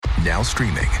Now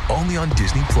streaming only on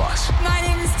Disney Plus. My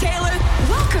name is Taylor.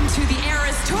 Welcome to the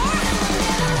Eras Tour.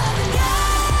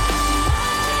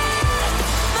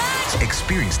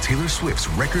 Experience Taylor Swift's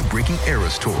record-breaking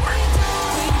Eras Tour.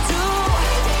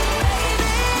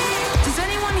 Does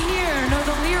anyone here know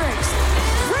the lyrics?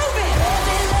 Prove it!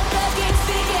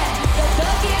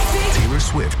 Taylor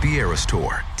Swift The Eras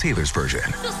Tour, Taylor's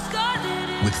version,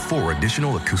 with 4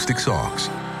 additional acoustic songs.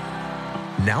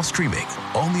 Now streaming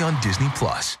only on Disney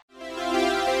Plus.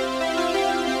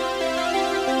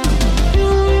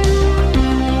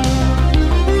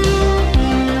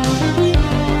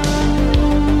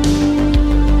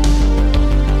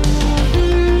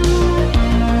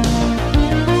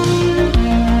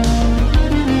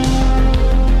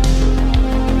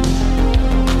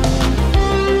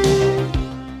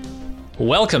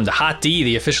 Welcome to Hot D,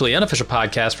 the officially unofficial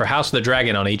podcast for House of the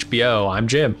Dragon on HBO. I'm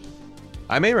Jim.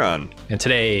 I'm Aaron. And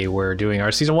today we're doing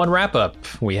our season 1 wrap-up.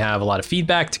 We have a lot of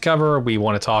feedback to cover. We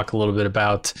want to talk a little bit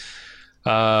about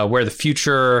where the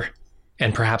future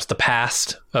and perhaps the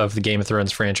past of the Game of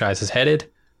Thrones franchise is headed.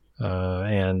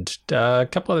 And a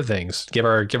couple other things. Give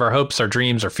our hopes, our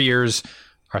dreams, our fears,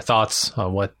 our thoughts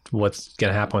on what's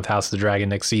going to happen with House of the Dragon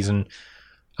next season.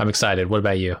 I'm excited. What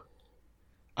about you?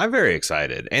 I'm very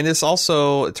excited. And this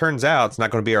also, it turns out, it's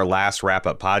not going to be our last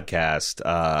wrap-up podcast.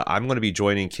 I'm going to be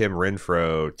joining Kim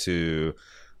Renfro to,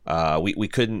 we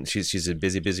couldn't, she's a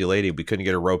busy lady. We couldn't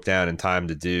get her roped down in time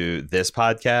to do this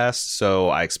podcast. So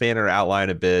I expanded our outline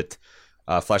a bit,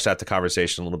 fleshed out the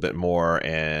conversation a little bit more,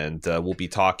 and we'll be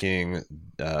talking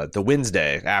the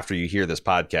Wednesday after you hear this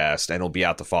podcast, and it'll be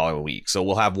out the following week. So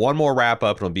we'll have one more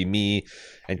wrap-up, and it'll be me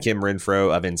and Kim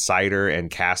Renfro of Insider and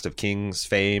Cast of Kings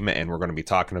fame, and we're going to be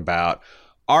talking about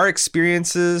our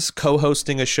experiences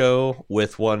co-hosting a show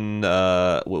with one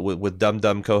with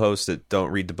dumb co-hosts that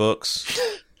don't read the books,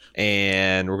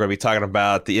 and we're going to be talking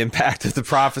about the impact of the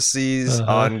prophecies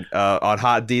on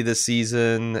Hot D this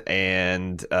season,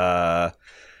 and one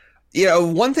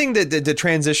thing to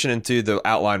transition into the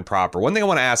outline proper. One thing I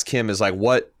want to ask Kim is like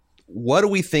what do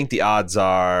we think the odds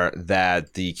are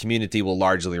that the community will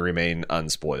largely remain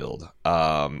unspoiled?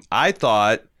 I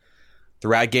thought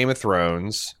throughout Game of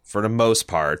Thrones, for the most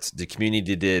part, the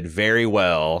community did very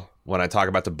well when I talk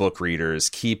about the book readers,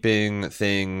 keeping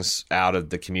things out of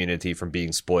the community from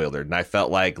being spoiled. And I felt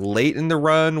like late in the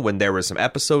run when there were some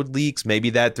episode leaks, maybe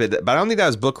that, but I don't think that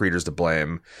was book readers to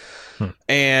blame.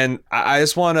 And I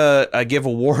just want to give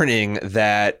a warning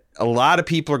that a lot of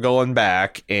people are going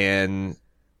back and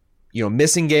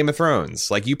missing Game of Thrones.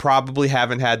 Like, you probably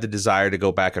haven't had the desire to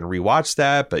go back and rewatch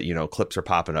that, but, clips are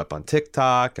popping up on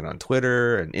TikTok and on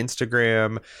Twitter and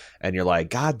Instagram, and you're like,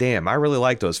 God damn, I really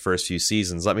like those first few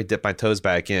seasons. Let me dip my toes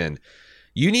back in.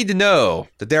 You need to know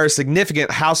that there are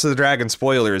significant House of the Dragon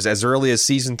spoilers as early as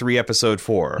season 3, episode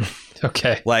 4.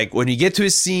 Okay. Like, when you get to a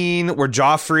scene where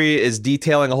Joffrey is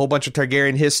detailing a whole bunch of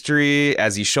Targaryen history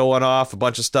as he's showing off a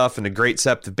bunch of stuff in the Great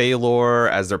Sept of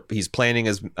Baelor, as he's planning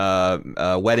his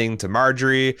wedding to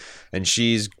Marjorie, and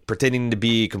she's pretending to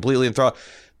be completely enthralled.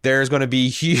 There's going to be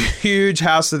huge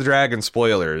House of the Dragon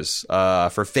spoilers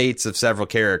for fates of several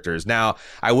characters. Now,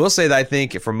 I will say that I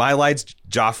think, from my lights,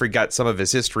 Joffrey got some of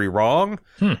his history wrong,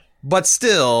 but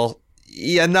still,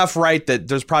 enough right that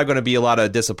there's probably going to be a lot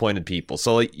of disappointed people.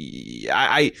 So, and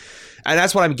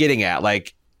that's what I'm getting at.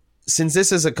 Like, since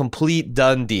this is a complete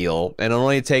done deal, and it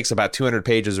only takes about 200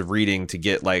 pages of reading to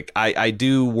get, like, I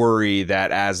do worry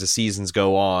that as the seasons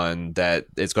go on, that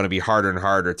it's going to be harder and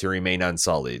harder to remain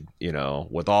unsullied,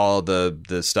 with all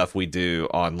the stuff we do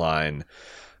online.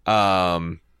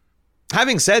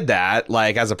 Having said that,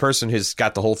 like, as a person who's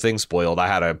got the whole thing spoiled, I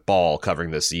had a ball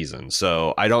covering this season.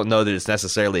 So I don't know that it's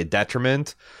necessarily a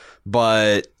detriment,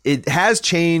 but it has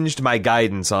changed my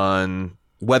guidance on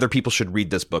whether people should read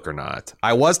this book or not.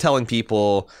 I was telling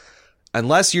people,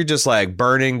 unless you're just like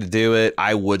burning to do it,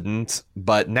 I wouldn't.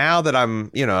 But now that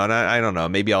I'm, and I don't know,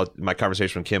 maybe my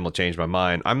conversation with Kim will change my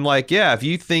mind. I'm like, yeah, if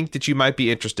you think that you might be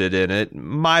interested in it,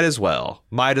 might as well,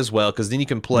 because then you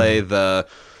can play the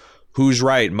who's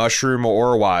right, Mushroom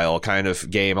or Orwell kind of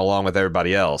game along with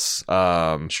everybody else.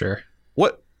 Sure.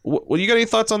 What you got any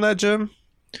thoughts on that, Jim?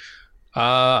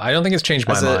 I don't think it's changed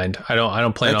my mind. I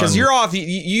don't plan on, because you're off.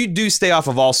 You do stay off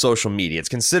of all social media. It's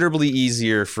considerably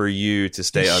easier for you to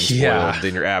stay unspoiled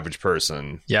than your average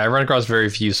person. Yeah, I run across very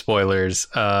few spoilers.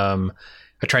 I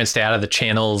try and stay out of the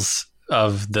channels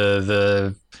of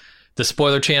the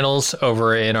spoiler channels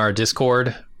over in our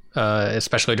Discord,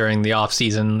 especially during the off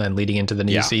season and leading into the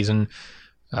new season.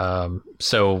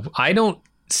 So I don't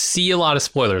see a lot of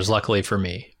spoilers, luckily for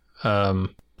me.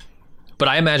 But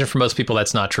I imagine for most people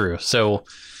that's not true. So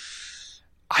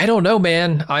I don't know,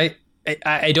 man.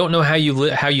 I don't know how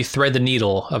you thread the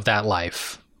needle of that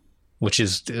life, which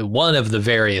is one of the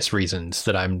various reasons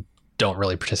that don't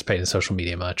really participate in social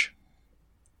media much.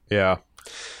 Yeah.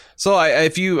 So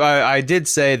I did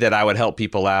say that I would help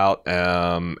people out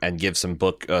and give some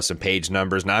page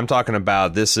numbers. Now I'm talking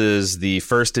about, this is the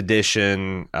first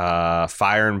edition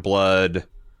Fire and Blood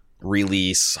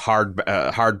release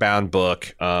hardbound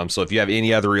book. So if you have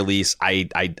any other release, I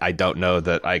don't know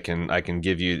that I can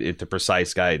give you the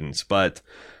precise guidance. But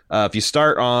if you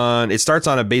start on, it starts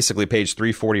on basically page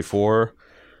 344,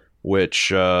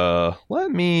 which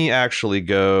let me actually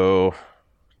go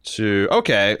to.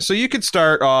 Okay, so you could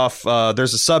start off.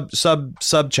 There's a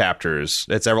sub chapters.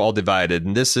 It's all divided,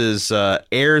 and this is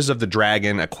Heirs of the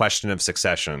Dragon: A Question of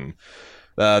Succession.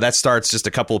 That starts just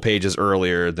a couple of pages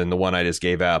earlier than the one I just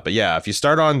gave out. But yeah, if you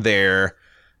start on there,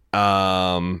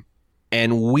 and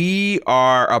we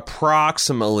are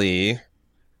approximately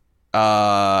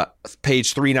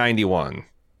page 391.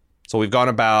 So we've gone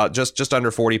about just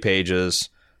under 40 pages,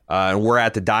 and we're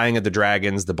at the Dying of the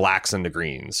Dragons, the Blacks and the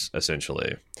Greens,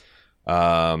 essentially.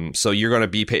 So you're going to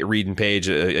be reading page,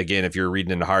 again, if you're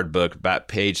reading in the hard book, about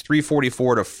page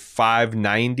 344 to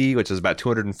 590, which is about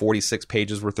 246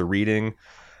 pages worth of reading.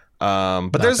 But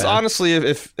not there's bad. Honestly,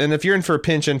 if you're in for a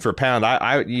pinch, in for a pound,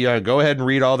 I go ahead and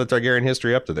read all the Targaryen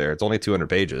history up to there. It's only 200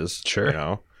 pages.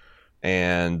 Sure.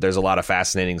 And there's a lot of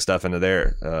fascinating stuff into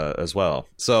there as well.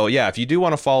 So yeah, if you do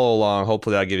want to follow along,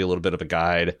 hopefully I'll give you a little bit of a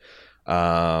guide.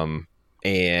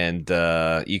 And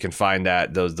you can find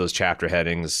those chapter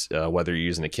headings, whether you're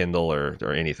using a Kindle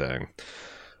or anything.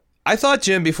 I thought,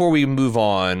 Jim, before we move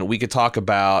on, we could talk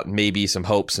about maybe some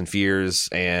hopes and fears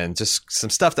and just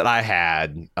some stuff that I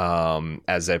had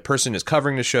as a person who's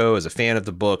covering the show, as a fan of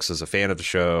the books, as a fan of the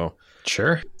show.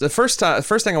 Sure. The first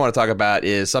thing I want to talk about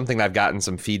is something that I've gotten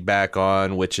some feedback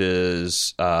on, which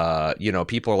is,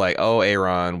 people are like, "Oh,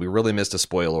 Aaron, we really missed the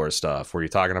spoiler stuff where you're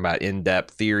talking about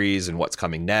in-depth theories and what's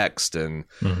coming next." And,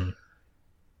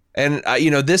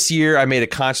 this year I made a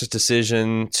conscious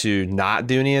decision to not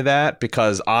do any of that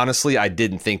because honestly, I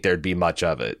didn't think there'd be much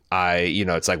of it.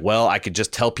 It's like, well, I could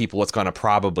just tell people what's going to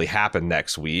probably happen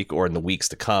next week or in the weeks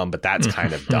to come, but that's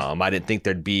kind of dumb. I didn't think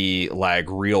there'd be like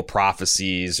real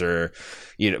prophecies or,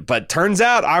 but turns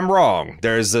out I'm wrong.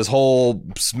 There's this whole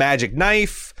magic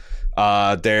knife.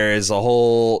 There's a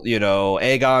whole,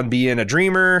 Aegon being a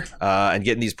dreamer and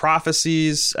getting these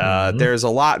prophecies. There's a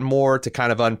lot more to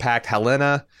kind of unpack.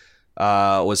 Helena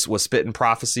was spitting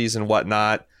prophecies and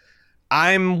whatnot.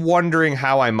 I'm wondering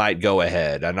how I might go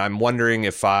ahead, and I'm wondering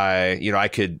if I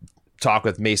could talk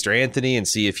with Maester Anthony and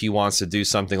see if he wants to do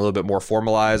something a little bit more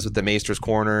formalized with the Maester's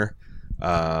Corner,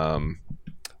 or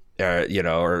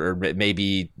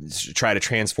maybe try to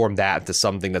transform that into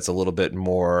something that's a little bit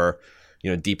more,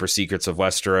 deeper secrets of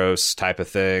Westeros type of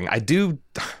thing. I do.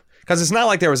 Because it's not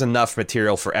like there was enough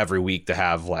material for every week to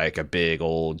have like a big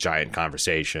old giant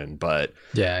conversation, but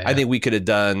yeah. I think we could have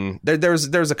done.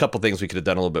 There's a couple things we could have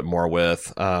done a little bit more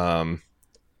with.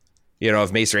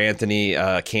 If Maester Anthony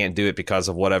can't do it because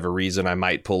of whatever reason, I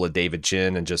might pull a David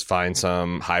Chin and just find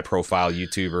some high profile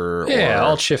YouTuber. Yeah,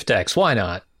 Alt Shift X. Why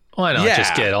not? Why not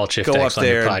just get Alt Shift X go up on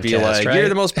there your podcast, and be like, right? "You're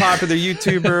the most popular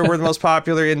YouTuber. We're the most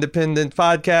popular independent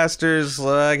podcasters.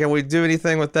 Can we do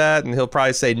anything with that?" And he'll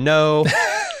probably say no.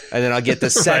 And then I'll get the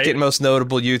second most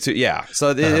notable YouTube. Yeah,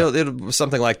 so it'll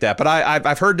something like that. But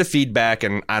I've heard the feedback,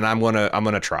 and I'm gonna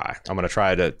try. I'm gonna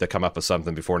try to come up with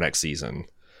something before next season.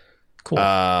 Cool.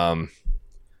 I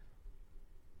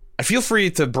feel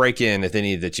free to break in with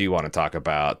any that you want to talk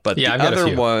about. But yeah, the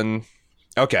other one,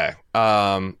 okay.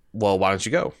 Well, why don't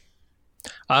you go?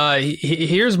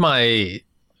 Here's my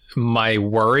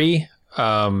worry.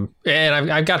 And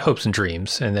I've got hopes and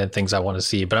dreams, and then things I want to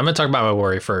see. But I'm gonna talk about my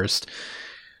worry first.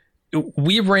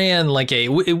 We ran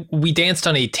we danced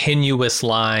on a tenuous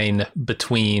line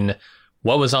between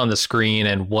what was on the screen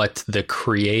and what the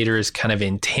creators kind of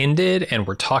intended and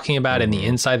were talking about in the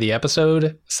inside the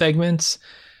episode segments.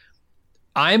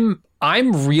 I'm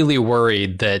really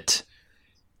worried that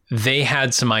they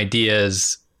had some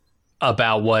ideas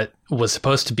about what was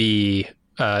supposed to be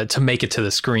to make it to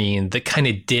the screen that kind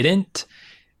of didn't.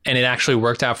 And it actually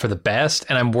worked out for the best.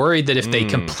 And I'm worried that if they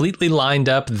completely lined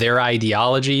up their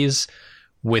ideologies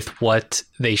with what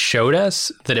they showed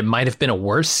us, that it might have been a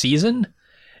worse season.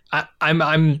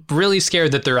 I'm really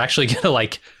scared that they're actually going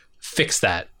to fix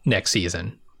that next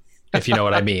season, if you know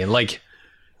what I mean.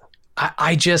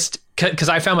 I just, because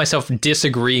I found myself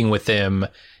disagreeing with them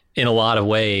in a lot of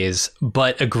ways,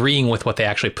 but agreeing with what they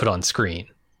actually put on screen.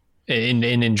 In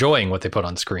enjoying what they put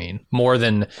on screen more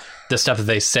than the stuff that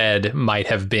they said might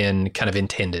have been kind of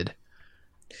intended.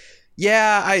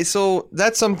 Yeah, so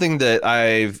that's something that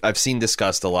I've seen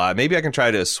discussed a lot. Maybe I can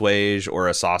try to assuage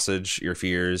or sausage your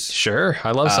fears. Sure,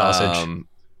 I love sausage.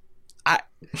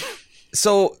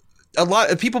 So a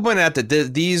lot of people point out that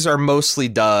these are mostly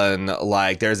done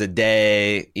like there's a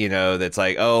day, that's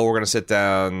like, oh, we're going to sit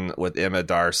down with Emma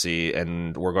Darcy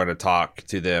and we're going to talk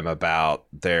to them about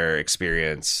their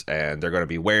experience, and they're going to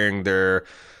be wearing their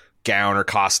gown or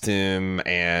costume,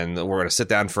 and we're going to sit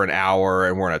down for an hour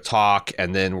and we're going to talk,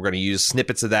 and then we're going to use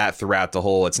snippets of that throughout the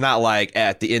whole. It's not like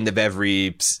at the end of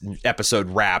every episode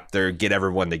wrap they get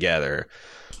everyone together.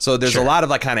 So there's a lot of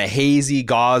like kind of hazy,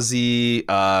 gauzy,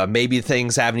 maybe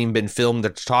things haven't even been filmed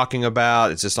that they're talking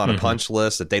about. It's just on a punch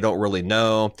list that they don't really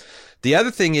know. The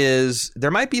other thing is there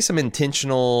might be some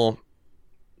intentional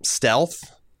stealth.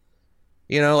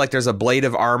 Like there's a blade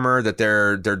of armor that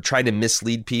they're trying to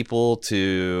mislead people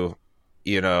to,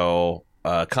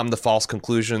 come to false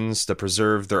conclusions to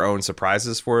preserve their own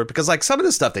surprises for it. Because like some of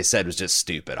the stuff they said was just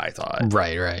stupid, I thought.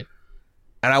 Right.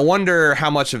 And I wonder how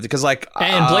much of, because like,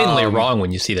 and blatantly wrong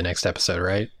when you see the next episode,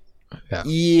 right? Yeah.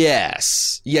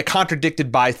 Yes. Yeah.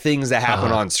 Contradicted by things that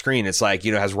happen on screen. It's like,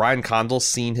 has Ryan Condal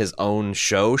seen his own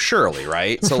show? Surely.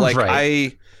 Right. So like,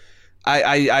 right.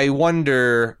 I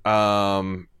wonder, I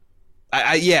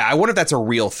wonder if that's a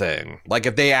real thing. Like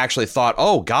if they actually thought,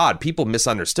 oh God, people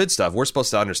misunderstood stuff. We're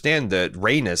supposed to understand that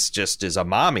Rhaenys just is a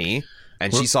mommy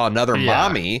and she saw another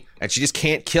mommy and she just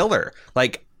can't kill her.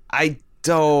 Like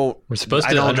we're supposed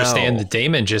to understand that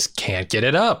Daemon just can't get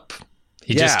it up.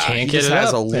 He just can't get it up. He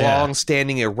just has a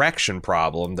long-standing erection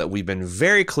problem that we've been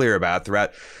very clear about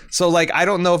throughout. So, like, I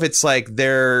don't know if it's like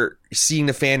they're seeing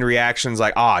the fan reactions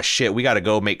like, oh, shit, we got to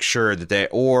go make sure that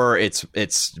or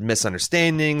it's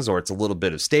misunderstandings, or it's a little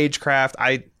bit of stagecraft.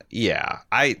 Because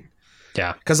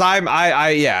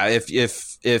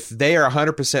if they are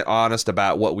 100% honest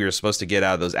about what we were supposed to get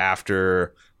out of those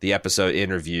after the episode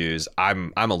interviews,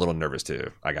 I'm a little nervous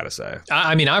too, I gotta say.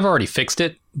 I mean, I've already fixed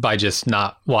it by just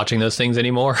not watching those things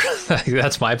anymore.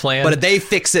 That's my plan. But if they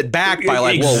fix it back by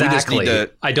like, well, we just need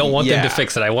to... I don't want them to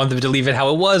fix it. I want them to leave it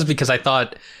how it was, because I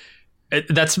thought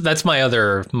that's my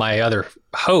other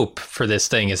hope for this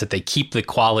thing, is that they keep the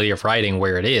quality of writing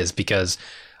where it is, because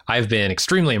I've been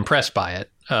extremely impressed by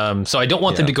it. So I don't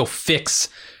want them to go fix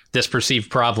this perceived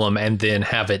problem and then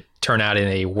have it turn out in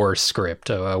a worse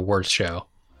script, a worse show.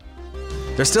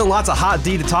 There's still lots of hot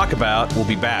D to talk about. We'll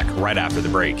be back right after the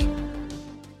break. Hey,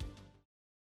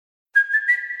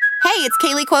 it's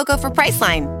Kaylee Cuoco for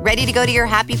Priceline. Ready to go to your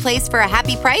happy place for a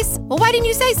happy price? Well, why didn't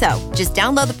you say so? Just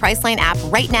download the Priceline app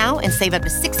right now and save up to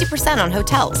 60% on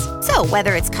hotels. So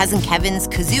whether it's Cousin Kevin's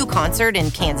Kazoo Concert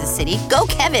in Kansas City, go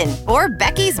Kevin, or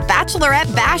Becky's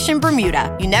Bachelorette Bash in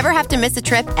Bermuda, you never have to miss a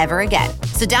trip ever again.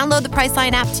 So download the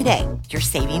Priceline app today. Your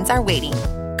savings are waiting.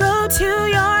 Go to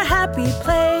your happy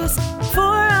place for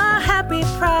a happy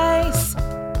price.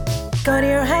 Go to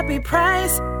your happy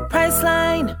price,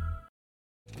 Priceline.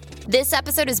 This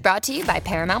episode is brought to you by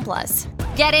Paramount Plus.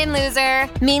 Get in, loser!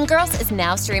 Mean Girls is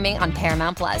now streaming on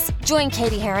Paramount Plus. Join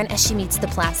Katie Heron as she meets the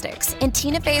plastics in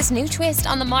Tina Fey's new twist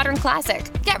on the modern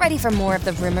classic. Get ready for more of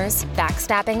the rumors,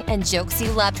 backstabbing, and jokes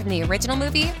you loved from the original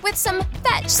movie with some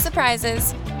fetch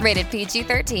surprises. Rated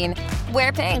PG-13.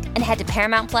 Wear pink and head to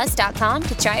ParamountPlus.com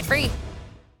to try it free.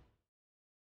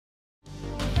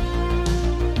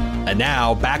 And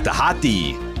now, back to Hot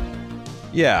D.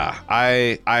 Yeah,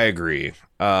 I agree.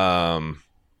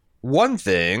 One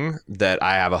thing that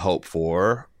I have a hope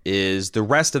for is the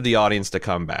rest of the audience to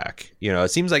come back.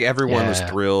 It seems like everyone was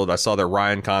thrilled. I saw that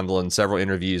Ryan Condal in several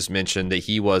interviews mentioned that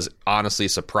he was honestly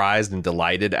surprised and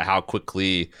delighted at how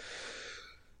quickly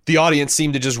the audience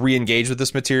seemed to just re-engage with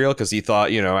this material, because he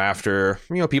thought, after,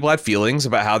 people had feelings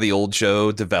about how the old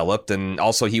show developed, and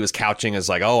also he was couching as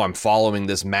like, oh, I'm following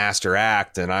this master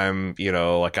act, and I'm,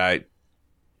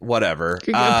 whatever.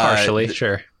 Partially,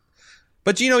 sure.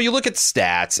 But, you look at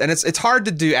stats, and it's hard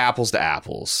to do apples to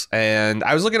apples. And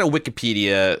I was looking at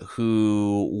Wikipedia,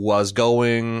 who was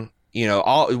going,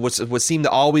 would seem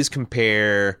to always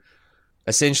compare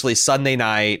essentially Sunday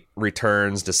night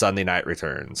returns to Sunday night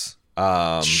returns.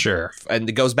 Sure. And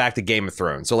it goes back to Game of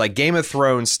Thrones. So, like, Game of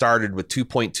Thrones started with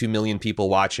 2.2 million people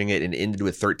watching it and ended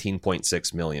with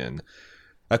 13.6 million.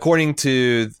 According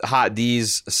to Hot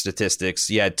D's statistics,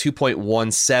 you had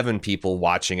 2.17 people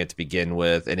watching it to begin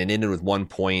with, and it ended with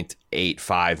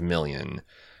 1.85 million.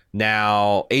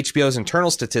 Now, HBO's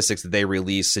internal statistics that they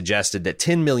released suggested that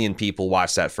 10 million people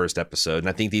watched that first episode. And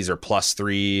I think these are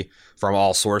 +3 from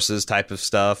all sources type of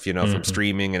stuff, from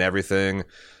streaming and everything.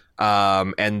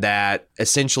 and that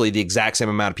essentially the exact same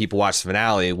amount of people watch the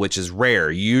finale, which is rare.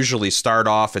 You usually start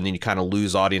off and then you kind of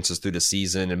lose audiences through the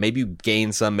season, and maybe you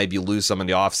gain some, maybe you lose some in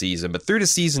the off season, but through the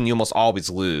season you almost always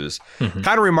lose. Kind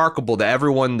of remarkable that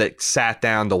everyone that sat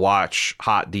down to watch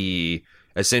Hot D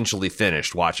essentially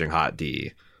finished watching Hot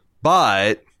D.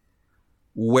 But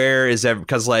where is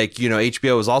because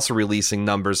HBO is also releasing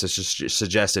numbers that just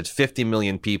suggested 50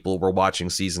 million people were watching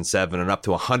season 7 and up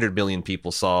to 100 million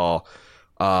people saw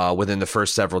within the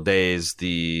first several days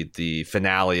the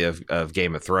finale of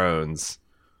Game of Thrones.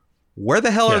 Where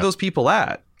the hell are those people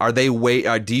at? Are they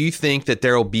do you think that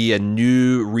there will be a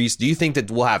new do you think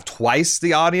that we'll have twice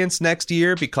the audience next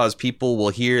year because people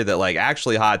will hear that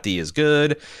actually Hot D is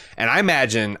good? And I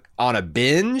imagine on a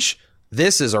binge,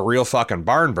 this is a real fucking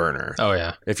barn burner. Oh,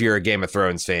 yeah. If you're a Game of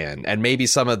Thrones fan. And maybe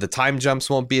some of the time jumps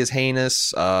won't be as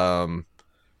heinous.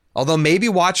 Although maybe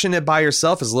watching it by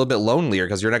yourself is a little bit lonelier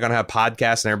because you're not going to have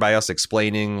podcasts and everybody else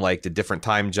explaining the different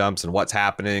time jumps and what's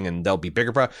happening, and there'll be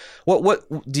bigger.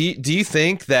 What do you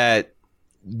think that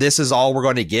this is all we're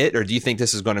going to get, or do you think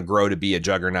this is going to grow to be a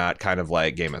juggernaut kind of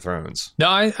like Game of Thrones? No,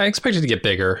 I expect it to get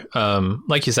bigger.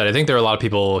 Like you said, I think there are a lot of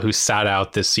people who sat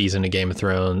out this season of Game of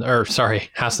Thrones, House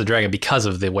of the Dragon, because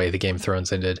of the way the Game of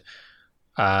Thrones ended.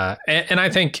 And I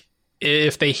think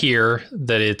if they hear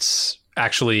that it's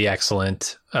actually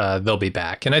excellent, they'll be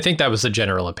back. And I think that was the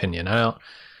general opinion.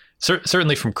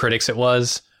 Certainly from critics it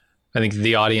was. I think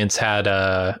the audience had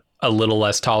a little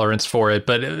less tolerance for it,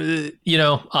 but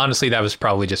honestly, that was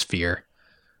probably just fear.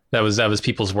 That was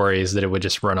people's worries that it would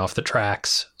just run off the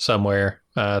tracks somewhere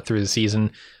through the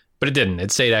season, but it didn't.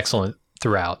 It stayed excellent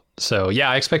throughout. So yeah,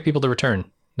 I expect people to return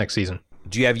next season.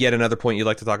 Do you have yet another point you'd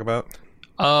like to talk about?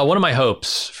 One of my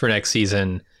hopes for next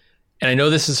season, and I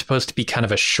know this is supposed to be kind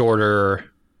of a shorter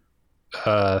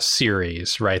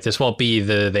series, right? This won't be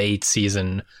the 8th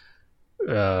season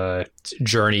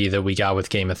journey that we got with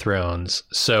Game of Thrones.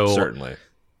 So certainly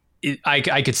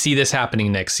I could see this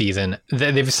happening next season.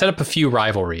 They've set up a few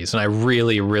rivalries, and I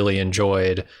really, really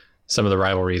enjoyed some of the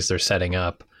rivalries they're setting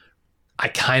up. I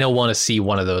kind of want to see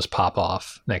one of those pop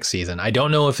off next season. I don't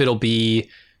know if it'll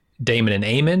be Daemon and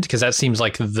Aemond, because that seems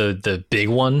like the big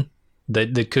one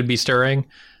that could be stirring.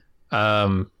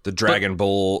 The Dragon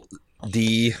Bowl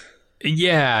D.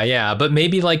 Yeah, but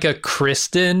maybe a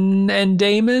Kristen and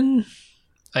Daemon.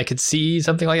 I could see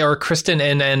something or Kristen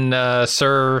and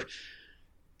Sir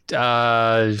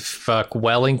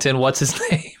Wellington. What's his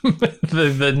name?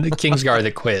 the Kingsguard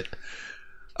that quit.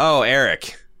 Oh,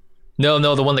 Eric. No,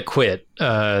 the one that quit.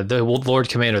 The Lord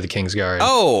Commander of the Kingsguard.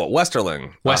 Oh,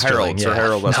 Westerling. Westerling, Sir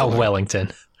Harold Westerling. Not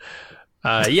Wellington.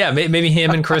 Maybe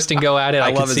him and Kristen go at it. I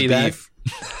love can see his beef.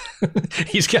 That.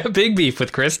 He's got big beef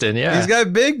with Kristen, yeah. He's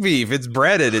got big beef. It's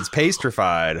breaded. It's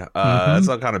pastrified. That's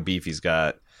what kind of beef he's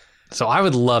got. So I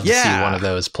would love to see one of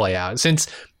those play out. Since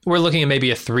we're looking at maybe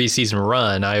a 3-season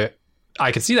run, I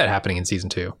could see that happening in season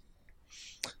 2.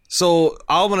 So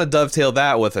I want to dovetail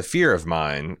that with a fear of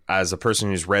mine as a person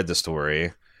who's read the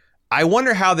story. I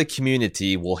wonder how the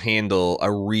community will handle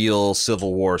a real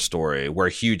Civil War story where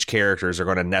huge characters are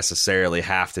going to necessarily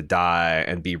have to die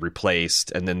and be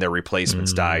replaced, and then their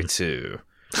replacements die too.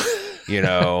 There's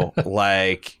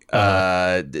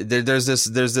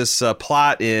this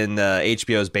plot in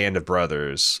HBO's Band of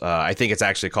Brothers. I think it's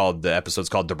actually the episode's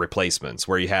called The Replacements,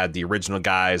 where you had the original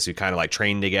guys who kind of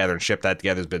trained together and shipped that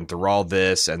together, has been through all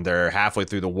this, and they're halfway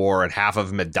through the war, and half of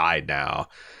them had died now.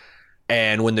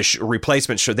 And when the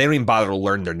replacement show, they don't even bother to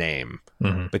learn their name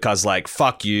because,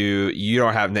 fuck you. You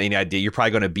don't have any idea. You're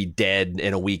probably going to be dead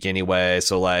in a week anyway.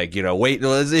 So, wait.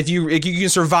 If you can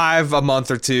survive a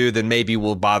month or two, then maybe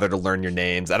we'll bother to learn your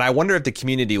names. And I wonder if the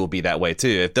community will be that way too.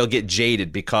 If they'll get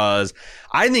jaded, because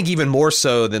I think even more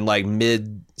so than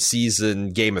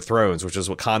mid-season Game of Thrones, which is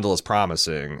what Condal is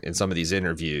promising in some of these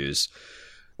interviews.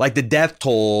 The death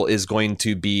toll is going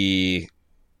to be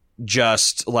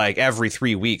just every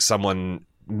 3 weeks someone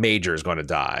major is going to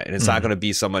die, and it's not going to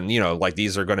be someone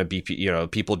these are going to be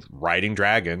people riding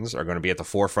dragons are going to be at the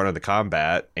forefront of the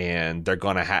combat, and they're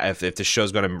going to have, if the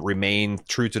show's going to remain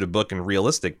true to the book and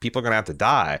realistic, people are going to have to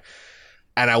die.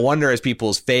 And I wonder, as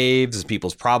people's faves, as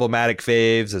people's problematic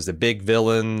faves, as the big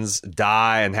villains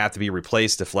die and have to be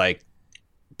replaced, if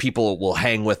people will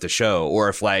hang with the show, or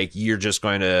if you're just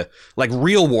going to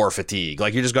real war fatigue,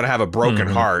 you're just going to have a broken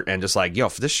heart and just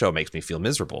this show makes me feel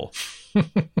miserable.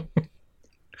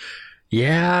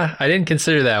 Yeah, I didn't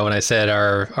consider that when I said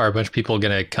are a bunch of people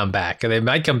going to come back. They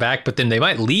might come back, but then they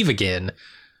might leave again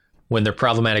when their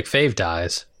problematic fave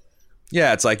dies.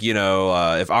 Yeah, it's like,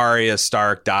 if Arya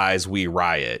Stark dies, we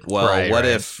riot. Well, Right, what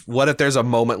right. if there's a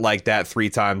moment like that 3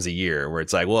 times a year where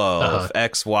it's like, well, if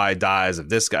X, Y dies, if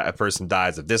this person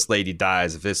dies, if this lady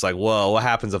dies, if it's like, well, what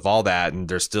happens if all that and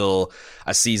there's still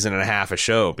a season and a half a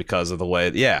show because of the way?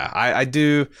 Yeah, I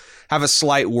do have a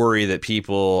slight worry that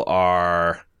people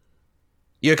are,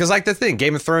 because like the thing,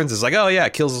 Game of Thrones is like, oh yeah,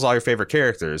 it kills all your favorite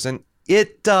characters, and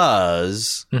it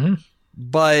does. Mm-hmm.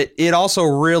 But it also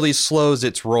really slows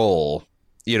its roll,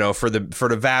 for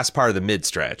the vast part of the mid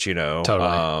stretch,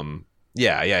 Totally.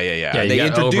 Yeah. Yeah, you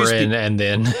got Oberyn, and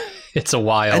then it's a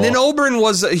while. And then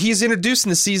Oberyn he's introduced in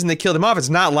the season they killed him off. It's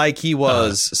not like he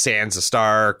was Sansa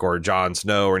Stark or Jon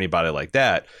Snow or anybody like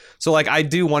that. So like, I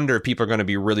do wonder if people are going to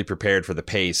be really prepared for the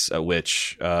pace at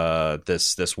which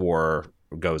this war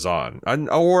goes on,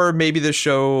 or maybe the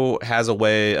show has a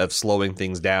way of slowing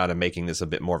things down and making this a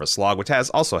bit more of a slog, which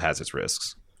also has its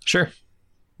risks. Sure.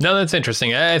 No, that's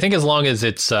interesting. I think as long as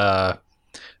it's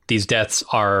these deaths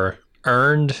are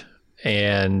earned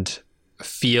and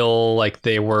feel like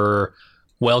they were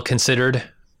well considered,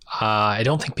 I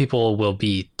don't think people will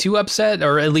be too upset,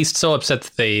 or at least so upset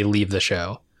that they leave the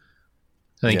show.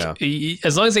 I think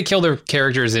as long as they kill their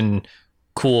characters in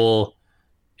cool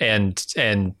and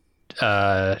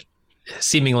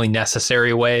seemingly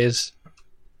necessary ways,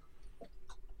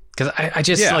 because I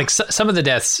just like some of the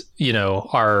deaths,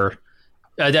 are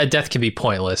a death can be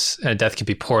pointless, and a death can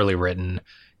be poorly written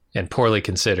and poorly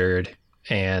considered,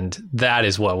 and that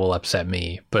is what will upset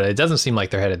me. But it doesn't seem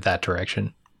like they're headed that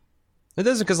direction. It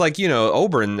doesn't, because like,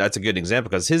 Oberyn, that's a good example,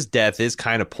 because his death is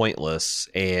kind of pointless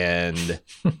and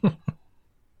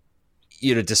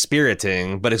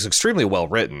dispiriting, but it's extremely well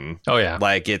written. Oh yeah,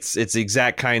 like it's the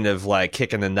exact kind of like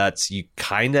kick in the nuts you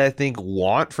kind of think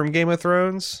want from Game of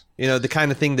Thrones. The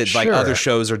kind of thing that like other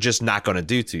shows are just not going to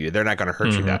do to you. They're not going to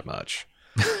hurt you that much.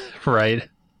 Right.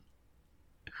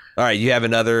 All right, you have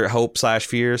another hope /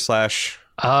 fear /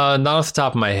 not off the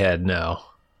top of my head, no.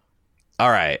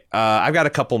 All right, I've got a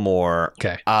couple more.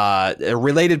 Okay. A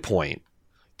related point.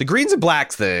 The Greens and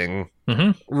Blacks thing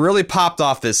really popped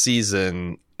off this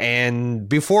season. And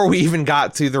before we even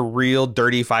got to the real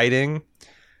dirty fighting,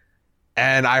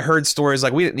 and I heard stories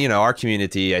like our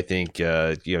community, I think,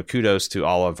 kudos to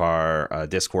all of our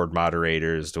Discord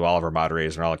moderators, to all of our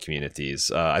moderators in all our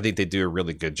communities. I think they do a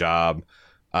really good job.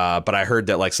 But I heard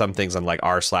that like some things on like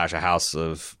r/a House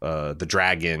of the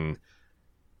Dragon,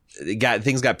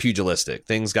 things got pugilistic,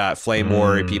 things got flame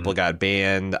war, people got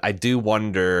banned. I do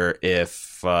wonder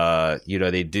if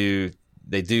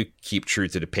they do keep true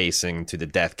to the pacing, to the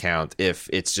death count, if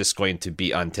it's just going to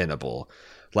be untenable.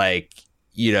 Like,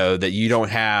 that you don't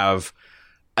have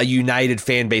a united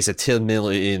fan base of 10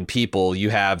 million people. You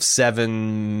have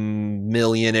 7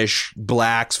 million-ish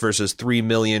blacks versus 3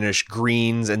 million-ish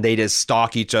greens, and they just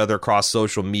stalk each other across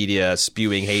social media,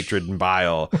 spewing hatred and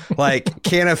bile. Like,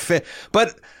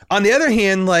 but on the other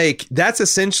hand, like, that's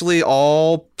essentially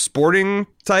all sporting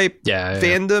type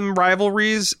fandom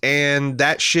rivalries, and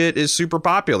that shit is super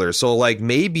popular. So, like,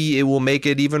 maybe it will make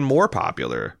it even more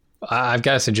popular. I've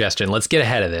got a suggestion. Let's get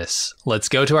ahead of this. Let's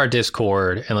go to our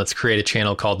Discord and let's create a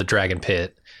channel called The Dragon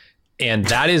Pit. And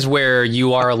that is where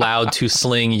you are allowed to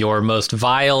sling your most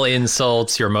vile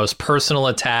insults, your most personal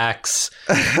attacks.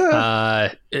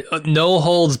 No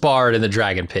holds barred in The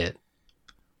Dragon Pit.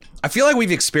 I feel like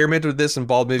we've experimented with this in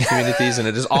bald move communities, and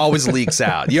it just always leaks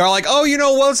out. You're like,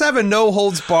 oh, let's have a no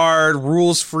holds barred,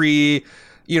 rules free,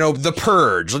 The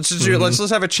Purge.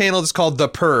 Let's have a channel that's called The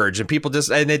Purge, and people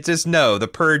The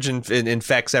Purge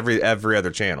infects every other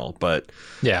channel. But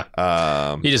yeah,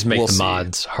 you just make the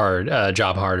mods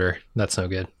job harder. That's no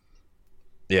good.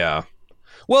 Yeah.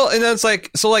 Well, and that's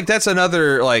that's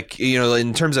another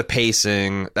in terms of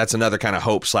pacing, that's another kind of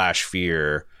hope /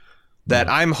 fear. That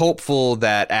I'm hopeful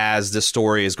that as this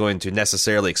story is going to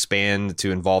necessarily expand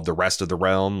to involve the rest of the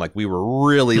realm, like we were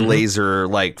really laser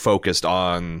focused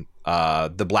on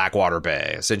the Blackwater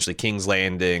Bay, essentially King's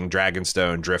Landing,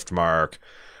 Dragonstone, Driftmark.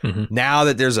 Now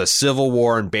that there's a civil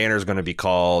war and Banner's going to be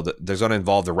called, there's going to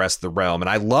involve the rest of the realm. And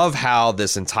I love how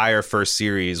this entire first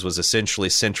series was essentially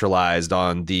centralized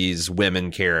on these women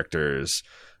characters.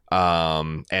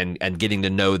 And getting to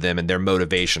know them and their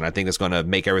motivation. I think it's going to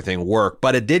make everything work.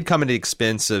 But it did come at the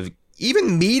expense of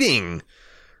even meeting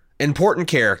important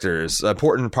characters,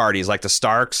 important parties like the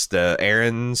Starks, the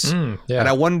Aarons. And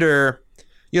I wonder,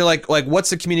 what's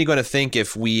the community going to think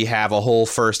if we have a whole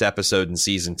first episode in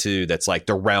season 2 that's like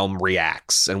the realm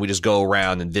reacts, and we just go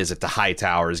around and visit the High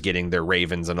Towers getting their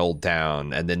ravens in Old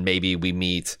Town, and then maybe we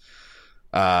meet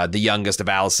the youngest of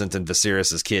Alicent and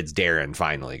Viserys' kids, Darren,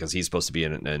 finally, because he's supposed to be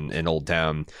in Old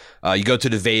Town. You go to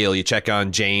the Vale, you check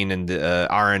on Jane and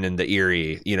Arryn and the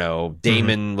Eyrie. You know,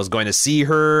 Daemon was going to see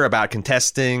her about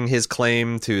contesting his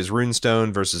claim to his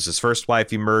runestone versus his first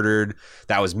wife he murdered.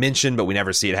 That was mentioned, but we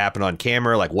never see it happen on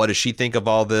camera. Like, what does she think of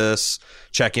all this?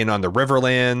 Check in on the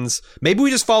Riverlands. Maybe we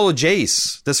just follow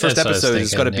Jace. This first episode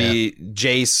is going to be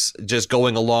Jace just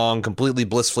going along completely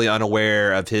blissfully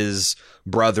unaware of his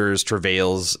brother's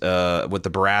travails with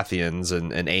the Baratheons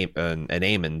and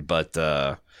Aemon, but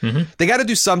they got to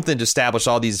do something to establish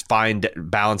all these fine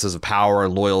balances of power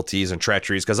and loyalties and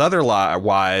treacheries, because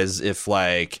otherwise, if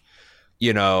like,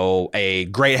 you know, a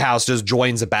great house just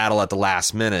joins a battle at the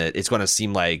last minute, it's going to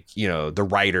seem like, you know, the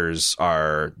writers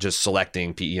are just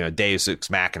selecting, you know, Deus Ex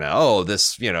Machina. Oh,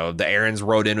 this, you know, the Aarons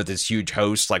rode in with this huge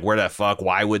host. Like, where the fuck?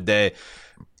 Why would they?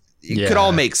 It could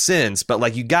all make sense, but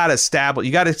like, you got to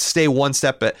stay one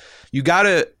step you got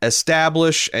to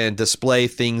establish and display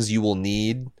things you will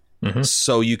need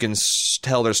so you can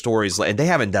tell their stories. And they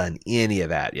haven't done any of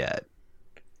that yet.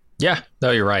 Yeah,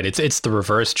 no, you're right. It's the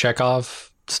reverse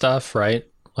Chekhov stuff, right?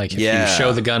 Like, if you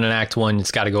show the gun in Act 1, it's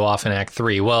got to go off in Act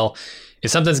 3. Well, if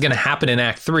something's going to happen in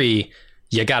Act 3,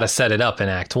 you got to set it up in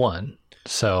Act 1.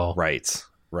 So right,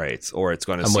 or it's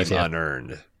going to seem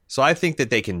unearned. So I think that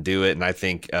they can do it, and I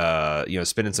think you know,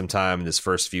 spending some time in this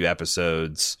first few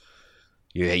episodes,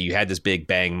 you had this big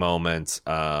bang moment.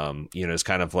 You know, it's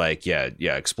kind of like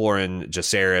exploring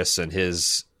Jacaerys and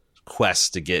his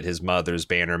quest to get his mother's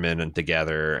bannermen and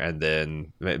together, and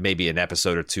then maybe an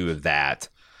episode or two of that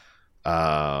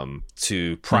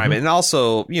to prime it. And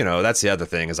also, you know, that's the other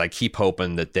thing, is I keep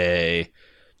hoping that they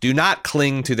do not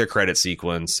cling to their credit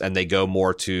sequence and they go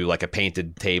more to like a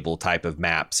painted table type of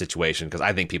map situation, because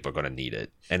I think people are going to need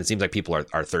it. And it seems like people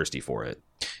are thirsty for it.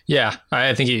 Yeah,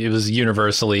 I think it was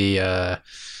universally the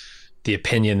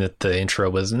opinion that the intro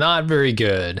was not very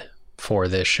good for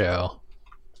this show.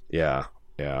 Yeah.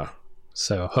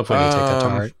 So hopefully they take that to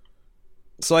heart.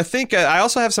 So I think I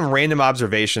also have some random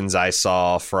observations I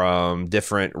saw from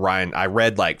different Ryan. I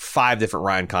read like 5 different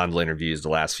Ryan Condal interviews the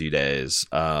last few days.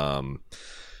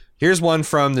 Here's one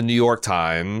from the New York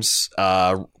Times.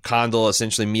 Condal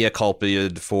essentially mea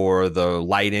culpa'd for the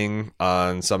lighting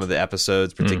on some of the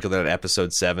episodes, particularly at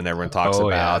episode 7 everyone talks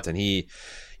about. And you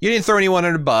didn't throw anyone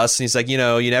under the bus. And he's like, you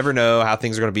know, you never know how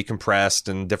things are going to be compressed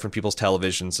and different people's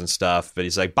televisions and stuff. But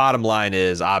he's like, bottom line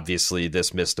is, obviously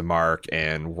this missed a mark,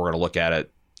 and we're going to look at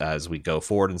it as we go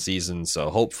forward in season. So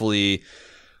hopefully,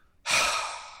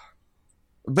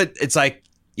 but it's like,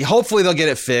 hopefully they'll get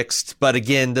it fixed. But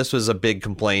again, this was a big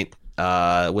complaint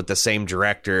with the same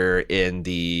director in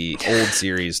the old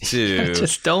series too.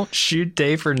 Just don't shoot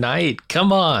day for night.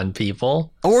 Come on,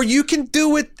 people. Or you can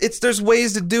do it. There's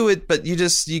ways to do it, but you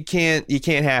can't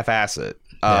half-ass it.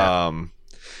 Yeah.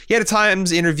 He had a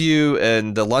Times interview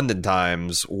in the London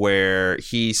Times where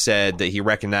he said that he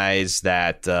recognized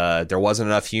that there wasn't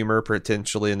enough humor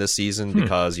potentially in this season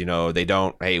because, you know, we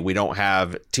don't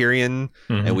have Tyrion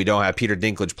and we don't have Peter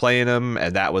Dinklage playing him.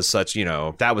 And that was such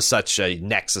a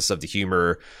nexus of the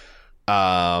humor.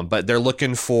 But they're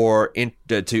looking to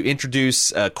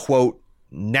introduce quote,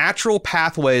 natural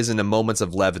pathways into moments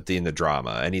of levity in the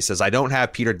drama. And he says, I don't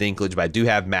have Peter Dinklage, but I do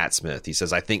have Matt Smith. He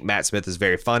says, I think Matt Smith is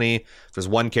very funny. If there's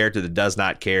one character that does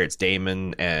not care, it's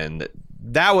Daemon. And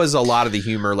that was a lot of the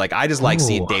humor. Like, I just like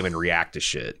seeing Daemon react to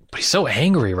shit. But he's so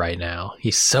angry right now.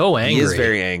 He's so angry. He is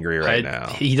very angry right now.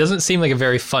 He doesn't seem like a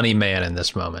very funny man in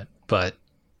this moment, but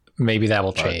maybe that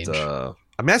will change.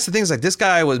 I mean, that's the thing, is like, this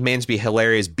guy was managed to be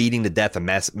hilarious beating to death a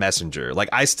messenger. Like,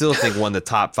 I still think one of the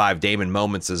top 5 Daemon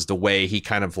moments is the way he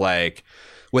kind of like,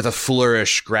 with a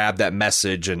flourish, grabbed that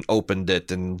message and opened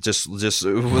it, and just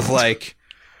with like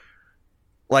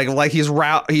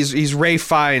he's Ray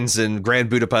Fiennes in Grand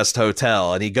Budapest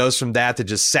Hotel, and he goes from that to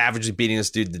just savagely beating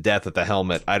this dude to death with the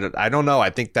helmet. I don't know.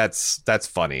 I think that's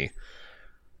funny.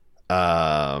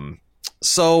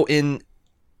 So in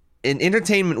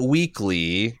Entertainment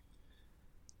Weekly,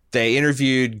 they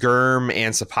interviewed Gurm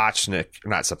and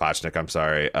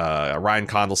Ryan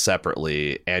Condal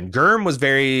separately. And Gurm was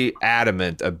very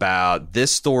adamant about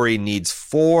this story needs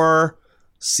 4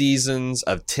 seasons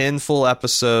of 10 full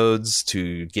episodes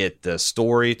to get the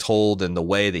story told in the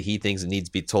way that he thinks it needs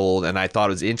to be told. And I thought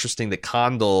it was interesting that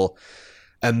Condal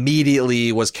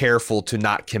immediately was careful to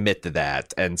not commit to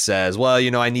that and says, well,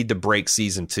 you know, I need to break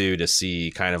season 2 to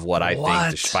see kind of what I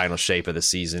think the final shape of the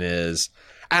season is.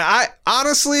 And I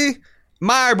honestly,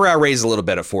 my eyebrow raised a little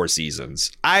bit at 4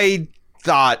 seasons. I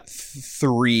thought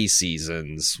 3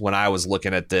 seasons when I was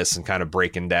looking at this and kind of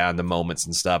breaking down the moments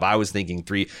and stuff. I was thinking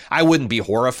 3. I wouldn't be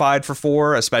horrified for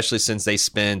 4, especially since they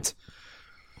spent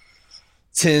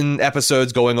 10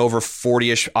 episodes going over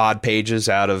 40-ish odd pages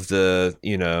out of the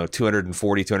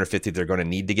 240, 250 they're going to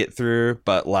need to get through.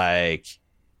 But like,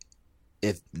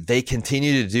 if they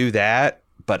continue to do that,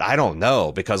 but I don't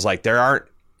know, because like there aren't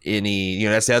any,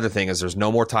 that's the other thing, is there's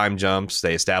no more time jumps.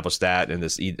 They established that in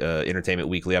this Entertainment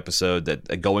Weekly episode,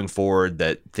 that going forward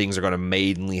that things are going to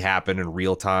mainly happen in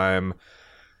real time.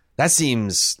 That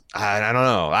seems, I don't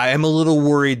know. I am a little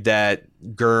worried that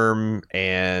Gurm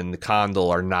and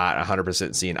Condal are not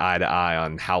 100% seeing eye to eye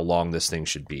on how long this thing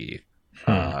should be.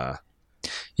 Yeah,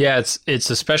 it's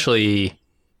especially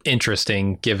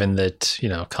interesting given that,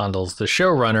 Condal's the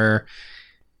showrunner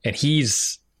and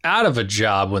he's out of a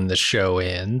job when the show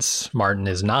ends. Martin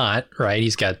is not, right?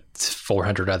 He's got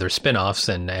 400 other spinoffs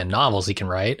and novels he can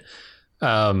write.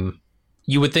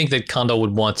 You would think that Condal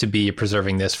would want to be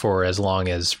preserving this for as long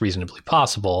as reasonably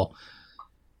possible.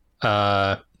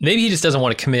 Maybe he just doesn't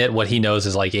want to commit what he knows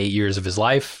is like 8 years of his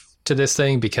life to this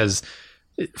thing, because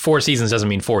 4 seasons doesn't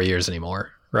mean 4 years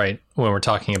anymore, right? When we're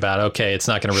talking about, okay, it's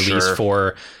not going to release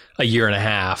for a year and a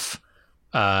half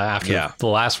after the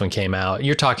last one came out.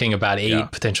 You're talking about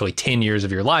 8, potentially 10 years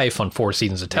of your life on 4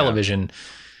 seasons of television.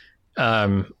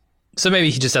 So maybe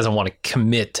he just doesn't want to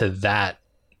commit to that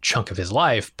chunk of his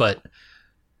life, but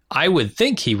I would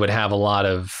think he would have a lot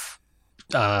of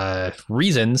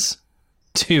reasons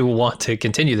to want to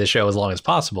continue the show as long as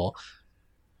possible,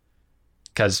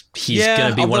 because he's going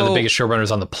to be one of the biggest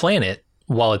showrunners on the planet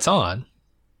while it's on.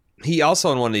 He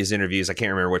also, in one of these interviews, I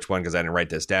can't remember which one because I didn't write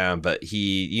this down, but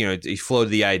he floated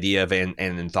the idea of an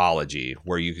anthology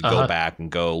where you could go back and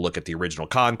go look at the original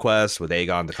Conquest with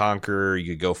Aegon the Conqueror.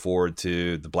 You could go forward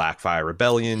to the Blackfire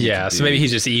Rebellion. Yeah, so maybe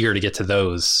he's just eager to get to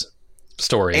those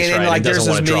stories, and right? Like, there's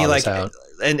as many like, out.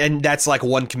 And that's like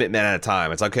one commitment at a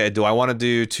time. It's okay. Do I want to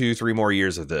do 2-3 more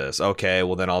years of this? Okay,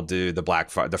 well then I'll do the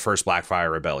first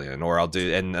Blackfire Rebellion, or I'll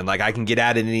do and like I can get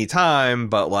at it any time,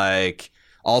 but like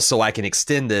also I can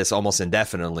extend this almost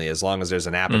indefinitely as long as there's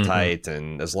an appetite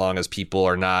and as long as people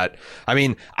are not. I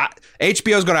mean,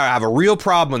 HBO's going to have a real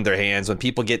problem in their hands when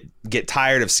people get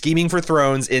tired of scheming for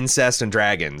thrones, incest, and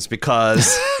dragons, because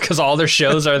all their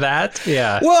shows are that.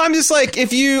 Yeah. Well, I'm just like,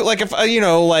 if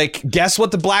guess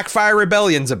what the Blackfire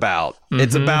Rebellion's about?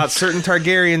 It's about certain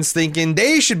Targaryens thinking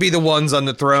they should be the ones on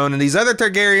the throne and these other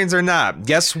Targaryens are not.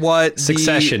 Guess what?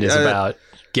 Succession is about.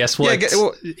 Guess what?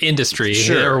 Industry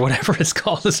or whatever it's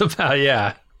called is about.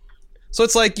 Yeah. So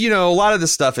it's like, a lot of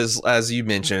this stuff is, as you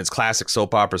mentioned, it's classic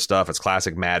soap opera stuff. It's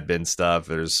classic Mad Men stuff.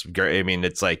 It's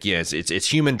like, it's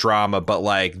human drama, but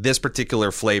like this particular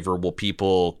flavor, will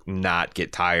people not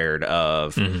get tired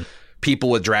of people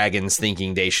with dragons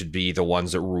thinking they should be the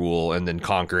ones that rule and then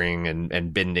conquering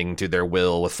and bending to their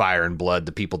will with fire and blood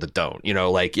the people that don't,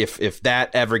 like if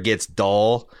that ever gets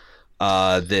dull,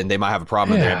 then they might have a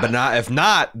problem there. But if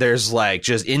not, there's like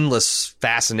just endless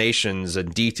fascinations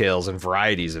and details and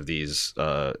varieties of these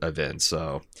events.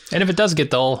 So, and if it does get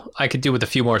dull, I could do with a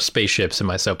few more spaceships in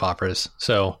my soap operas.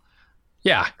 So,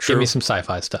 give me some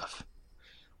sci-fi stuff.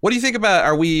 What do you think about?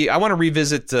 I want to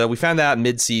revisit. We found out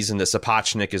mid-season that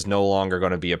Sapochnik is no longer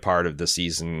going to be a part of the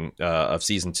season of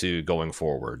season 2 going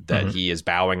forward. That he is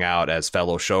bowing out as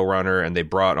fellow showrunner, and they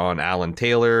brought on Alan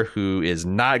Taylor, who is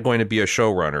not going to be a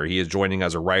showrunner. He is joining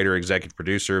as a writer, executive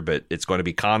producer, but it's going to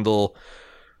be Condal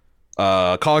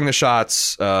calling the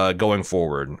shots going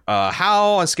forward.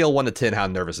 How, on a scale 1 to 10, how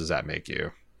nervous does that make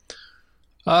you?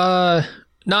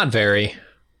 Not very.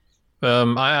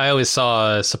 I always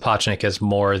saw Sapochnik as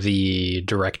more the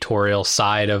directorial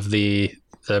side of the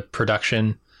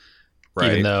production,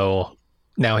 even though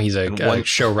now he's a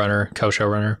showrunner,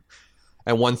 co-showrunner.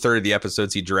 And 1/3 of the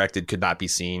episodes he directed could not be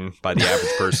seen by the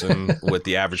average person with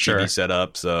the average TV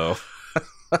setup. So,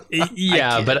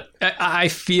 but I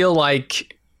feel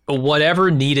like whatever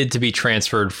needed to be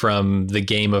transferred from the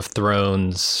Game of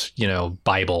Thrones,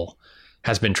 Bible,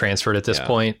 has been transferred at this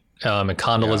point. And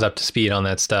Condal is up to speed on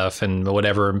that stuff, and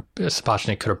whatever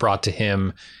Sapochnik could have brought to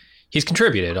him, he's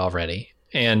contributed already.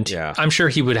 And I'm sure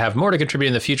he would have more to contribute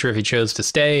in the future if he chose to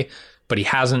stay, but he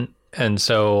hasn't. And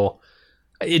so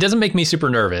it doesn't make me super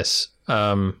nervous.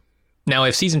 Now,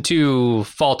 if season 2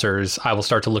 falters, I will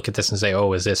start to look at this and say,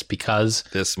 oh, is this because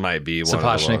this might be one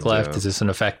Sapochnik left? Yeah. Is this an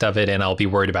effect of it? And I'll be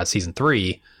worried about season 3.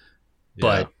 Yeah.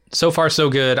 But so far,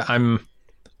 so good. I'm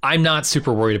not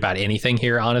super worried about anything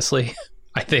here, honestly.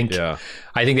 I think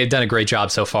they've done a great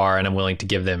job so far, and I'm willing to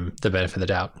give them the benefit of the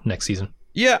doubt next season.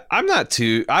 Yeah, I'm not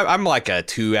too. I'm like a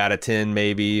 2 out of 10,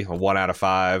 maybe a 1 out of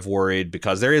 5 worried,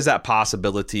 because there is that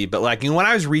possibility. But like when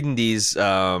I was reading these,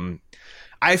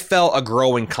 I felt a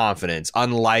growing confidence,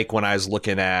 unlike when I was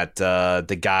looking at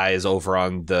the guys over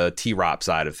on the T-Rop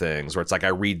side of things, where it's like I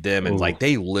read them and like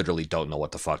they literally don't know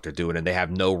what the fuck they're doing, and they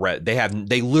have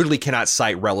they literally cannot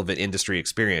cite relevant industry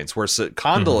experience. Where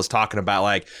Condell is talking about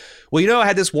like, well, you know, I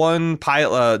had this one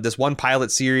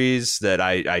pilot series that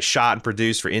I shot and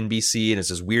produced for NBC, and it's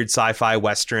this weird sci-fi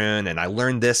western, and I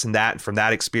learned this and that from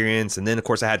that experience, and then of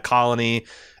course I had Colony.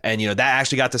 And, you know, that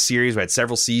actually got the series. We had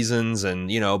several seasons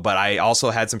and, you know, but I also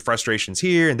had some frustrations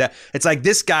here and that. It's like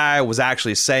this guy was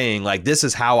actually saying, like, this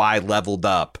is how I leveled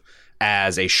up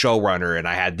as a showrunner. And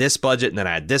I had this budget and then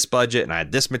I had this budget and I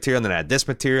had this material and then I had this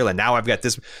material. And now I've got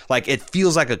this. Like, it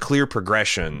feels like a clear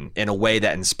progression in a way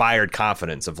that inspired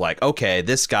confidence of like, okay,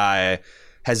 this guy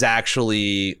has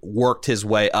actually worked his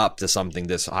way up to something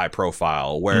this high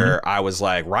profile, where I was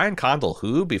like, Ryan Condell,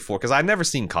 who before? Because I'd never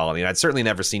seen Colony, and I'd certainly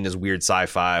never seen this weird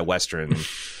sci-fi Western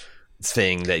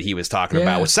thing that he was talking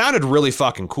about, which sounded really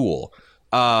fucking cool.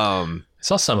 I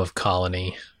saw some of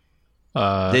Colony.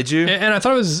 Did you? And I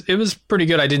thought it was pretty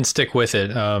good. I didn't stick with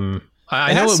it.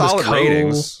 I know it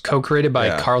was co-created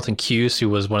by Carlton Cuse, who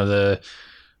was one of the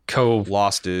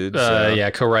Lost dudes.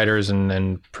 Co-writers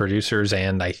and producers,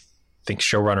 and I think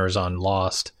showrunners on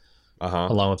Lost,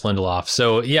 along with Lindelof.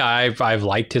 So yeah, I've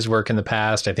liked his work in the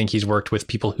past. I think he's worked with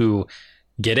people who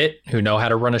get it, who know how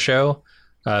to run a show.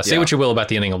 Say what you will about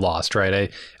the ending of Lost,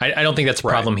 right? I don't think that's a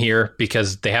problem here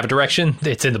because they have a direction.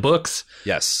 It's in the books.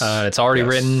 Yes, it's already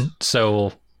written.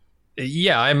 So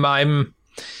yeah, I'm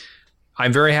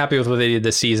very happy with what they did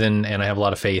this season, and I have a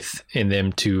lot of faith in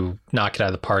them to knock it out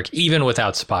of the park, even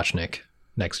without Sapochnik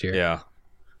next year. Yeah.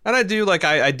 And I do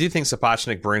think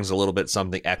Sapochnik brings a little bit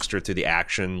something extra to the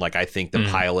action. Like, I think the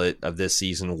pilot of this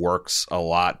season works a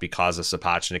lot because of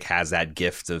Sapochnik has that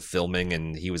gift of filming,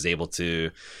 and he was able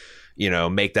to, you know,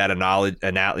 make that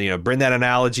bring that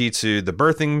analogy to the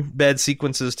birthing bed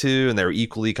sequences too, and they're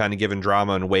equally kind of given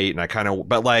drama and weight. And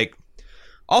but like,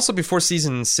 also before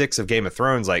season 6 of Game of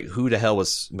Thrones, like, who the hell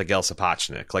was Miguel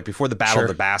Sapochnik? Like, before the Battle of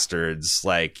the Bastards,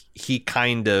 like, he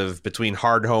kind of, between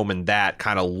Hard Home and that,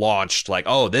 kind of launched, like,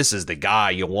 oh, this is the guy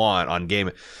you want on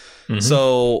Game.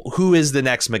 So who is the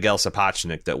next Miguel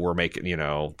Sapochnik that we're making, you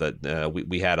know, that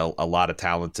we had a lot of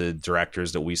talented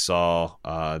directors that we saw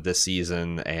this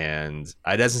season, and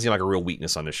it doesn't seem like a real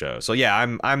weakness on the show. So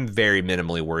yeah, I'm very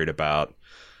minimally worried about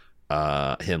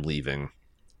him leaving,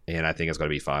 and I think it's going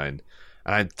to be fine.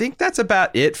 And I think that's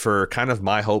about it for kind of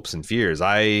my hopes and fears.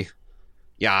 I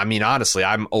mean, honestly,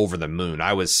 I'm over the moon.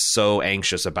 I was so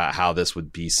anxious about how this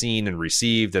would be seen and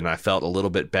received, and I felt a little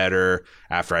bit better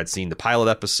after I'd seen the pilot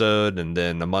episode. And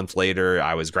then a month later,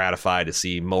 I was gratified to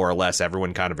see more or less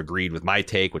everyone kind of agreed with my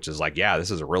take, which is like, yeah, this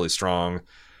is a really strong,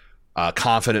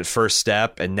 confident first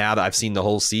step. And now that I've seen the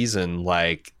whole season,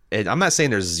 like, I'm not saying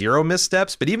there's zero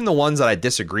missteps, but even the ones that I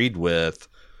disagreed with,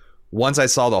 once I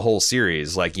saw the whole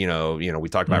series, like, you know, we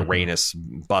talked about Rhaenys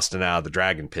busting out of the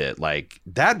dragon pit, like,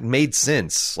 that made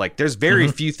sense. Like, there's very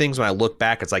few things when I look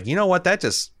back, it's like, you know what, that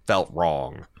just felt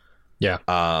wrong. Yeah.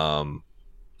 And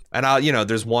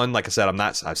there's one, like I said,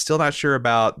 I'm still not sure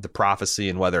about the prophecy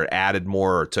and whether it added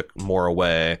more or took more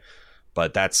away.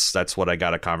 But that's what I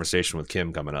got a conversation with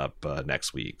Kim coming up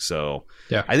next week. So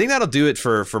yeah, I think that'll do it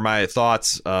for my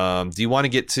thoughts. Do you want to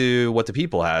get to what the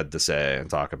people had to say and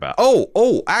talk about?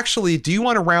 Oh, actually, do you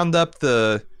want to round up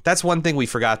that's one thing we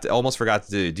almost forgot to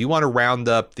do. Do you want to round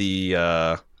up the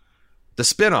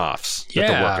spinoffs that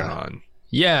they're working on?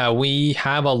 Yeah, we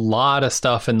have a lot of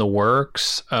stuff in the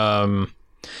works. The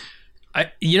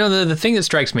thing that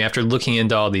strikes me after looking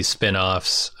into all these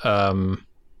spinoffs,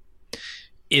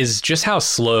 is just how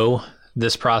slow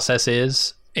this process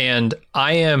is. And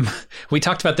we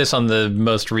talked about this on the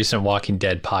most recent Walking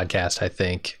Dead podcast, I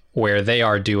think, where they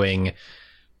are doing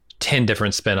 10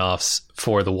 different spinoffs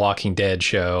for the Walking Dead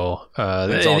show.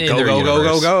 It's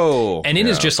all go. And it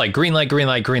is just like green light, green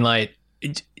light, green light.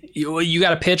 You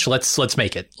got a pitch. Let's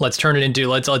make it. Let's turn it into,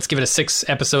 let's give it a 6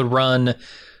 episode run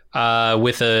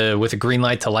with a green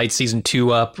light to light season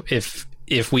 2 up if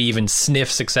we even sniff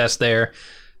success there.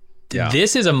 Yeah.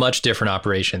 This is a much different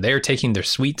operation. They are taking their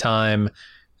sweet time.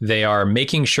 They are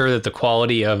making sure that the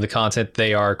quality of the content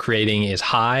they are creating is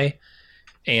high,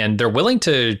 and they're willing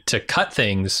to cut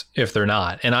things if they're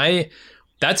not. And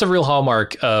that's a real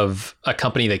hallmark of a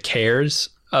company that cares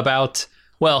about,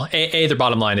 well, A, their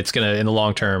bottom line, it's going to, in the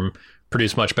long term,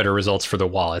 produce much better results for their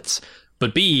wallets.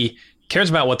 But B, cares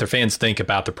about what their fans think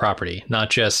about the property, not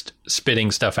just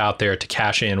spitting stuff out there to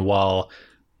cash in while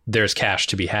there's cash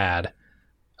to be had.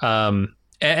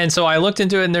 And so I looked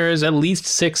into it, and there is at least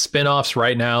 6 spinoffs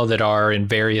right now that are in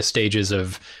various stages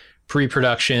of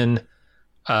pre-production,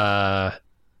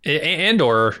 and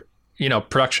or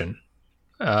production.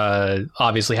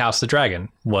 Obviously, House of the Dragon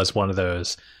was one of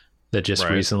those that just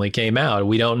recently came out.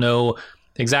 We don't know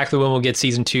exactly when we'll get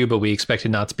season 2, but we expect it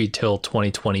not to be till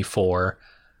 2024.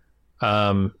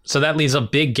 So that leaves a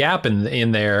big gap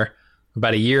in there,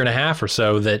 about a year and a half or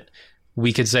so, that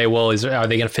we could say, well, are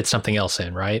they going to fit something else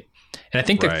in, right? And I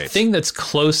think the thing that's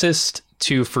closest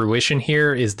to fruition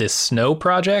here is this Snow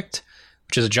project,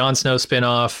 which is a Jon Snow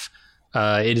spinoff.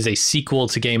 It is a sequel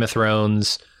to Game of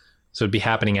Thrones, so it'd be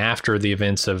happening after the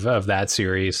events of that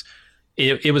series.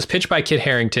 It was pitched by Kit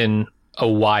Harington a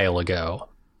while ago,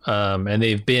 and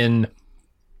they've been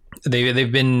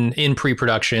in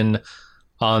pre-production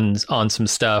on some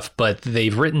stuff, but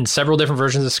they've written several different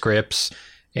versions of scripts,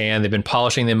 and they've been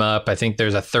polishing them up. I think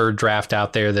there's a third draft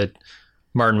out there that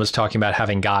Martin was talking about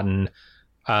having gotten,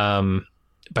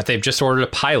 but they've just ordered a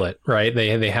pilot, right?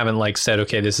 They haven't said,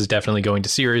 okay, this is definitely going to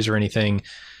series or anything.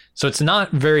 So it's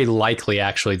not very likely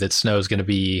actually that Snow's going to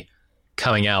be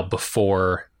coming out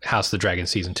before House of the Dragon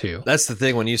season 2. That's the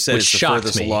thing. When you said it's the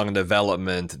furthest along in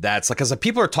development, that's because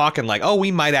people are talking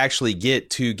we might actually get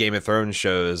 2 Game of Thrones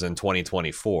shows in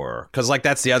 2024. Because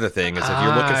that's the other thing is if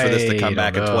you're looking for this to come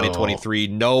back in 2023,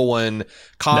 no one,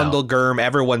 Condal, Gurm,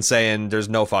 everyone's saying there's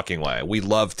no fucking way. We'd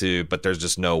love to, but there's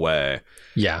just no way.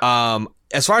 Yeah.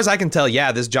 As far as I can tell,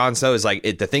 this Jon Snow is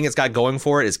the thing it's got going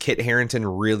for it is Kit Harington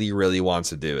really, really wants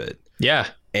to do it. Yeah.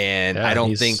 And I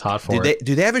don't think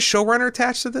do they have a showrunner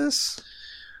attached to this?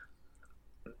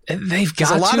 They've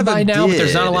got to by now, but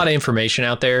there's not a lot of information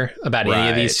out there about any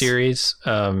of these series.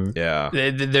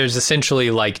 There's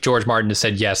essentially George Martin has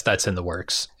said, yes, that's in the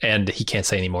works, and he can't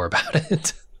say any more about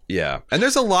it. Yeah. And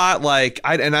there's a lot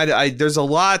there's a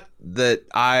lot that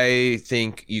I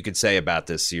think you could say about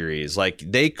this series.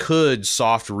 They could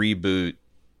soft reboot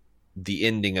the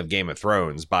ending of Game of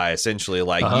Thrones by essentially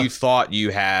you thought you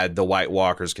had the White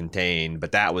Walkers contained,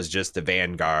 but that was just the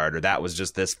Vanguard, or that was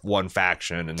just this one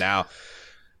faction, and now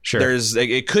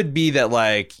it could be that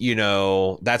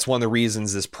that's one of the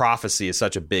reasons this prophecy is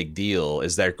such a big deal,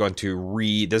 is they're going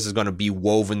to this is going to be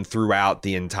woven throughout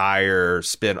the entire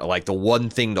spin. The one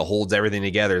thing that holds everything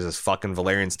together is this fucking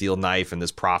Valyrian steel knife and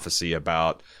this prophecy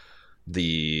about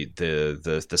the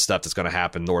stuff that's going to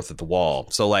happen north of the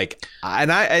wall. So I'm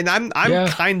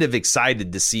kind of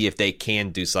excited to see if they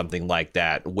can do something like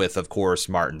that with, of course,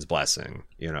 Martin's blessing,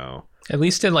 at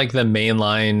least in the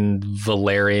mainline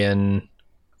Valyrian,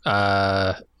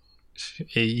 and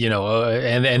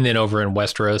then over in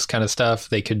Westeros kind of stuff,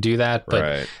 they could do that.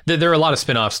 But there are a lot of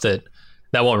spinoffs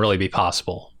that won't really be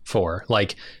possible for.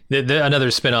 Another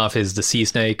spinoff is The Sea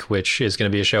Snake, which is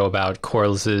going to be a show about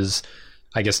Corlys's,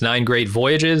 I guess, 9 Great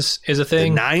Voyages is a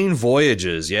thing. The 9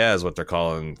 Voyages, is what they're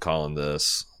calling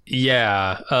this.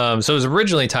 Yeah. So it was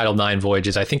originally titled 9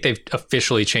 Voyages. I think they've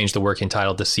officially changed the working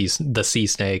title to The Sea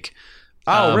Snake.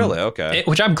 Oh, really? Okay.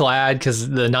 Which I'm glad, because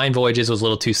the 9 Voyages was a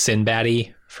little too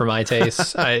Sinbad-y for my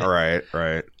taste. Right.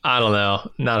 I don't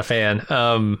know. Not a fan.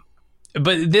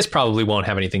 But this probably won't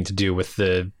have anything to do with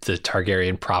the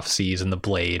Targaryen prophecies and the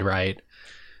blade, right?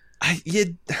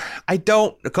 I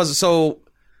don't, because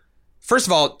first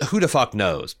of all, who the fuck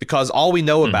knows? Because all we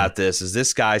know about this is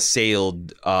this guy sailed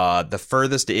the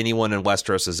furthest that anyone in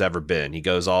Westeros has ever been. He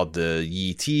goes all to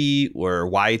YT, or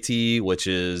YT, which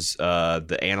is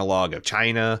the analog of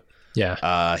China.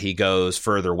 Yeah. He goes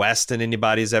further west than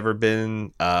anybody's ever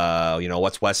been.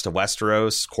 What's west of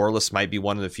Westeros? Corlys might be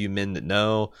one of the few men that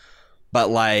know. But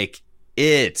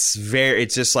it's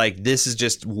just this is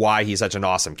just why he's such an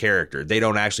awesome character. They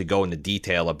don't actually go into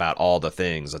detail about all the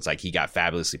things. It's he got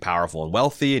fabulously powerful and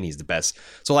wealthy, and he's the best.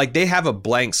 So they have a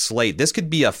blank slate. This could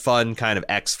be a fun kind of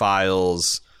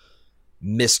X-Files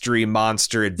mystery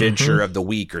monster adventure of the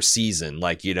week or season,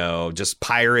 just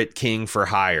pirate king for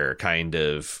hire kind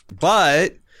of.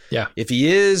 But if he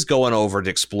is going over to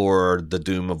explore the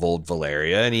doom of old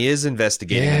Valyria, and he is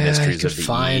investigating the mysteries of the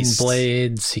find East,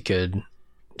 blades, he could.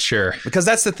 Sure. Because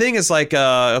that's the thing is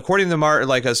according to Martin,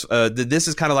 this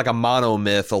is kind of like a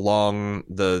monomyth along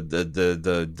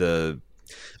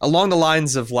along the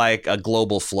lines of a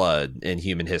global flood in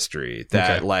human history,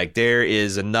 that there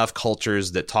is enough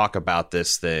cultures that talk about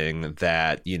this thing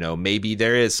that, maybe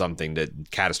there is something that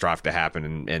catastrophic to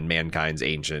happen in mankind's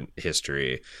ancient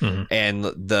history. And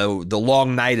the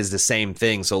long night is the same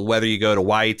thing. So whether you go to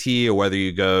YT or whether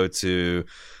you go to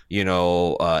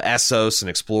Essos and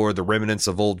explore the remnants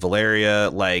of old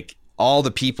Valyria, all the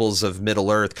peoples of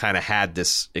Middle Earth kind of had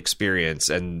this experience,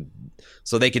 and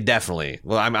so they could definitely.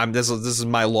 Well, this is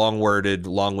my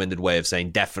long-winded way of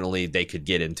saying definitely they could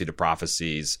get into the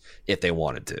prophecies if they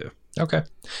wanted to. Okay,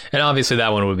 and obviously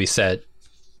that one would be set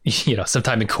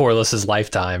sometime in Corliss's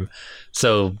lifetime.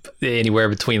 So anywhere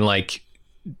between like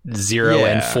 0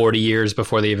 and 40 years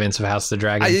before the events of House of the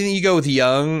Dragon. I think you go with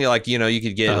young, like, you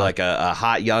could get like a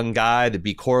hot young guy to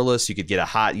be Corlys. You could get a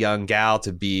hot young gal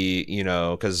to be,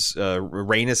 because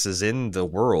Rhaenys is in the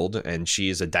world and she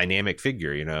is a dynamic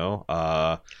figure,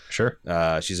 Sure.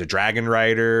 She's a dragon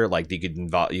rider. Like you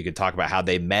could talk about how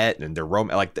they met and their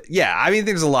romance. I mean,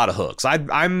 there's a lot of hooks.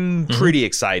 I'm pretty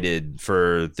excited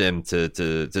for them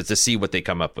to see what they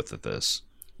come up with this.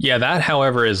 Yeah, that,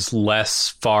 however, is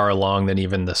less far along than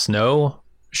even the Snow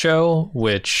show,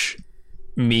 which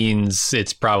means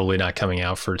it's probably not coming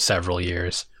out for several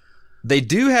years. They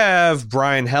do have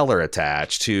Brian Heller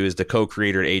attached, who is the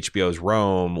co-creator of HBO's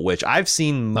Rome, which I've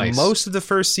seen most of the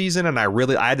first season, and I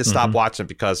had to stop watching it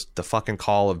because the fucking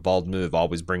call of Bald Move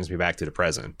always brings me back to the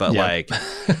present. But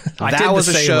that was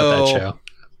a show.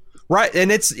 Right,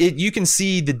 and you can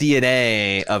see the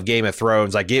DNA of Game of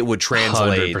Thrones, like it would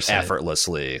translate 100%.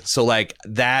 Effortlessly. So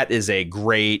that is a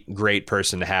great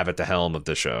person to have at the helm of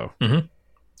the show. Mm-hmm.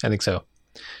 I think so.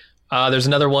 There's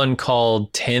another one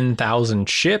called 10,000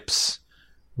 Ships,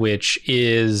 which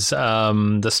is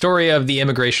the story of the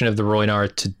immigration of the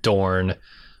Rhoynar to Dorne.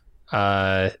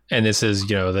 And this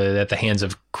is, at the hands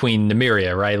of Queen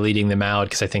Nymeria, right, leading them out,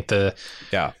 because I think the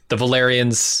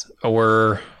Valyrians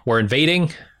were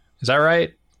invading. Is that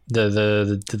right?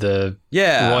 The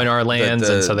Rhoynar lands,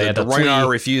 and so they had to flee. Rhoynar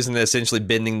refusing to essentially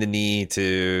bending the knee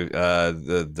to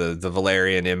the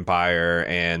Valyrian Empire,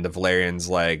 and the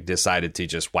Valyrians decided to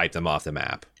just wipe them off the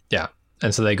map. Yeah,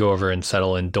 and so they go over and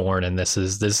settle in Dorne, and this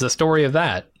is the story of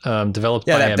that, developed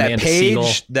by Amanda that page Siegel.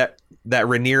 That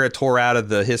Rhaenyra tore out of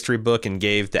the history book and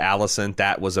gave to Alicent.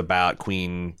 That was about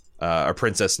Queen or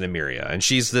Princess Nymeria, and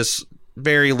she's this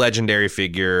very legendary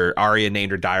figure. Arya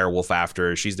named her Direwolf after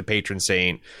her. She's the patron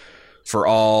saint for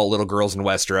all little girls in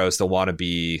Westeros that want to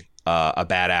be a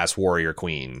badass warrior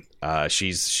queen.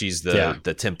 She's the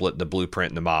template, the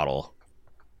blueprint, and the model.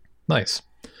 Nice.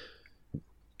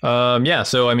 So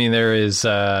I mean, there is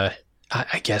I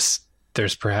guess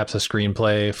there's perhaps a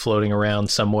screenplay floating around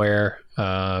somewhere,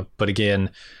 but again,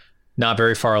 not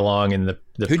very far along in the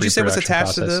Who'd you say was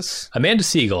attached process. To this? Amanda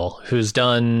Siegel, who's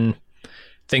done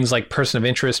things like Person of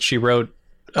Interest. She wrote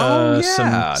some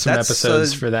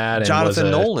episodes for that, and Jonathan was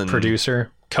a Nolan producer,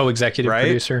 co-executive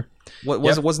producer.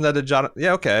 Wasn't that a Jonathan?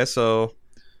 Yeah, okay. So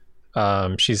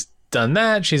she's done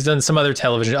that. She's done some other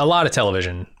a lot of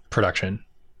television production.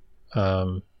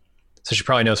 So she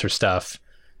probably knows her stuff.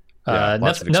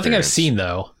 Nothing I've seen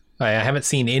though. I haven't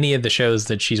seen any of the shows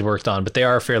that she's worked on, but they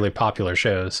are fairly popular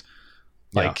shows.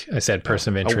 Like I said,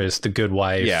 Person of Interest, The Good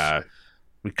Wife. Yeah.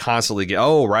 We constantly get.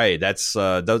 Oh, right. That's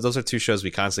those are two shows we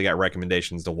constantly got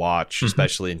recommendations to watch,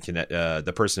 especially in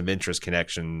the Person of Interest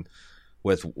connection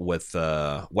with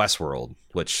Westworld,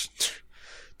 which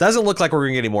doesn't look like we're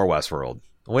going to get any more Westworld.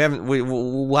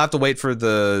 We'll have to wait for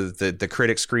the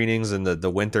critic screenings in the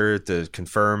winter to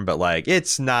confirm, but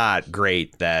it's not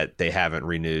great that they haven't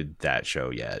renewed that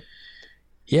show yet.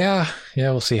 Yeah,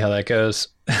 we'll see how that goes.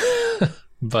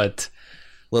 But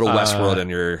little Westworld in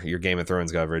your Game of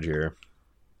Thrones coverage here.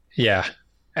 Yeah.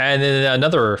 And then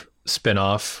another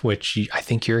spinoff, which I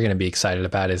think you're going to be excited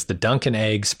about, is the Dunk and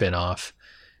Egg spinoff.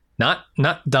 Not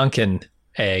Duncan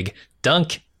Egg,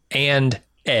 Dunk and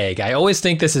Egg. I always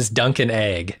think this is Dunk and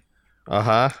Egg.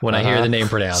 When I hear the name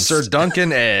pronounced. Sir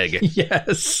Duncan Egg.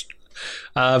 Yes.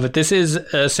 But this is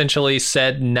essentially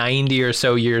set 90 or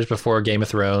so years before Game of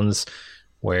Thrones,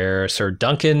 where Sir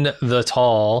Duncan the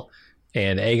Tall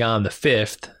and Aegon V,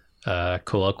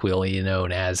 colloquially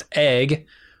known as Egg,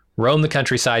 roam the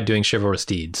countryside doing chivalrous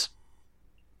deeds.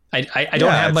 I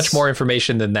don't have much more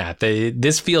information than that.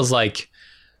 This feels like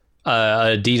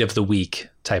a deed of the week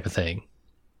type of thing.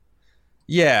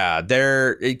 Yeah,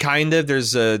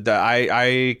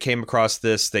 I came across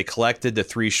this. They collected the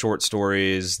 3 short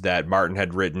stories that Martin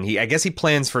had written. I guess he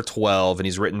plans for 12 and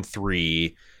he's written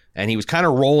 3. And he was kind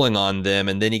of rolling on them,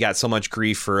 and then he got so much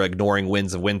grief for ignoring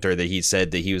Winds of Winter that he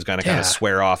said that he was going to kind of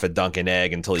swear off at Dunk and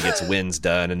Egg until he gets Winds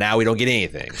done, and now we don't get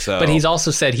anything. So, but he's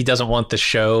also said he doesn't want the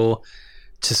show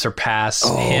to surpass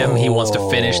him. He wants to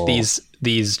finish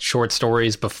these short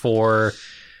stories before.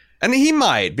 And he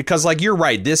might, because you're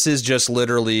right. This is just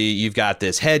literally, you've got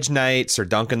this hedge knight, Sir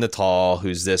Duncan the Tall,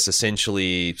 who's this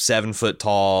essentially 7 foot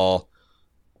tall,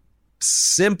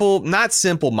 not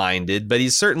simple-minded, but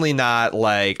he's certainly not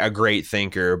a great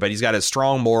thinker, but he's got a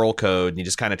strong moral code, and he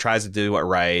just kind of tries to do it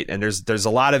right. And there's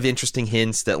a lot of interesting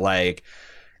hints that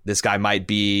this guy might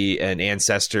be an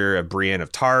ancestor of Brienne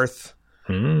of Tarth,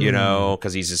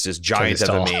 because he's just this giant of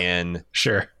a man.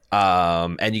 Sure.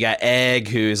 And you got Egg,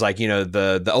 who's like,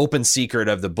 the open secret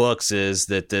of the books is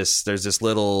that there's this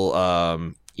little,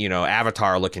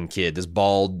 Avatar looking kid, this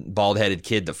bald headed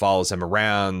kid that follows him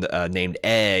around, named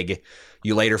Egg.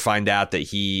 You later find out that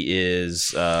he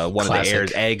is one of the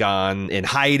heirs, Aegon, in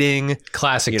hiding.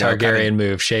 Classic Targaryen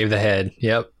move. Shave the head.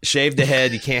 Yep. Shave the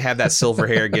head. You can't have that silver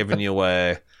hair giving you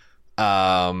away.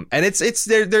 And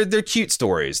they're cute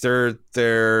stories. They're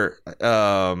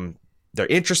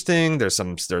interesting.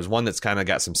 There's one that's kind of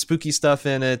got some spooky stuff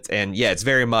in it, and it's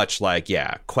very much like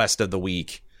quest of the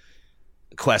week,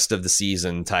 quest of the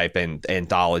season type and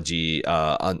anthology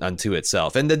unto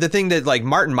itself. And the thing that like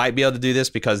Martin might be able to do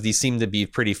this because these seem to be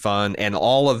pretty fun, and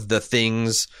all of the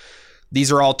things,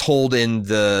 these are all told in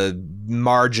the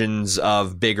margins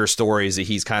of bigger stories that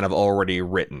he's kind of already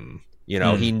written.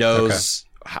 He knows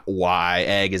why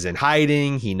Egg is in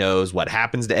hiding. He knows what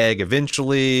happens to Egg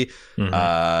eventually.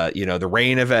 The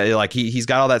reign of like he's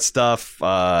got all that stuff.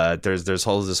 There's this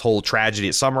whole tragedy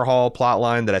at Summerhall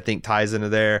plotline that I think ties into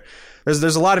there.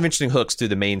 There's a lot of interesting hooks to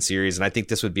the main series, and I think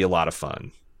this would be a lot of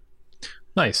fun.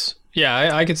 Nice.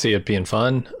 Yeah, I could see it being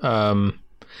fun. And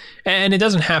it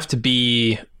doesn't have to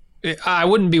be. I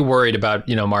wouldn't be worried about,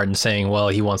 Martin saying, well,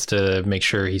 he wants to make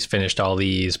sure he's finished all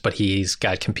these, but he's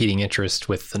got competing interest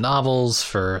with the novels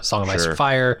for Song of Ice and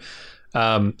Fire.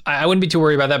 I wouldn't be too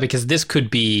worried about that because this could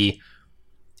be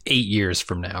 8 years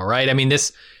from now, right? I mean,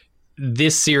 this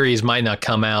series might not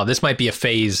come out. This might be a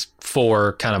phase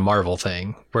 4 kind of Marvel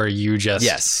thing where you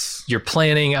just, you're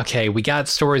planning, okay, we got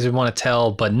stories we want to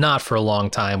tell, but not for a long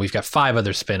time. We've got 5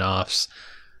 other spinoffs.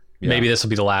 Yeah. Maybe this will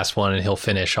be the last one and he'll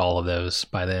finish all of those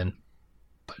by then.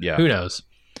 But who knows?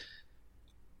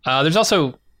 There's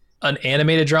also an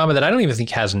animated drama that I don't even think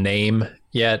has a name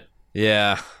yet.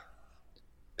 Yeah.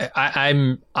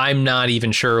 I'm not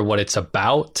even sure what it's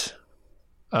about.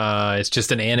 It's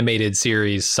just an animated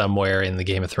series somewhere in the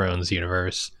Game of Thrones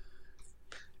universe.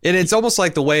 And it's almost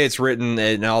like the way it's written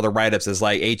and all the write-ups is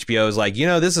like HBO is like,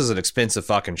 this is an expensive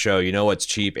fucking show. It's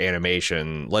cheap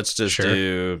animation. Let's just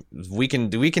we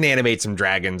can animate some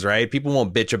dragons, right? People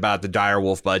won't bitch about the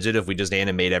direwolf budget if we just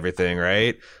animate everything,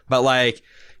 right? But like,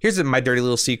 here's my dirty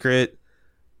little secret.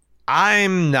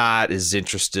 I'm not as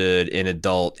interested in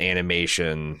adult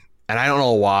animation. And I don't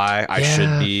know why. I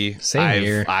should be. Same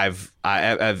here.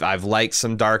 I've liked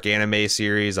some dark anime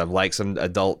series. I've liked some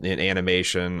adult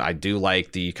animation. I do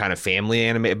like the kind of family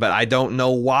anime, but I don't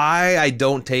know why I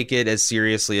don't take it as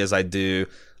seriously as I do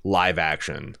live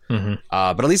action. But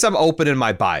at least I'm open in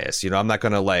my bias. I'm not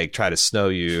going to like try to snow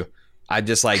you. I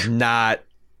just like not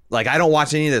like I don't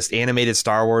watch any of this animated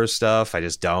Star Wars stuff. I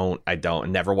just don't. I've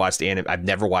never watched the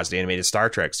animated Star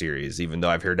Trek series, even though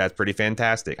I've heard that's pretty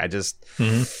fantastic. I just.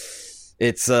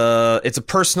 It's a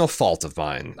personal fault of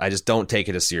mine. I just don't take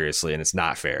it as seriously, and it's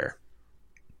not fair.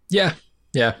 Yeah.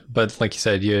 But like you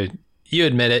said, you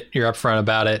admit it. You're upfront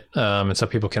about it, and so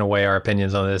people can weigh our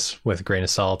opinions on this with a grain of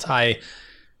salt. I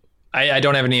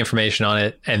don't have any information on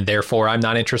it, and therefore I'm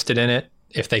not interested in it.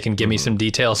 If they can give me some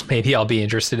details, maybe I'll be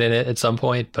interested in it at some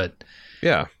point. But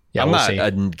I'm not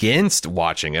against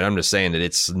watching it. I'm just saying that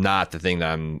it's not the thing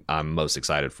that I'm most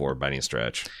excited for by any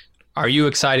stretch. Are you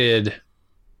excited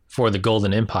for the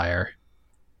Golden Empire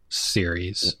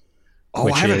series?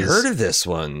 Oh, I haven't heard of this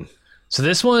one. So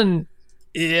this one,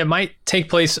 it might take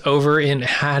place over in,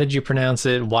 how did you pronounce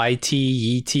it? YT?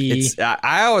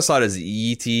 I always thought it was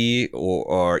ET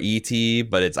or ET,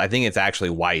 but I think it's actually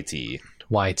YT.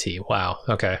 YT. Wow.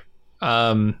 Okay.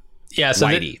 Yeah.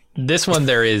 So this one,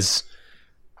 there is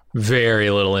very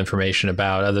little information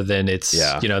about, other than it's,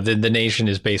 the nation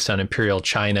is based on Imperial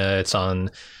China. It's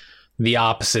on the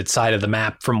opposite side of the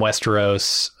map from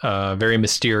Westeros. Very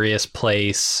mysterious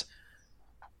place.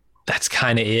 That's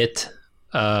kind of it.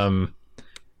 Apparently,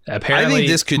 I think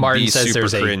this could Martin be super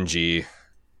cringy,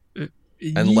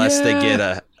 unless they get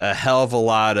a hell of a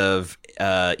lot of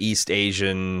East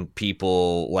Asian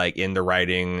people like into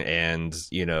writing and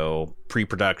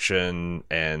pre-production,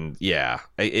 and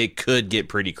it could get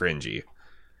pretty cringy.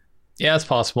 Yeah, it's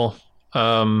possible.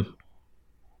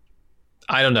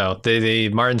 I don't know.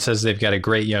 Martin says they've got a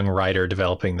great young writer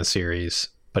developing the series,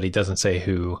 but he doesn't say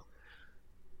who.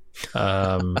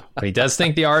 But he does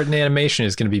think the art and animation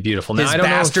is going to be beautiful. Now, his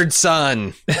bastard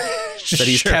son that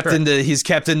he's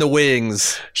kept in the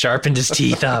wings, sharpened his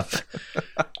teeth up,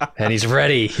 and he's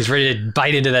ready. He's ready to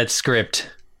bite into that script.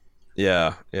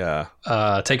 Yeah.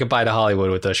 Take a bite of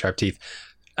Hollywood with those sharp teeth.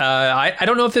 I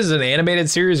don't know if this is an animated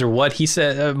series or what he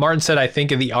said. Martin said, I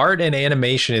think the art and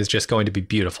animation is just going to be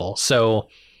beautiful. So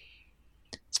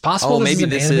it's possible. Maybe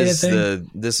this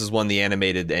is one of the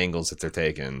animated angles that they're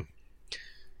taking.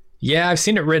 Yeah, I've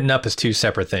seen it written up as two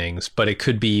separate things, but it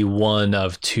could be one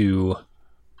of two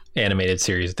animated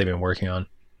series that they've been working on.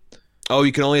 Oh,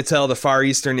 you can only tell the Far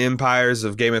Eastern empires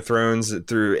of Game of Thrones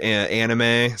through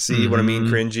anime. See what I mean?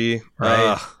 Cringy.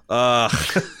 Right.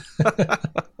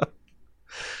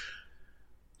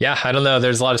 Yeah, I don't know.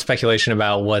 There's a lot of speculation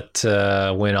about what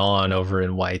went on over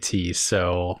in YT.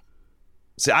 So,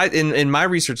 see, in my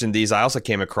research in these, I also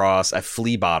came across a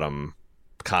flea bottom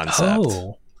concept.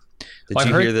 Oh, Did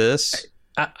you hear this?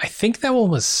 I think that one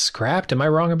was scrapped. Am I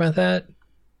wrong about that?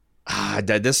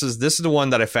 This is the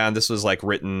one that I found. This was like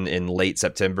written in late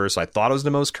September, so I thought it was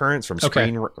the most current from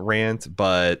Screen Rant,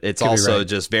 but it's also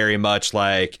just very much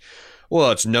like,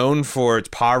 well, it's known for its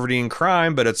poverty and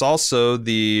crime, but it's also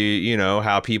the, you know,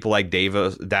 how people like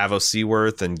Davos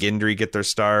Seaworth and Gendry get their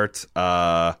start.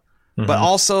 But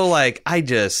also, like, I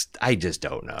just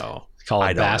don't know. Call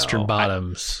it Bastard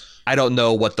Bottoms. I don't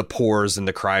know what the pores and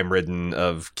the crime ridden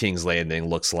of King's Landing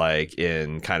looks like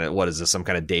in kind of, what is this, some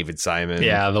kind of David Simon?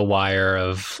 Yeah, the Wire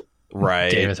of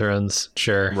Game of Thrones.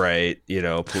 Sure. Right. You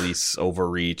know, police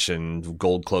overreach and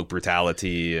gold cloak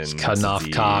brutality and cutting off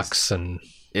cocks and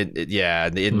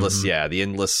the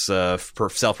endless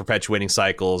self-perpetuating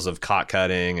cycles of cock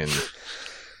cutting and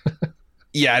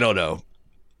yeah, I don't know.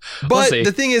 But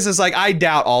the thing is like, I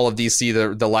doubt all of these see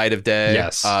the light of day.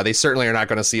 Yes. They certainly are not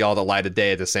going to see all the light of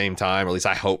day at the same time, or at least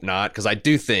I hope not, because I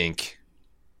do think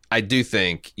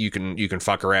you can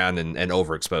fuck around and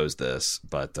overexpose this.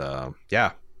 But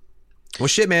yeah. Well,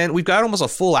 shit, man, we've got almost a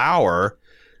full hour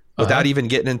without even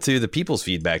getting into the people's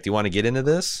feedback. Do you want to get into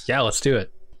this? Yeah, let's do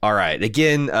it. All right.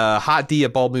 Again,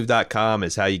 hotd@baldmove.com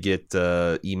is how you get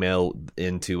email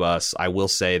into us. I will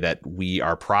say that we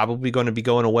are probably going to be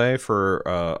going away for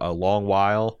a long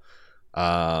while.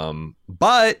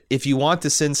 But if you want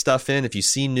to send stuff in, if you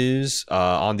see news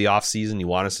on the off season you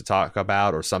want us to talk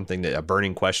about, or something that a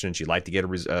burning question that you'd like to get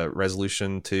a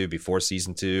resolution to before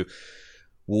season 2,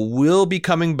 we'll be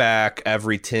coming back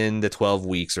every 10 to 12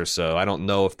 weeks or so. I don't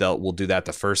know if we'll do that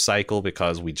the first cycle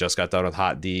because we just got done with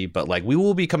Hot D, but like we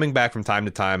will be coming back from time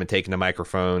to time and taking the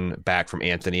microphone back from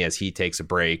Anthony as he takes a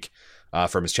break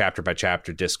from his chapter by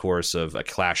chapter discourse of A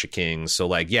Clash of Kings. So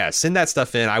like, yeah, send that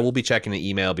stuff in. I will be checking the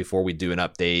email before we do an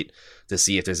update to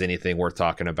see if there's anything worth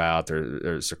talking about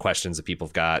or questions that people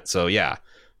have got. So yeah,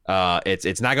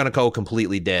 it's not going to go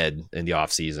completely dead in the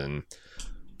off season.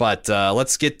 But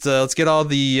let's get all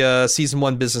the season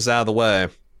 1 business out of the way.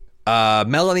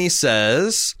 Melanie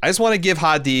says, I just want to give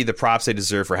Hot D the props they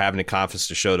deserve for having the confidence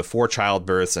to show the 4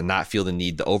 childbirths and not feel the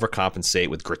need to overcompensate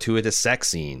with gratuitous sex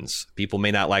scenes. People may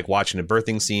not like watching the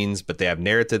birthing scenes, but they have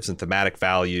narratives and thematic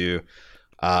value,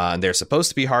 and they're supposed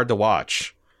to be hard to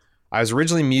watch. I was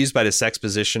originally amused by the sex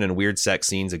position and weird sex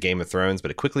scenes of Game of Thrones, but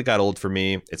it quickly got old for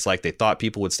me. It's like they thought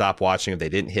people would stop watching if they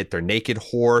didn't hit their naked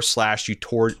whore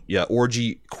 /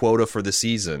 orgy quota for the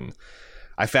season.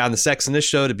 I found the sex in this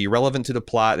show to be relevant to the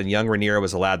plot, and young Rhaenyra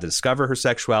was allowed to discover her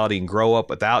sexuality and grow up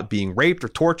without being raped or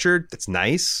tortured. That's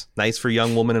nice. Nice for a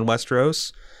young woman in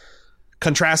Westeros.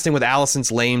 Contrasting with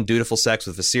Alicent's lame, dutiful sex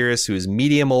with Viserys, who is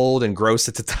medium old and gross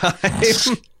at the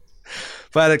time.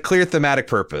 But had a clear thematic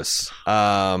purpose.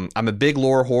 I'm a big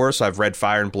lore whore, so I've read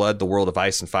Fire and Blood, The World of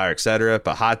Ice and Fire, etc.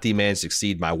 But Hot D managed to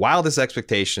exceed my wildest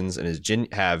expectations and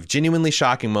have genuinely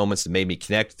shocking moments that made me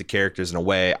connect with the characters in a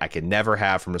way I could never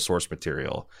have from the source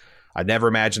material. I never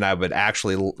imagined I would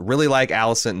actually really like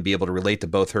Alicent and be able to relate to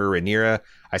both her and Rhaenyra.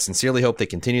 I sincerely hope they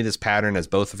continue this pattern, as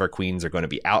both of our queens are going to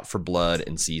be out for blood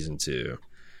in season 2.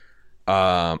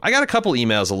 I got a couple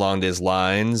emails along these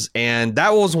lines, and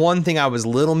that was one thing I was a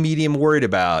little medium worried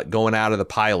about going out of the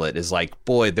pilot, is like,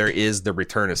 boy, there is the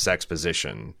return of sex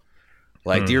position.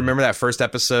 Like, do you remember that first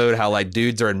episode, how like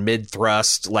dudes are in mid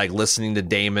thrust, like listening to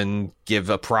Daemon give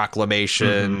a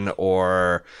proclamation,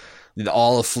 or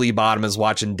all of Flea Bottom is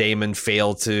watching Daemon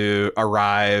fail to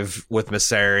arrive with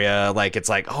Mysaria? Like, it's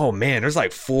like, oh man, there's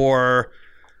like four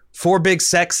big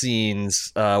sex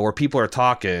scenes where people are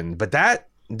talking, but that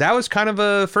was kind of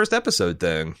a first episode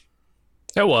thing.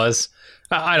 It was.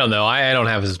 I don't know. I don't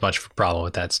have as much of a problem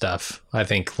with that stuff. I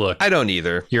think, look, I don't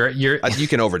either. You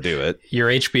can overdo it. You're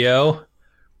HBO.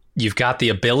 You've got the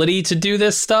ability to do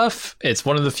this stuff. It's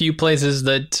one of the few places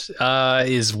that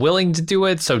is willing to do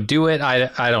it. So do it.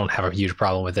 I don't have a huge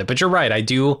problem with it. But you're right. I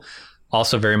do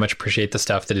also very much appreciate the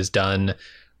stuff that is done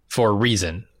for a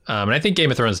reason. And I think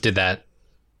Game of Thrones did that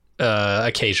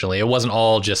occasionally. It wasn't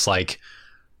all just like,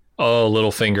 oh,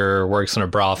 Littlefinger works in a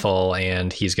brothel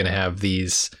and he's going to have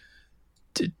these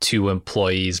 2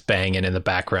 employees banging in the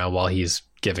background while he's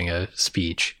giving a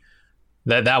speech.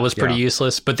 That was pretty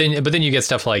useless. But then you get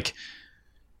stuff like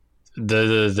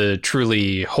the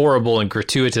truly horrible and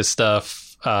gratuitous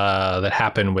stuff that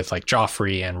happened with like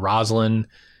Joffrey and Rosalind.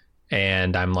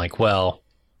 And I'm like, well,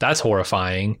 that's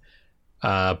horrifying.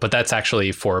 But that's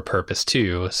actually for a purpose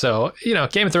too. So, you know,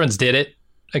 Game of Thrones did it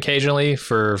occasionally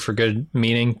for good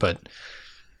meaning, but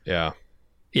yeah,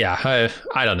 I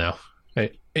don't know.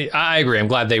 I agree. I'm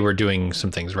glad they were doing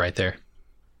some things right there.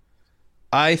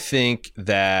 I think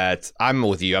that I'm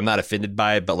with you. I'm not offended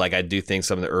by it, but like I do think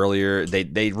some of the earlier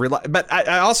they rely. But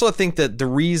I also think that the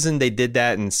reason they did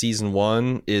that in season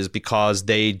 1 is because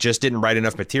they just didn't write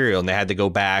enough material, and they had to go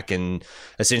back and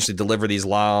essentially deliver these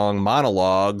long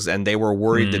monologues, and they were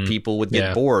worried that people would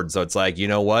get bored. So it's like, you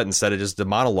know what? Instead of just the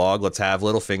monologue, let's have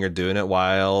Littlefinger doing it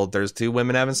while there's 2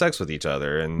 women having sex with each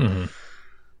other. And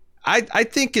I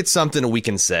think it's something we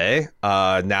can say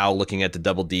now, looking at the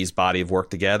Double D's body of work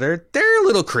together. They're a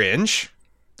little cringe.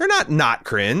 They're not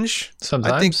cringe.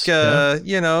 Sometimes, I think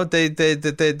you know,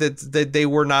 they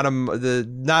were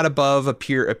not above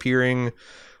appearing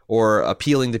or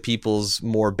appealing to people's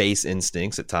more base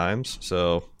instincts at times.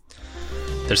 So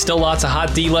there's still lots of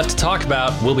Hot D left to talk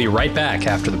about. We'll be right back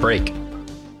after the break.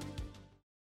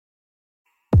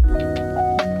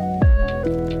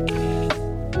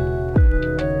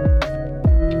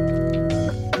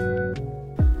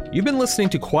 You've been listening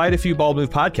to quite a few Bald Move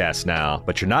podcasts now,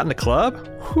 but you're not in the club?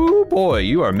 Whoo boy,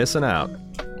 you are missing out.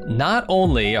 Not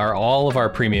only are all of our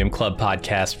premium club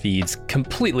podcast feeds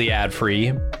completely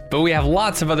ad-free, but we have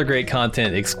lots of other great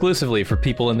content exclusively for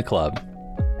people in the club.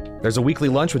 There's a weekly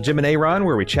lunch with Jim and Aaron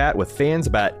where we chat with fans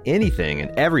about anything and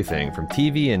everything from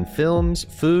TV and films,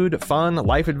 food, fun,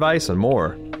 life advice, and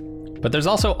more. But there's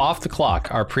also Off the Clock,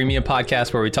 our premium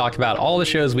podcast where we talk about all the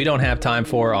shows we don't have time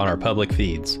for on our public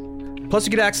feeds. Plus,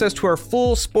 you get access to our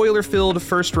full spoiler-filled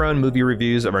first-run movie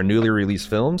reviews of our newly released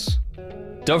films.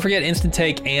 Don't forget Instant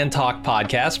Take and Talk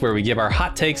podcasts, where we give our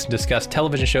hot takes and discuss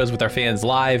television shows with our fans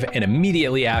live and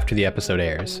immediately after the episode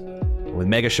airs. With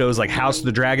mega shows like House of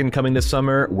the Dragon coming this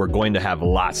summer, we're going to have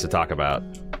lots to talk about.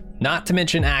 Not to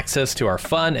mention access to our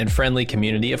fun and friendly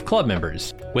community of club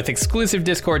members, with exclusive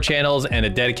Discord channels and a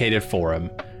dedicated forum.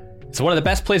 It's one of the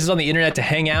best places on the internet to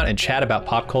hang out and chat about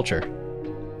pop culture.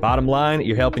 Bottom line,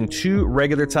 you're helping 2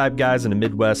 regular type guys in the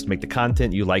Midwest make the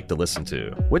content you like to listen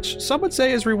to, which some would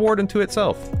say is reward unto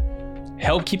itself.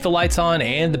 Help keep the lights on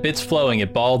and the bits flowing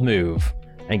at Bald Move.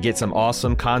 And get some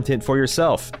awesome content for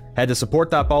yourself. Head to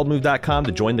support.baldmove.com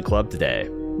to join the club today.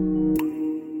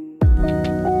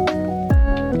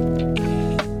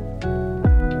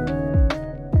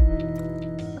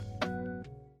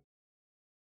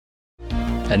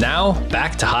 And now,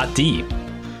 back to Hot D.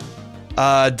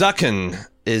 Duckin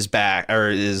is back, or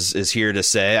is here to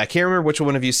say, I can't remember which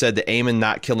one of you said that Aemon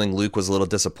not killing Luke was a little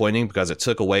disappointing because it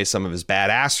took away some of his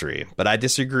badassery, but I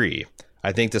disagree.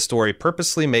 I think the story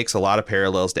purposely makes a lot of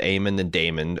parallels to Aemon and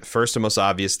Daemon. First and most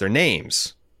obvious, their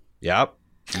names. Yep,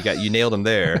 you nailed them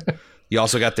there. You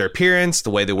also got their appearance,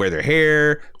 the way they wear their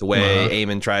hair, the way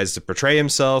Aemon tries to portray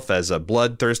himself as a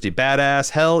bloodthirsty badass,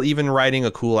 hell, even riding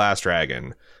a cool-ass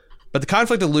dragon. But the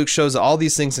conflict of Luke shows that all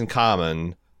these things in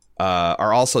common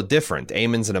are also different.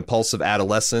 Aemon's an impulsive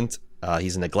adolescent.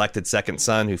 He's a neglected second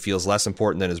son who feels less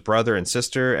important than his brother and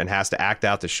sister and has to act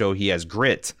out to show he has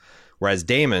grit. Whereas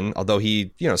Daemon, although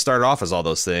he started off as all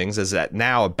those things, is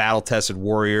now a battle-tested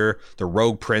warrior, the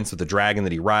rogue prince with the dragon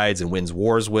that he rides and wins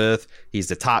wars with. He's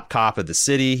the top cop of the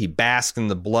city. He basks in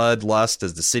the bloodlust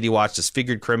as the city watch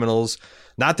disfigured criminals.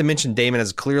 Not to mention Daemon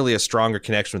has clearly a stronger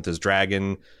connection with his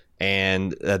dragon,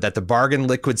 and that the bargain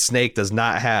liquid snake does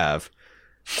not have.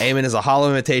 Aemon is a hollow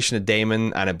imitation of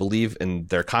Daemon, and I believe in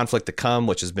their conflict to come,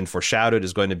 which has been foreshadowed,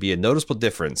 is going to be a noticeable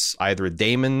difference. Either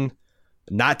Daemon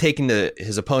not taking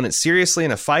his opponent seriously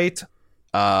in a fight,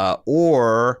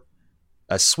 or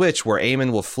a switch where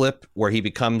Aemon will flip, where he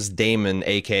becomes Daemon,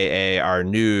 a.k.a. our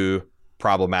new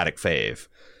problematic fave.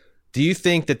 Do you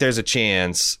think that there's a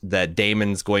chance that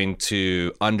Daemon's going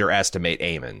to underestimate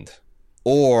Aemon?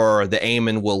 Or the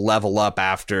Aemon will level up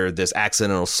after this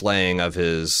accidental slaying of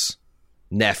his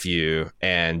nephew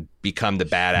and become the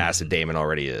badass that Daemon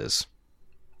already is?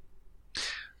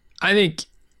 I think,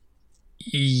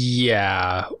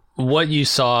 yeah, what you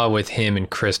saw with him and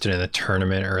Kristen in the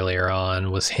tournament earlier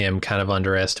on was him kind of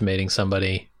underestimating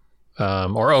somebody,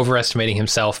 or overestimating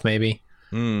himself, maybe.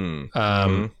 So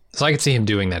I could see him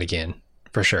doing that again,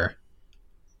 for sure.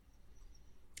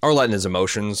 Or letting his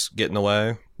emotions get in the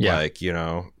way. Yeah. Like,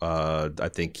 I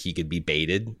think he could be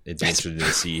baited. It's interesting to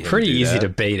see him pretty do easy that. to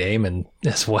bait Aemon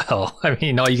as well. I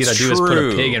mean, all you gotta do is put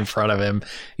a pig in front of him.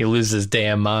 He loses his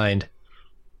damn mind.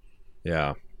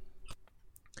 Yeah.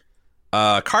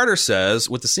 Carter says,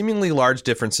 with the seemingly large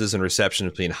differences in reception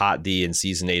between Hot D and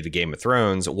Season 8 of Game of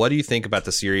Thrones, what do you think about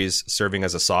the series serving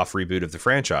as a soft reboot of the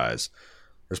franchise?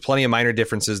 There's plenty of minor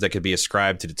differences that could be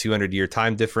ascribed to the 200-year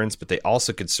time difference, but they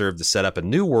also could serve to set up a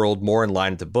new world more in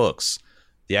line with the books.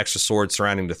 The extra swords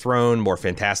surrounding the throne, more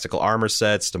fantastical armor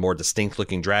sets, the more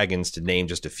distinct-looking dragons, to name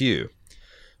just a few.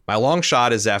 My long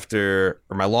shot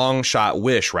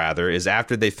wish, is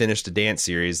after they finish the Dance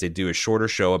series, they do a shorter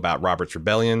show about Robert's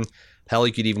Rebellion. Hell,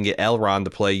 you could even get Elrond to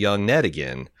play young Ned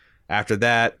again. After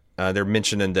that, they're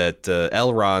mentioning that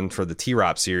Elrond for the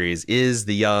T-Rop series is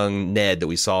the young Ned that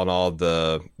we saw in all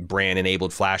the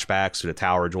Bran-enabled flashbacks to the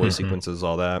Tower of Joy sequences,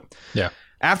 all that. Yeah.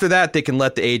 After that, they can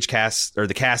let the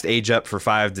cast age up for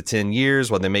 5 to 10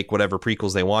 years while they make whatever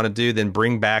prequels they want to do, then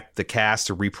bring back the cast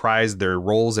to reprise their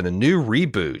roles in a new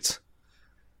reboot.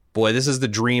 Boy, this is the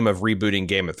dream of rebooting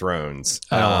Game of Thrones.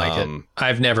 I don't like it.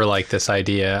 I've never liked this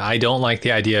idea. I don't like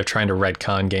the idea of trying to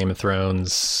retcon Game of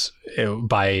Thrones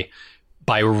by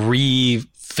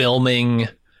refilming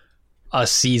a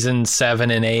season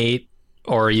 7 and 8,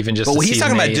 or even just. But he's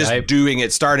talking about just doing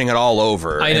it, starting it all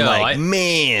over. I know,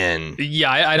 man.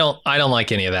 Yeah, I don't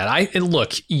like any of that.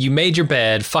 Look, you made your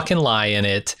bed, fucking lie in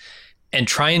it, and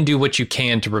try and do what you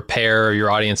can to repair your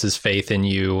audience's faith in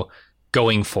you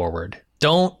going forward.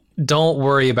 Don't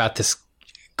worry about this.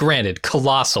 Granted,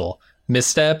 colossal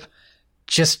misstep.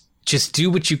 Just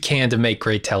do what you can to make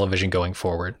great television going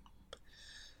forward.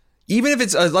 Even if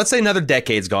it's, let's say another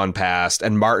decade's gone past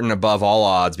and Martin, above all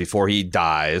odds, before he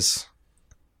dies,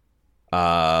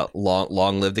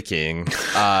 long live the king,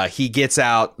 he gets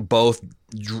out both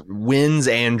wins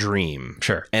and dream.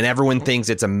 Sure. And everyone thinks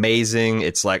it's amazing.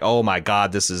 It's like, oh my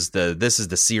God, this is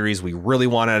the series we really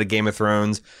want out of Game of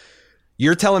Thrones.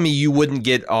 You're telling me you wouldn't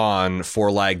get on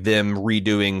for like them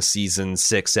redoing season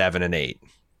 6, 7, and 8?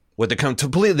 With the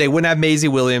completely, they wouldn't have Maisie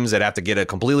Williams. They'd have to get a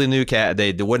completely new cast.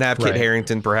 They wouldn't have Kit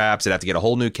Harington, perhaps. They'd have to get a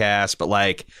whole new cast. But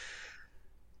like,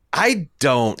 I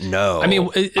don't know. I mean,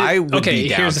 I would be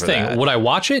down here's the for thing. that. Would I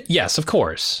watch it? Yes, of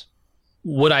course.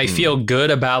 Would I feel good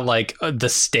about like the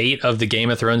state of the Game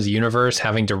of Thrones universe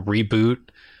having to reboot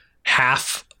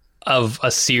half of a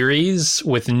series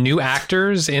with new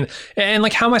actors and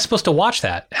like, how am I supposed to watch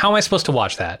that?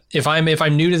 If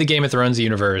I'm new to the Game of Thrones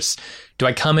universe, do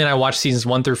I come in, I watch seasons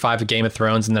 1 through 5 of Game of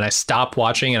Thrones, and then I stop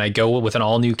watching and I go with an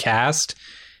all new cast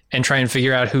and try and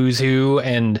figure out who's who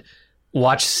and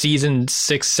watch season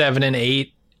 6, 7, and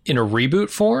 8 in a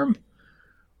reboot form?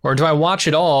 Or do I watch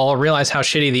it all, realize how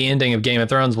shitty the ending of Game of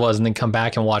Thrones was, and then come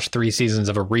back and watch 3 seasons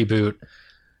of a reboot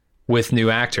with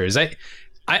new actors?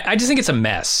 I just think it's a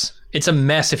mess. It's a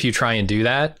mess if you try and do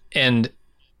that, and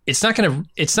it's not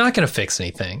gonna fix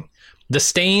anything. The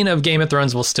stain of Game of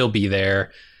Thrones will still be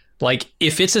there. Like,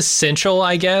 if it's essential,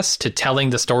 I guess, to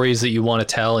telling the stories that you want to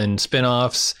tell in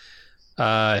spin-offs,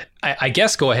 I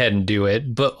guess go ahead and do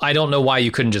it. But I don't know why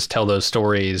you couldn't just tell those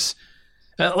stories.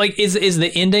 Like, is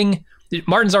the ending?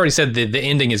 Martin's already said the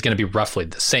ending is going to be roughly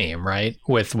the same, right?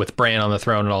 With Bran on the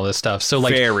throne and all this stuff. So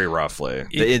like, very roughly,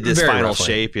 this final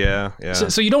shape, yeah.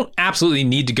 So you don't absolutely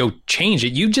need to go change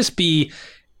it. You just be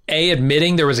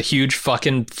admitting there was a huge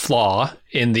fucking flaw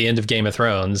in the end of Game of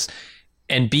Thrones,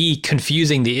 and B,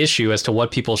 confusing the issue as to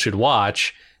what people should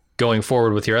watch going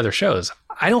forward with your other shows.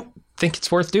 I don't think it's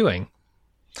worth doing.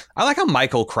 I like how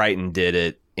Michael Crichton did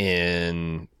it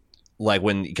in. Like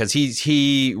because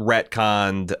he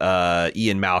retconned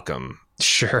Ian Malcolm,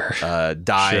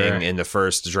 dying in the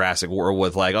first Jurassic World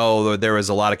with like, oh, there was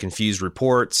a lot of confused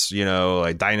reports,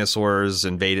 like dinosaurs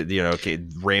invaded,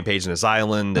 rampage in this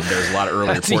island, and there's a lot of early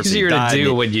reports. It's easier to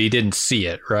do when you didn't see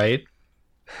it, right?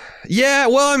 Yeah,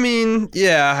 well, I mean,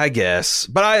 yeah, I guess,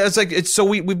 but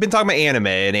we've been talking about anime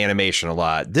and animation a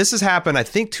lot. This has happened, I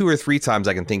think, 2 or 3 times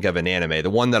I can think of in anime. The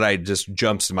one that I just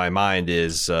jumps to my mind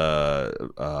is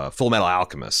Full Metal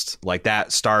Alchemist. Like,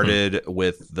 that started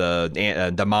with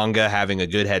the manga having a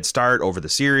good head start over the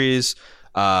series.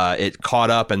 It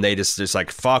caught up, and they just like,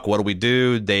 fuck, what do we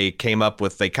do? They kind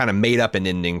of made up an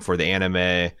ending for the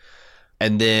anime.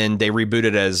 And then they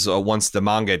rebooted as once the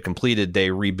manga had completed, they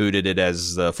rebooted it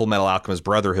as the Full Metal Alchemist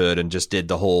Brotherhood and just did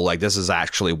the whole like, this is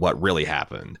actually what really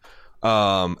happened.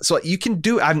 So you can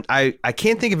do. I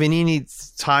can't think of any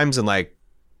times in like,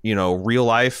 real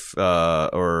life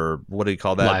or what do you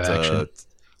call that?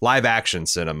 Live action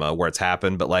cinema where it's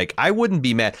happened. But like, I wouldn't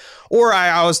be mad. Or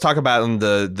I always talk about in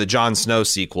the Jon Snow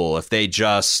sequel, if they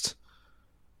just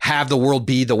have the world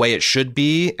be the way it should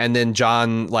be, and then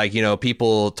John, like,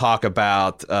 people talk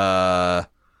about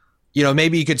you know,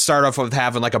 maybe you could start off with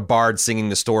having like a bard singing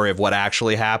the story of what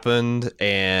actually happened.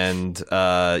 And,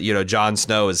 you know, Jon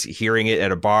Snow is hearing it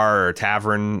at a bar or a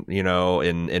tavern, you know,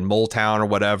 in Moletown or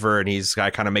whatever. And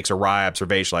kind of makes a wry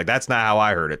observation. Like, that's not how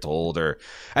I heard it told.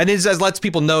 And it just lets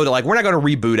people know that, like, we're not going to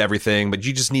reboot everything, but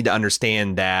you just need to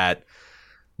understand that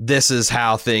this is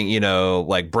how you know,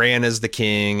 like, Bran is the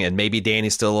king and maybe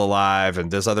Dany's still alive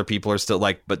and those other people are still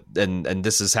like, but, and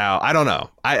this is how, I don't know.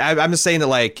 I'm just saying that,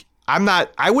 like, I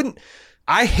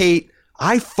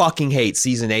fucking hate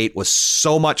season 8 with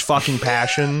so much fucking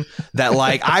passion that,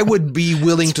 like, I would be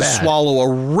willing to swallow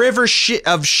a river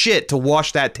of shit to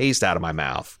wash that taste out of my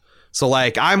mouth. So,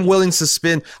 like, I'm willing to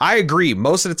spend. I agree.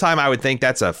 Most of the time I would think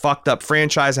that's a fucked up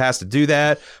franchise that has to do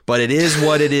that, but it is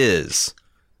what it is.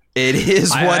 It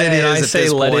is what it is. I say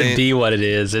let it be what it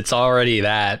is. It's already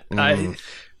that. And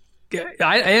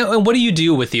what do you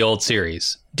do with the old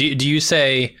series? Do you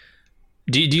say...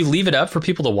 Do you leave it up for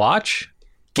people to watch?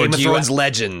 Game of Thrones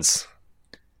Legends.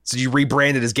 So you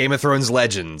rebrand it as Game of Thrones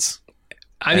Legends.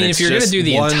 I mean, if you're going to do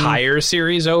the entire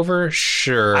series over,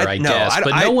 sure, I guess.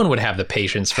 But no one would have the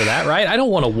patience for that, right? I don't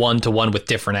want a one-to-one with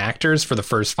different actors for the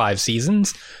first 5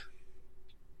 seasons.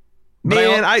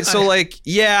 Man, I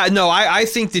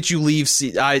think that you leave.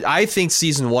 I think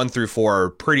season 1 through 4 are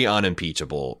pretty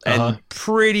unimpeachable, and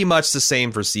pretty much the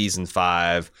same for season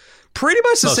 5. Pretty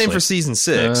much the same for season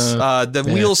 6. The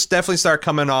wheels definitely start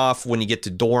coming off when you get to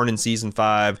Dorne in season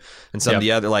 5, and some of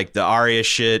the other, like the Arya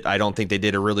shit. I don't think they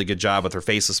did a really good job with her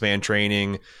Faceless Man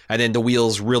training, and then the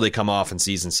wheels really come off in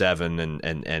season 7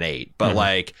 and 8. But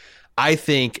like, I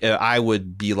think I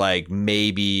would be like,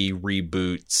 maybe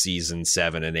reboot season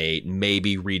 7 and 8,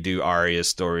 maybe redo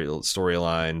Arya's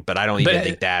storyline, but I don't even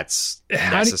think that's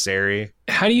necessary.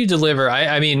 How do you deliver?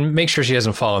 I mean, make sure she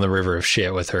doesn't fall in the river of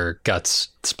shit with her guts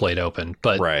splayed open.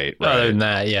 But other than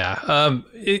that, yeah.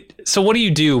 So what do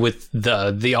you do with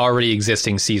the already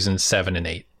existing seasons 7 and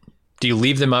 8? Do you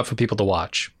leave them up for people to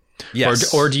watch?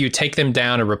 Yes. Or do you take them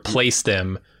down and replace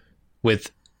them with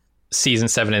season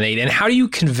 7 and 8? And how do you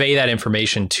convey that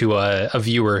information to a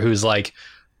viewer who's like,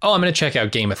 oh, I'm going to check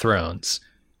out Game of Thrones,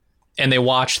 and they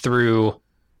watch through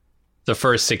the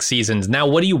first 6 seasons. Now,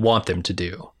 what do you want them to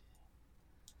do?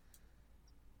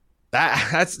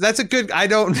 That's a good. I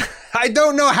don't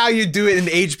know how you do it in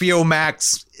the HBO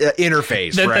Max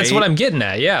interface. Right? That's what I'm getting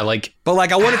at. Yeah, like, but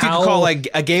like, I wonder if you could call like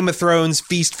a Game of Thrones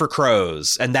Feast for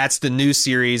Crows, and that's the new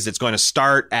series that's going to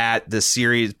start at the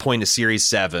series point of series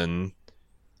 7.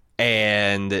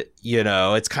 And, you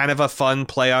know, it's kind of a fun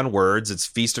play on words. It's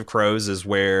Feast of Crows is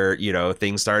where, you know,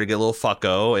 things start to get a little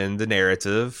fucko in the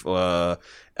narrative on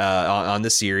the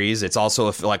series. It's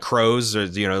also like crows, or,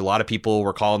 you know, a lot of people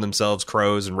were calling themselves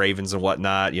crows and ravens and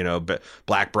whatnot, you know, but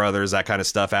Black Brothers, that kind of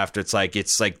stuff. After it's like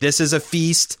this is a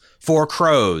feast for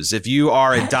crows. If you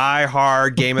are a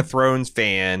diehard Game of Thrones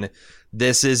fan,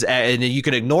 this is, and you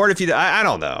can ignore it if you. I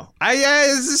don't know.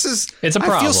 It's a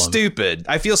problem.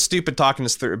 I feel stupid talking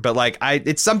this through, but like,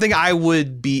 it's something I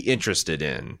would be interested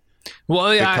in. Well,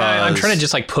 I'm trying to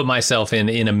just like put myself in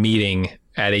a meeting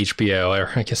at HBO,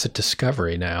 or I guess at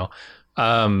Discovery now,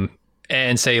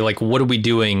 and say, like, what are we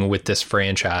doing with this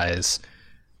franchise?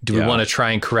 Do we want to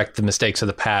try and correct the mistakes of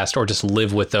the past, or just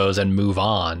live with those and move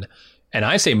on? And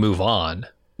I say move on.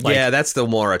 Like, yeah, that's the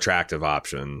more attractive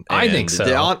option. I think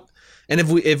so. And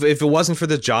if it wasn't for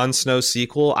the Jon Snow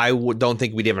sequel, I don't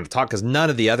think we'd even talk, because none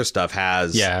of the other stuff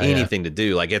has anything to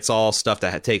do. Like, it's all stuff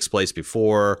that takes place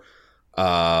before.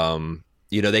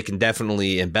 You know, they can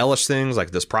definitely embellish things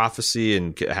like this prophecy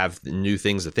and have new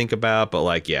things to think about. But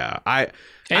like, I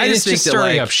just think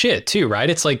stirring up shit too, right?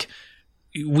 It's like,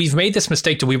 we've made this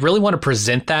mistake. Do we really want to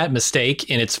present that mistake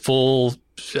in its full?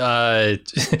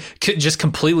 Just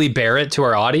completely bare it to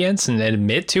our audience and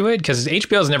admit to it, because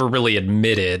HBO has never really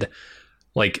admitted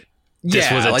like this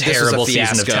was a terrible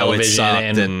season of television,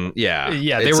 and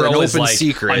they were always like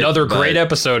secret, another great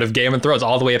episode of Game of Thrones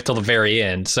all the way up till the very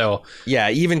end. So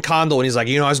even Condal, when he's like,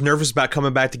 you know, I was nervous about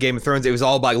coming back to Game of Thrones, it was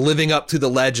all about living up to the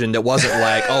legend. It wasn't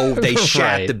like, oh, they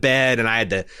shat the bed and I had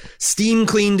to steam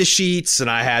clean the sheets and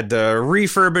I had to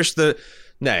refurbish the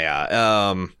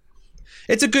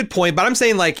it's a good point, but I'm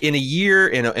saying, like, in a year,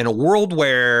 in a world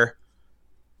where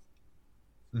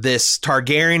this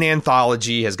Targaryen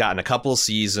anthology has gotten a couple of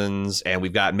seasons, and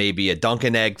we've got maybe a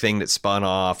Duncan Egg thing that spun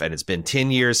off, and it's been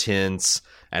 10 years hence,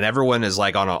 and everyone is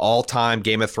like on an all-time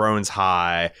Game of Thrones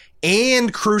high,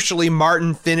 and crucially,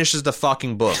 Martin finishes the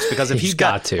fucking books, because if he's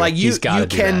got to, like, you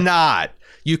cannot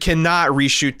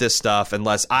reshoot this stuff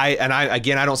unless I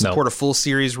don't support a full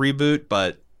series reboot,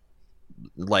 but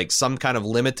like some kind of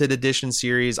limited edition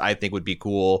series I think would be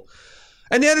cool.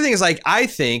 And the other thing is, like, I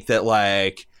think that,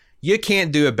 like, you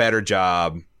can't do a better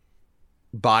job,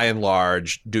 by and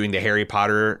large, doing the Harry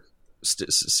Potter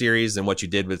series than what you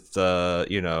did with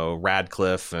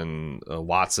Radcliffe and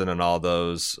Watson and all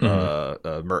those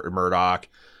Murdoch.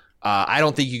 I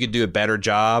don't think you could do a better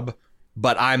job,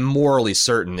 but I'm morally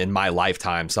certain in my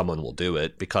lifetime someone will do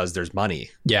it because there's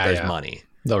money. There's money.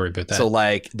 They'll reboot that. So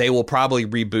like they will probably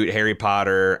reboot Harry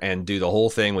Potter and do the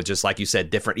whole thing with just like you said,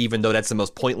 different, even though that's the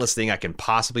most pointless thing I can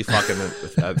possibly fucking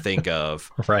think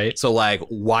of. Right. So like,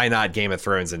 why not Game of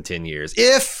Thrones in 10 years?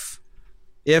 If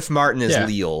Martin is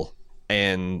leal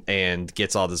and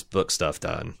gets all this book stuff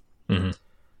done. Mm-hmm.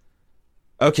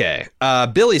 Okay.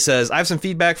 Billy says, I have some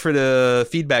feedback for the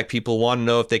feedback people. Want to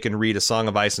know if they can read A Song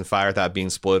of Ice and Fire without being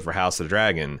spoiled for House of the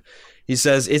Dragon. He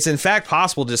says, it's in fact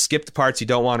possible to skip the parts you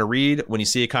don't want to read. When you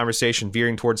see a conversation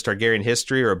veering towards Targaryen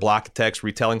history or a block of text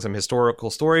retelling some historical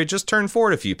story, just turn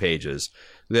forward a few pages.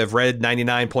 We have read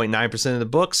 99.9% of the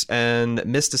books and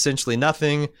missed essentially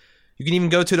nothing. You can even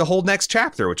go to the whole next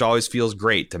chapter, which always feels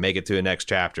great to make it to the next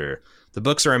chapter. The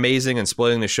books are amazing and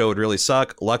spoiling the show would really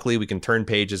suck. Luckily, we can turn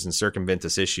pages and circumvent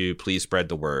this issue. Please spread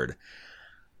the word.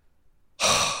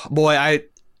 Boy,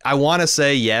 I want to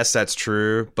say, yes, that's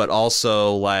true. But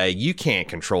also, like, you can't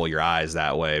control your eyes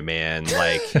that way, man.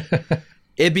 Like,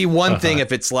 it'd be one thing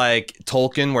if it's like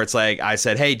Tolkien, where it's like, I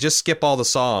said, hey, just skip all the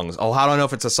songs. Oh, how do I know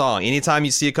if it's a song? Anytime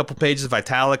you see a couple pages of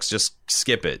italics, just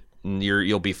skip it and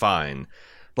you'll be fine.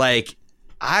 Like,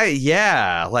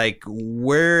 like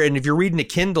where, and if you're reading a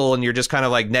Kindle and you're just kind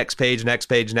of like next page,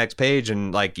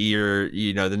 and like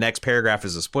the next paragraph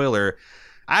is a spoiler.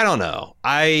 I don't know.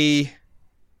 As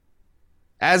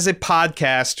a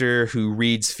podcaster who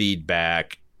reads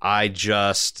feedback, I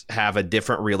just have a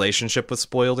different relationship with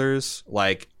spoilers.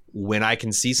 Like when I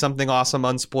can see something awesome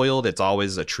unspoiled, it's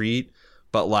always a treat,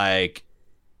 but like,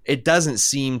 it doesn't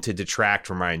seem to detract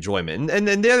from my enjoyment. And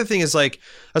then the other thing is like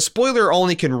a spoiler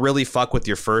only can really fuck with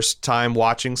your first time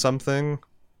watching something.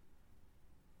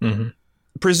 Mm-hmm.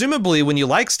 Presumably when you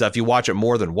like stuff, you watch it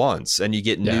more than once and you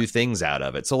get new things out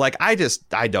of it. So like, I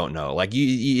don't know. Like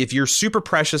you, if you're super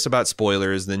precious about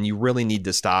spoilers, then you really need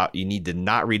to stop. You need to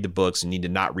not read the books. You need to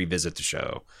not revisit the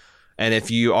show. And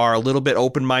if you are a little bit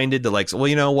open-minded to like, well,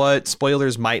 you know what?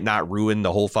 Spoilers might not ruin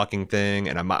the whole fucking thing.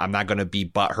 And I'm not going to be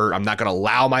butthurt. I'm not going to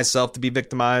allow myself to be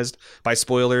victimized by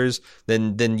spoilers.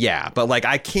 Then yeah. But like,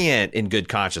 I can't in good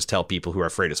conscience tell people who are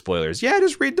afraid of spoilers, yeah,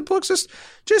 just read the books.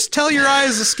 Just tell your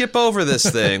eyes to skip over this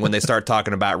thing when they start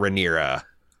talking about Rhaenyra.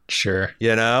 Sure.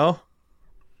 You know?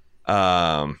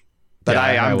 But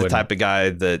I'm the type of guy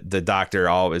that the doctor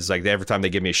always like every time they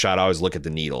give me a shot, I always look at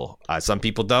the needle. Some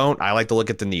people don't. I like to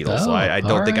look at the needle. So I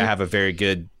don't think I have a very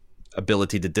good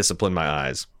ability to discipline my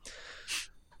eyes.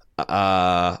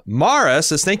 Mara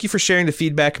says, thank you for sharing the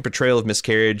feedback and portrayal of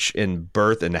miscarriage in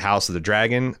birth in the House of the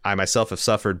Dragon. I myself have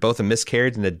suffered both a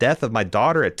miscarriage and the death of my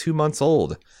daughter at 2 months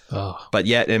old. But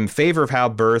yet in favor of how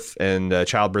birth and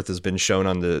childbirth has been shown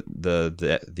on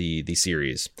the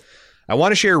series. I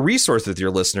want to share a resource with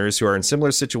your listeners who are in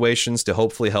similar situations to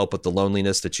hopefully help with the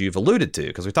loneliness that you've alluded to,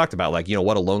 because we talked about like,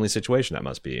 what a lonely situation that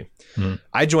must be.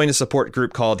 I joined a support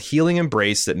group called Healing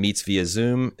Embrace that meets via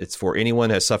Zoom. It's for anyone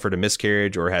who has suffered a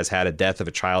miscarriage or has had a death of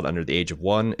a child under the age of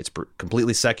 1. It's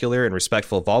completely secular and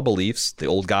respectful of all beliefs, the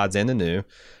old gods and the new,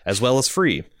 as well as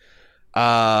free.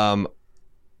 I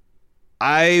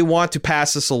want to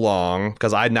pass this along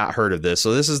because I'd not heard of this.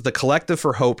 So this is the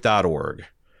collectiveforhope.org.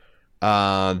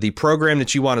 The program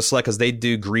that you want to select, because they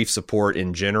do grief support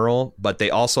in general, but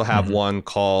they also have one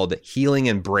called Healing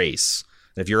Embrace.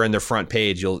 And if you're in their front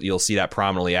page, you'll see that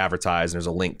prominently advertised, and there's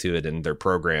a link to it in their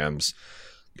programs.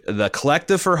 The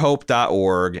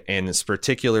collectiveforhope.org, and it's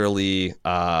particularly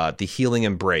the Healing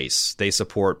Embrace. They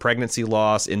support pregnancy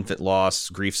loss, infant loss,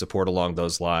 grief support along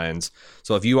those lines.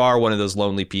 So if you are one of those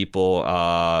lonely people,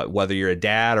 whether you're a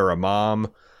dad or a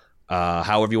mom,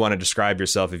 however you want to describe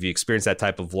yourself, if you experience that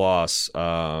type of loss,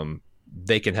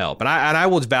 they can help. And I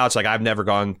will vouch, like I've never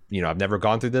gone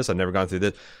through this. I've never gone through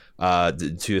this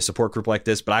to a support group like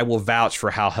this, but I will vouch for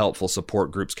how helpful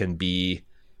support groups can be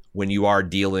when you are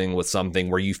dealing with something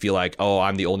where you feel like, oh,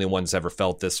 I'm the only one that's ever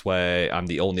felt this way. I'm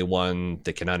the only one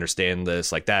that can understand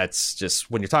this. Like that's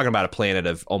just, when you're talking about a planet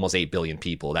of almost 8 billion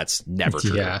people, that's never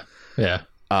true. Yeah.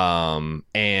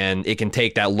 And it can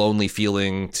take that lonely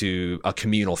feeling to a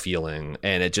communal feeling,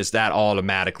 and it just, that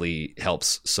automatically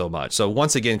helps so much. So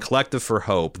once again, Collective for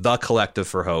Hope,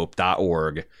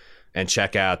 thecollectiveforhope.org, and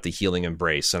check out the Healing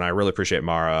Embrace. And I really appreciate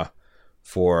Mara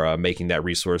for making that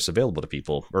resource available to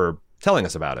people, or telling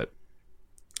us about it.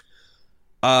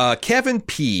 Kevin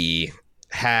P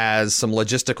has some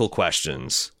logistical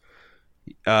questions.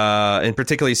 and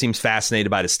particularly seems fascinated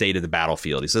by the state of the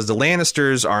battlefield. He says the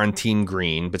Lannisters are on Team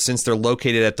Green, but since they're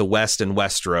located at the west in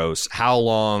Westeros, how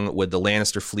long would the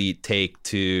Lannister fleet take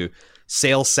to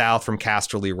sail south from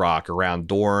Casterly Rock around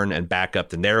Dorne and back up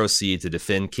the Narrow Sea to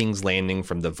defend King's Landing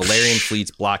from the Valyrian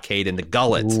fleet's blockade in the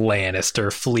Gullet?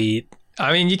 Lannister fleet.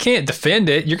 I mean, you can't defend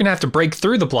it. You're going to have to break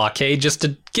through the blockade just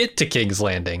to get to King's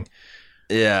Landing.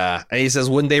 Yeah. And he says,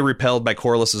 wouldn't they repelled by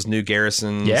Corlys's new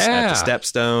garrisons at the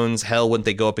Stepstones? Hell, wouldn't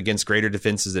they go up against greater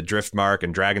defenses at Driftmark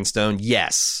and Dragonstone?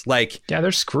 Yes. Like, yeah,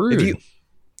 they're screwed.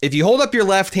 If you hold up your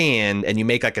left hand and you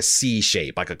make like a C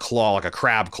shape, like a claw, like a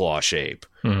crab claw shape,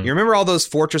 you remember all those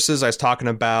fortresses I was talking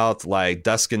about, like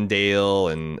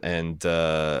Duskendale and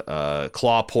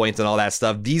Claw Point and all that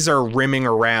stuff? These are rimming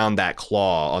around that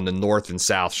claw on the north and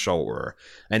south shore.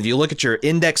 And if you look at your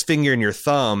index finger and your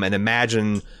thumb and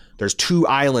imagine there's two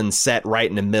islands set right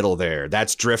in the middle there,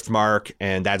 that's Driftmark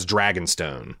and that's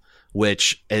Dragonstone,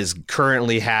 which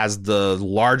currently has the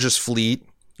largest fleet.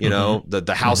 You know,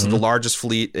 the house of the largest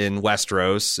fleet in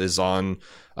Westeros is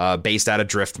based out of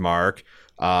Driftmark.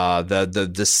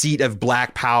 The seat of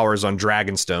Black Power is on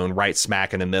Dragonstone, right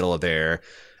smack in the middle of there.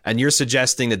 And you're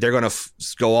suggesting that they're going to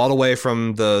go all the way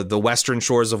from the western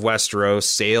shores of Westeros,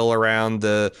 sail around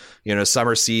the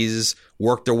summer seas,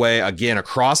 work their way again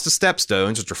across the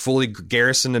Stepstones, which are fully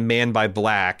garrisoned and manned by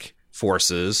Black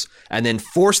forces, and then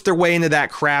force their way into that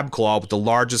Crab Claw with the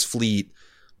largest fleet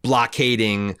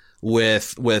blockading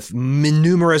with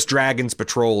numerous dragons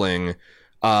patrolling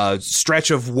stretch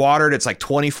of water that's like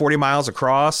 20-40 miles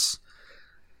across.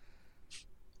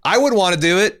 I would want to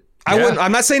do it. I wouldn't.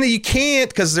 I'm not saying that you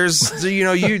can't, because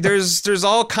there's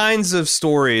all kinds of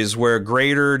stories where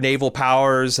greater naval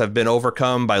powers have been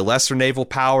overcome by lesser naval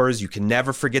powers. You can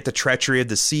never forget the treachery of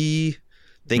the sea.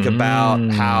 Think about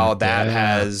how that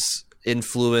has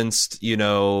influenced,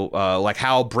 like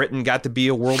how Britain got to be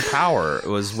a world power. It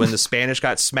was when the Spanish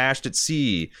got smashed at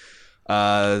sea.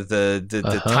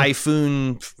 The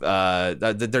typhoon.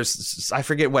 There's I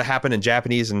forget what happened in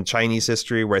Japanese and Chinese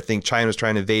history, where I think China was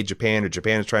trying to invade Japan or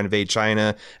Japan was trying to invade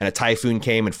China, and a typhoon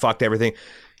came and fucked everything.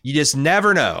 You just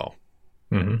never know.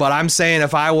 But I'm saying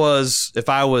if I was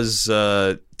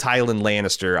Tywin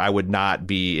Lannister, I would not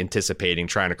be anticipating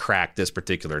trying to crack this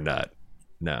particular nut.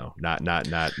 No, not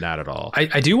at all.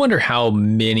 I do wonder how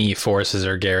many forces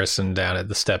are garrisoned down at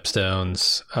the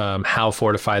Stepstones, how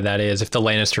fortified that is. If the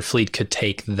Lannister fleet could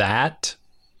take that,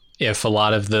 if a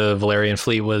lot of the Valyrian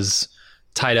fleet was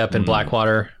tied up in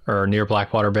Blackwater or near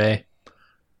Blackwater Bay.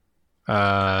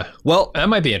 Well, that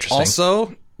might be interesting.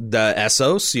 Also, the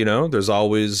Essos, there's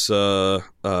always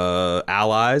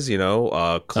allies.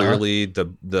 Clearly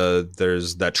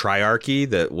there's that Triarchy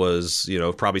that was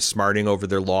probably smarting over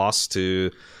their loss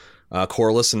to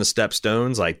Corlys and the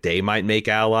Stepstones. Like, they might make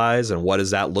allies, and what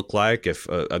does that look like if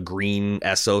a green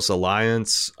Essos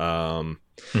alliance?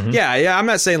 Yeah, I'm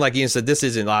not saying, like Ian said, this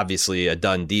isn't obviously a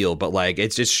done deal, but like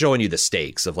it's just showing you the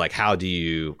stakes of like how do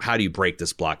you break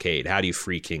this blockade? How do you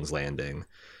free King's Landing?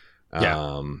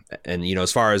 Yeah. And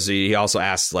as far as he also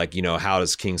asked, like, how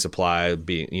does King's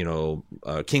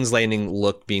Landing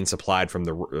look being supplied from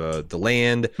the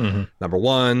land? Number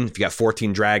one, if you got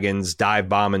 14 dragons dive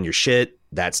bombing your shit,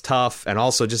 that's tough. And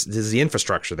also, just is the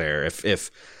infrastructure there. If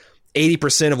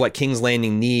 80% of what King's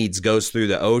Landing needs goes through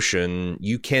the ocean,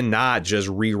 you cannot just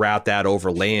reroute that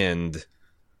over land.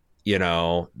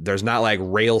 There's not like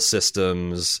rail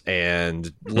systems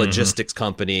and logistics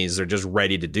companies are just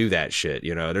ready to do that shit.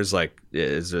 There's like,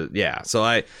 So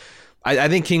I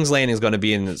think King's Landing is going to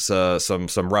be in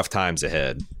some rough times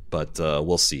ahead, but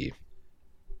we'll see.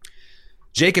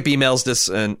 Jacob emails this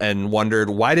and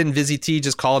wondered, why didn't Vizzy T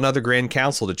just call another Grand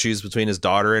Council to choose between his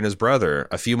daughter and his brother?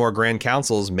 A few more Grand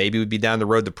Councils, maybe we'd be down the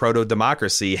road to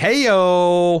proto-democracy.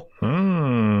 Hey-yo!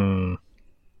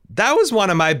 That was one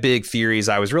of my big theories.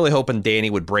 I was really hoping Dany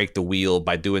would break the wheel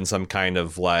by doing some kind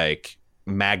of like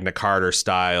Magna Carta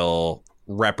style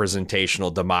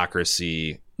representational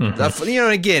democracy.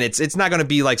 Again, it's not going to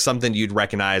be like something you'd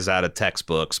recognize out of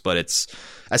textbooks, but it's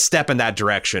a step in that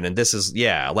direction. And this is,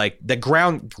 like the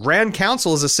Grand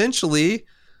Council is essentially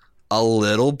a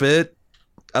little bit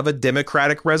of a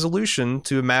democratic resolution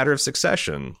to a matter of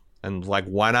succession. And like,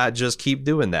 why not just keep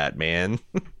doing that, man?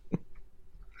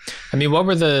 I mean, what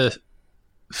were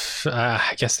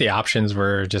I guess the options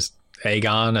were just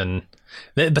Aegon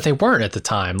but they weren't at the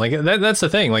time. Like that's the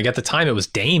thing. Like at the time it was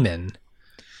Daemon.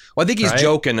 Well, I think he's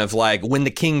joking of like when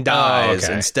the king dies,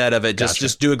 instead of it,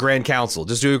 just do a Grand Council.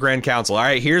 Just do a Grand Council. All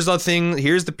right, here's the thing.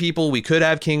 Here's the people. We could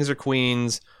have kings or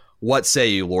queens. What say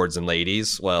you, lords and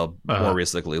ladies? Well, more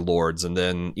realistically, lords. And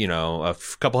then, a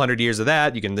couple hundred years of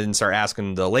that, you can then start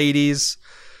asking the ladies.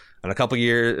 And a couple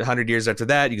 100 years after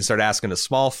that, you can start asking the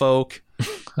small folk.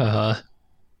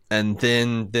 And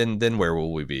then where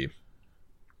will we be?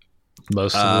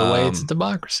 Most of the way to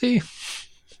democracy.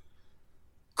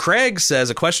 Craig says,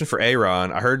 a question for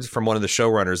Aaron. I heard from one of the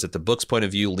showrunners that the book's point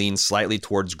of view leans slightly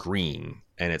towards green,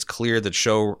 and it's clear that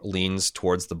show leans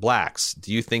towards the blacks.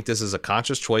 Do you think this is a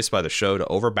conscious choice by the show to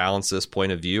overbalance this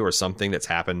point of view, or something that's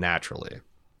happened naturally?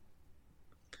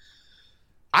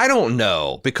 I don't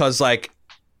know, because like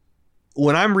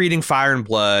when I'm reading Fire and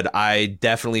Blood, I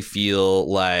definitely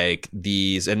feel like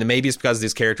these, and maybe it's because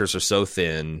these characters are so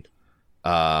thin,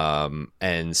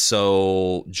 and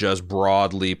so just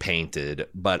broadly painted,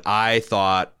 but I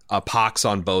thought a pox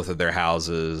on both of their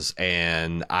houses,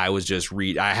 and I was just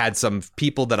I had some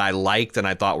people that I liked and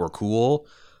I thought were cool,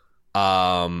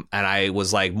 and I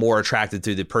was like more attracted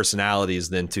to the personalities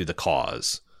than to the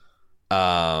cause,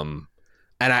 and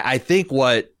I think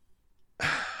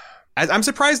I'm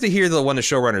surprised to hear the one of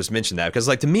the showrunners mention that, because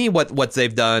like to me what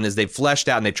they've done is they've fleshed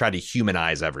out and they've tried to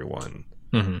humanize everyone.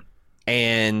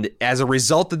 And as a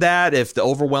result of that, if the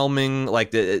overwhelming, like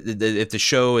if the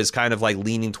show is kind of like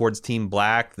leaning towards Team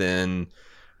Black, then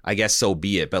I guess so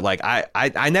be it. But like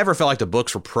I never felt like the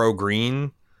books were pro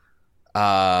green,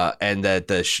 and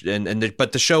that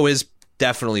but the show is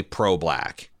definitely pro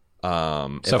black.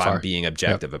 If I'm being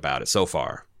objective about it so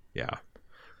far, yeah.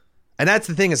 And that's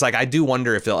the thing, is like I do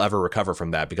wonder if they'll ever recover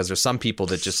from that, because there's some people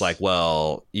that just like,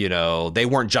 well, you know, they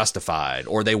weren't justified,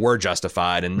 or they were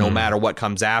justified, and no matter what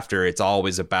comes after, it's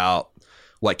always about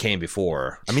what came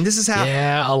before. I mean, this is how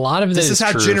a lot of this is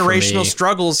how generational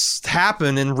struggles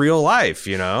happen in real life,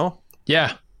 you know?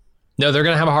 Yeah. No, they're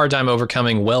gonna have a hard time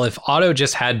overcoming. Well, if Otto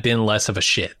just had been less of a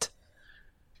shit.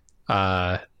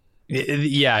 Yeah,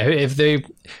 if they,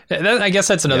 I guess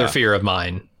that's another fear of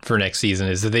mine for next season,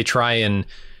 is that they try and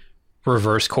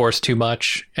reverse course too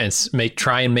much and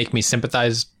try and make me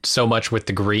sympathize so much with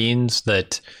the Greens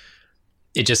that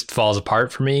it just falls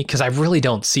apart for me, because I really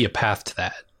don't see a path to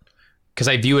that, because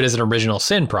I view it as an original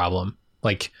sin problem.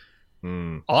 Like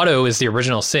Otto is the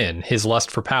original sin, his lust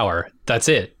for power. That's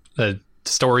it. The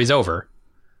story's over.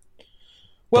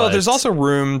 Well, there's also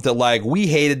room that like we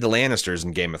hated the Lannisters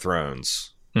in Game of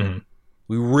Thrones.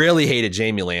 We really hated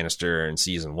Jaime Lannister in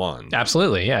season 1.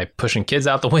 Absolutely, yeah. Pushing kids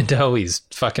out the window. He's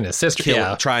fucking his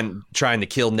sister. Trying to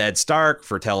kill Ned Stark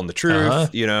for telling the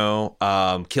truth. You know,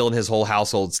 killing his whole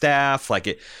household staff.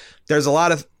 Like there's a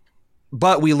lot of,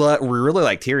 but we really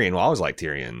like Tyrion. We always liked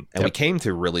Tyrion, and we came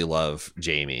to really love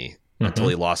Jaime until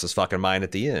he lost his fucking mind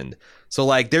at the end. So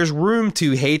like, there's room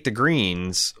to hate the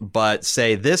Greens, but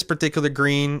say this particular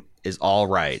Green is all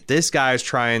right. This guy's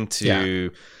trying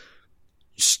to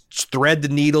thread the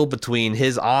needle between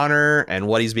his honor and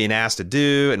what he's being asked to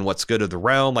do and what's good of the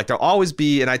realm. Like there'll always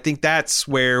be, and I think that's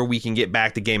where we can get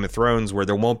back to Game of Thrones, where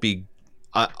there won't be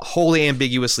wholly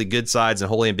ambiguously good sides and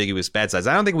wholly ambiguous bad sides.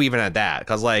 I don't think we even had that,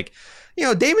 because like, you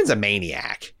know, Daemon's a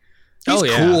maniac. He's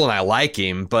cool and I like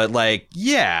him, but like,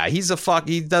 yeah, he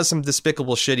does some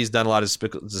despicable shit. He's done a lot of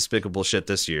despicable shit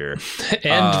this year.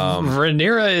 And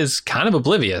Rhaenyra is kind of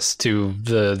oblivious to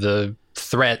the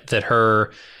threat that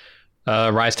her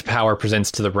rise to power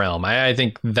presents to the realm. I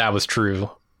think that was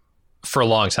true for a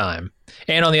long time.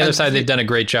 And on the other side, they've done a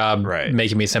great job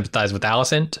making me sympathize with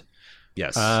Alicent.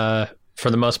 Yes. For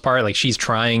the most part, like she's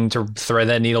trying to thread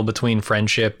that needle between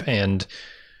friendship and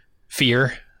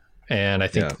fear. And I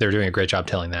think they're doing a great job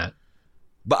telling that.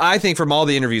 But I think from all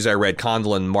the interviews I read,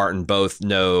 Condell and Martin both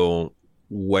know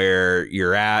where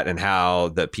you're at and how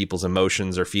that people's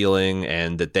emotions are feeling,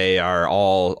 and that they are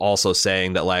all also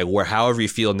saying that like, however you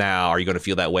feel now, are you going to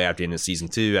feel that way after the end of season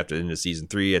 2, after the end of season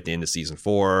 3, at the end of season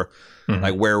 4?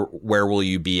 Like where will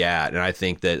you be at? And I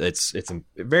think that it's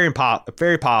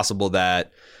very possible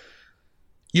that,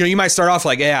 you know, you might start off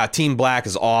like, yeah, Team Black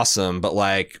is awesome, but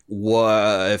like,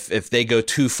 what if they go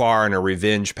too far in a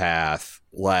revenge path?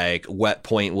 Like, what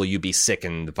point will you be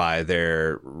sickened by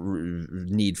their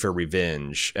need for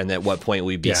revenge? And at what point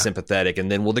will you be sympathetic? And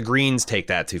then will the Greens take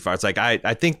that too far? It's like, I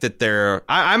think that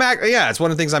it's one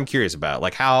of the things I'm curious about,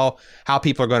 like how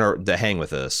people are going to hang with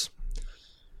this.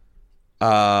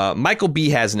 Michael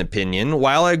B has an opinion.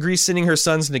 While I agree sending her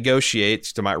sons to negotiate,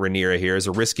 to my Rhaenyra here, is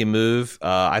a risky move,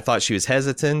 I thought she was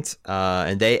hesitant,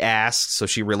 and they asked, so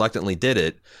she reluctantly did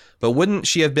it. But wouldn't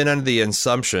she have been under the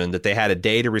assumption that they had a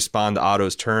day to respond to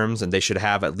Otto's terms, and they should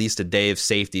have at least a day of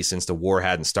safety since the war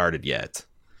hadn't started yet?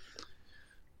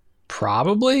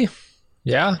 Probably.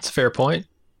 Yeah, it's a fair point.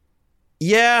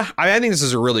 Yeah, I think this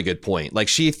is a really good point. Like,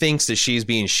 she thinks that she's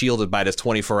being shielded by this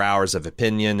 24 hours of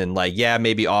opinion, and like, yeah,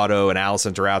 maybe Otto and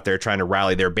Alicent are out there trying to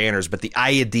rally their banners, but the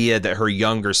idea that her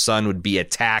younger son would be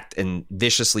attacked and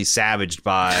viciously savaged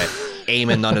by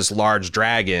Aemon on his large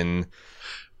dragon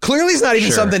clearly is not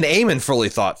even something Aemon fully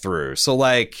thought through. So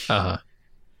like,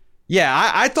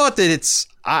 yeah, I thought that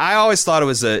I always thought it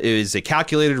was a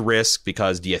calculated risk,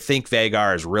 because do you think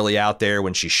Vhagar is really out there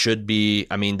when she should be?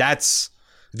 I mean,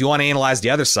 if you want to analyze the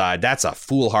other side, that's a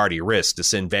foolhardy risk to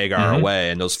send Vhagar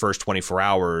away in those first 24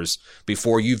 hours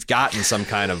before you've gotten some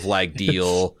kind of like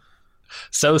deal.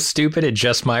 So stupid it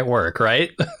just might work,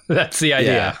 right? That's the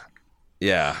idea.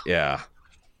 Yeah.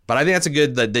 But I think that's a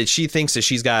good that she thinks that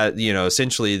she's got,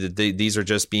 essentially that these are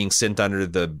just being sent under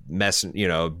the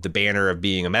the banner of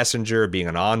being a messenger, being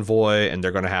an envoy, and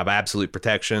they're going to have absolute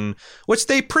protection, which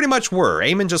they pretty much were.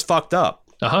 Aemon just fucked up.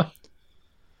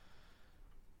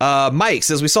 Mike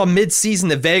says, we saw mid-season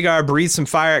that Vhagar breathed some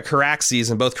fire at Caraxes,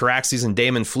 and both Caraxes and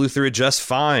Daemon flew through it just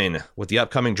fine. With the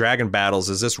upcoming dragon battles,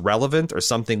 is this relevant or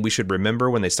something we should remember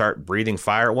when they start breathing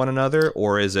fire at one another,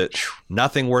 or is it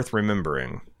nothing worth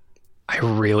remembering? I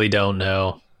really don't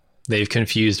know. They've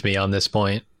confused me on this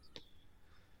point.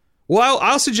 Well,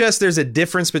 I'll suggest there's a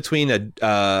difference between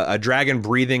a dragon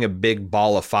breathing a big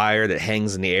ball of fire that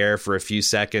hangs in the air for a few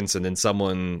seconds and then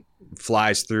someone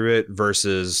flies through it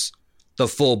versus the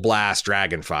full blast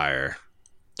dragon fire.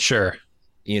 Sure.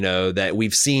 That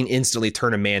we've seen instantly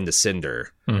turn a man to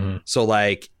cinder. So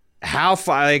like how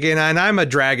far, like, and I'm a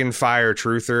dragon fire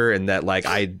truther, and that like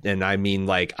I mean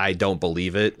like I don't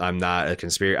believe it. I'm not a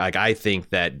conspiracy. Like I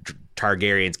think that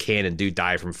Targaryens can and do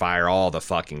die from fire all the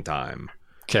fucking time.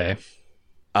 Okay.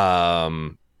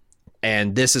 And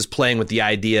this is playing with the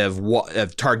idea of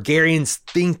Targaryens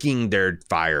thinking they're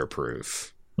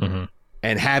fireproof.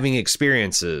 And having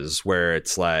experiences where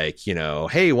it's like,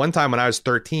 hey, one time when I was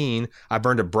 13, I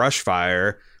burned a brush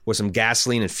fire with some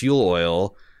gasoline and fuel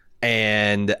oil,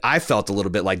 and I felt a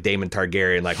little bit like Daemon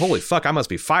Targaryen, like, holy fuck, I must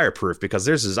be fireproof, because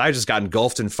I just got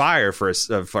engulfed in fire for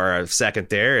a second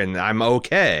there, and I'm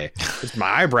okay.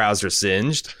 My eyebrows are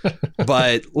singed,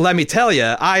 but let me tell you,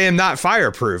 I am not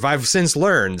fireproof. I've since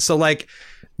learned. So like,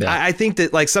 I think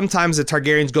that like sometimes the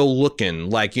Targaryens go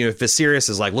looking, like, if Viserys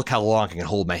is like, look how long I can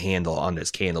hold my handle on this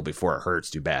candle before it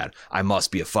hurts too bad. I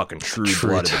must be a fucking true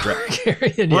blooded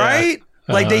Targaryen, right?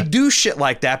 Like they do shit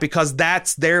like that because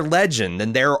that's their legend,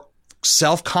 and they're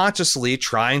self-consciously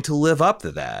trying to live up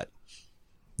to that.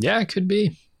 Yeah, it could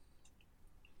be.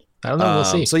 I don't know. We'll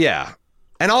see. So yeah.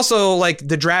 And also, like,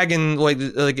 the dragon,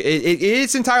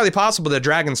 it's entirely possible that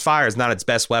dragon's fire is not its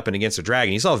best weapon against a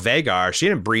dragon. You saw Vhagar, she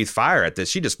didn't breathe fire at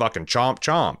this. She just fucking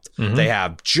chomped. They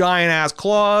have giant-ass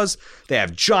claws. They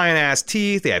have giant-ass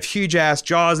teeth. They have huge-ass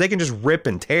jaws. They can just rip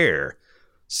and tear.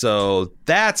 So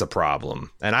that's a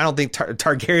problem. And I don't think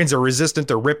Targaryens are resistant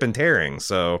to rip and tearing.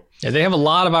 So yeah, they have a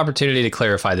lot of opportunity to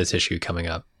clarify this issue coming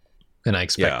up. And I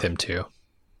expect them to.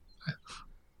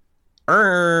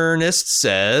 Ernest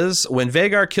says, when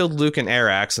Vhagar killed Luke and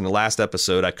Arax in the last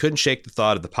episode, I couldn't shake the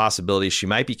thought of the possibility she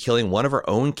might be killing one of her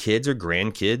own kids or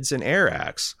grandkids in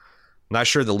Arax. I'm not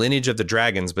sure the lineage of the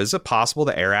dragons, but is it possible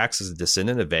that Arax is a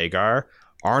descendant of Vhagar?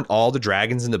 Aren't all the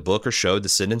dragons in the book or show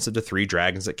descendants of the 3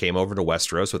 dragons that came over to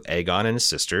Westeros with Aegon and his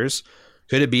sisters?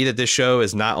 Could it be that this show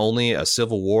is not only a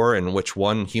civil war in which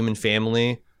one human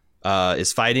family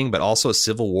is fighting, but also a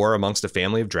civil war amongst a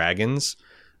family of dragons?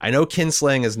 I know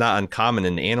kinslaying is not uncommon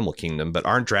in the animal kingdom, but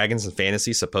aren't dragons in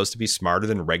fantasy supposed to be smarter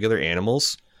than regular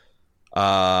animals?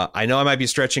 I know I might be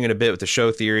stretching it a bit with the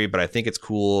show theory, but I think it's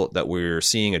cool that we're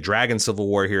seeing a dragon civil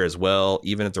war here as well,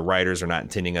 even if the writers are not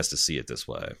intending us to see it this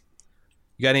way.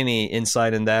 You got any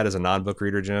insight in that as a non-book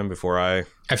reader, Jim, before I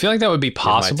feel like that would be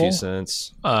possible. My 2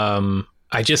 cents.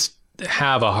 I just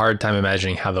have a hard time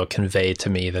imagining how they'll convey to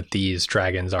me that these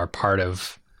dragons are part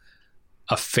of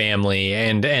a family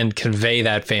and convey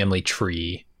that family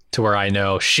tree to where I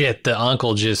know, shit, the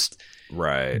uncle just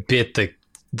bit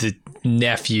the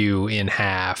nephew in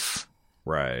half.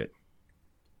 Right.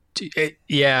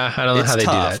 Yeah, I don't know how they do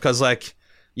that. Because, like,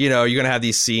 you're going to have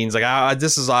these scenes. Like, I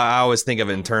always think of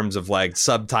it in terms of, like,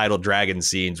 subtitled dragon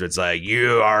scenes where it's like,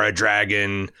 you are a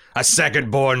dragon, a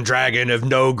second-born dragon of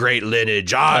no great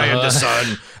lineage. I am the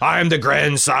son. I am the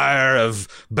grandsire of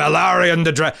Balarion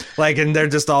the dragon. Like, and they're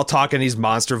just all talking these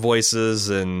monster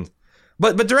voices.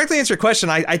 But directly answer your question,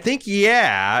 I think,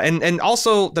 yeah. And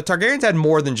also, the Targaryens had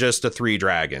more than just the 3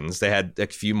 dragons. They had a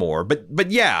few more.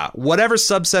 But yeah, whatever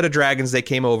subset of dragons they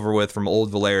came over with from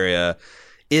Old Valyria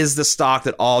is the stock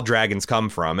that all dragons come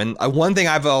from. And one thing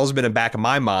I've always been in the back of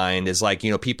my mind is, like,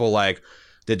 people like,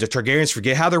 did the Targaryens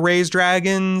forget how to raise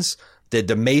dragons? Did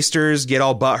the Maesters get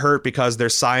all butthurt because their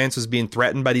science was being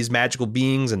threatened by these magical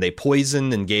beings and they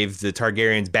poisoned and gave the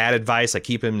Targaryens bad advice, like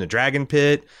keep him in the dragon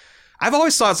pit? I've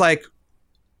always thought it's like,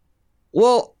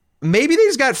 well, maybe they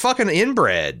just got fucking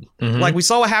inbred. Like we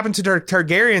saw what happened to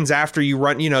Targaryens after you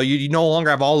run, you no longer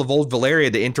have all of old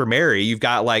Valyria to intermarry. You've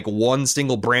got like one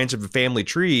single branch of a family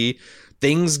tree.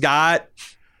 Things got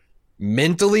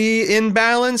mentally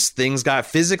imbalanced. Things got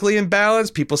physically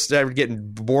imbalanced. People started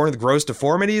getting born with gross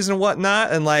deformities and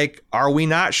whatnot. And like, are we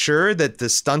not sure that the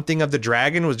stunting of the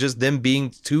dragon was just them being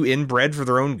too inbred for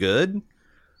their own good?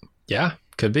 Yeah,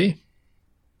 could be.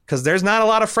 Because there's not a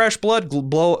lot of fresh blood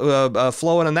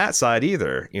flowing on that side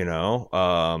either,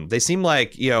 They seem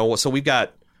like, so we've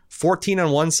got 14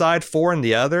 on one side, 4 on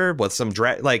the other, with some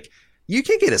you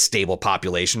can't get a stable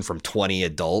population from 20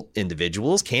 adult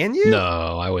individuals, can you? No,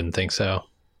 I wouldn't think so.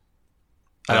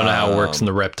 I don't know how it works in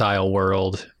the reptile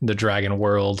world, the dragon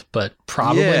world, but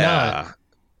probably not.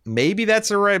 Maybe that's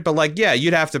all right, but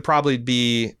you'd have to probably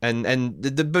be,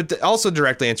 but also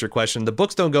directly answer your question, the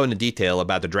books don't go into detail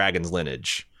about the dragon's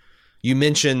lineage. You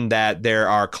mentioned that there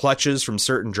are clutches from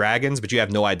certain dragons, but you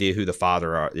have no idea who the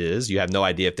father is. You have no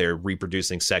idea if they're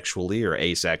reproducing sexually or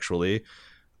asexually.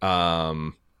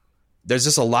 There's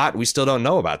just a lot we still don't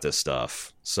know about this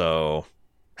stuff. So,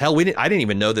 hell, I didn't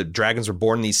even know that dragons were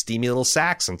born in these steamy little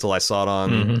sacks until I saw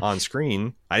it on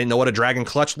screen. I didn't know what a dragon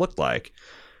clutch looked like.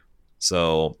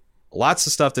 So, lots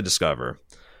of stuff to discover.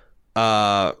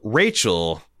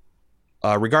 Rachel,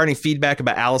 regarding feedback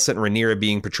about Alicent and Rhaenyra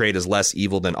being portrayed as less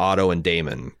evil than Otto and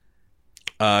Daemon.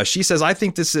 She says, I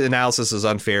think this analysis is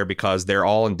unfair because they're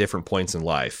all in different points in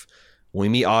life. When we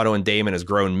meet Otto and Daemon as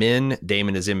grown men,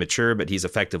 Daemon is immature, but he's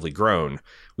effectively grown.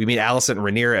 We meet Alicent and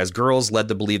Rhaenyra as girls led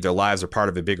to believe their lives are part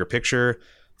of a bigger picture,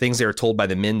 things they were told by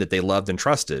the men that they loved and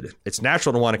trusted. It's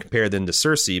natural to want to compare them to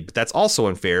Cersei, but that's also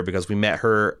unfair because we met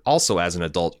her also as an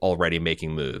adult already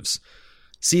making moves.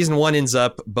 Season 1 ends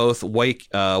up both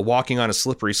walking on a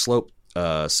slippery slope,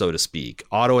 so to speak.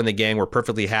 Otto and the gang were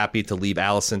perfectly happy to leave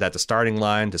Alicent at the starting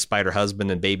line despite her husband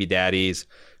and baby daddies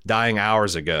dying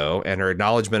hours ago and her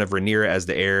acknowledgement of Rhaenyra as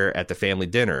the heir at the family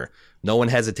dinner. No one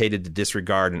hesitated to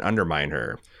disregard and undermine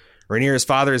her. Rhaenyra's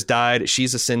father has died,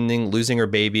 she's ascending, losing her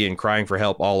baby and crying for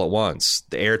help all at once.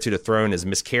 The heir to the throne is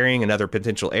miscarrying another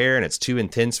potential heir and it's too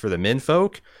intense for the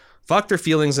menfolk. Fuck their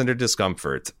feelings and their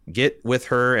discomfort. Get with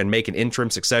her and make an interim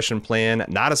succession plan,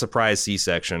 not a surprise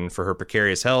C-section, for her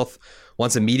precarious health.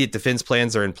 Once immediate defense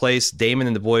plans are in place, Daemon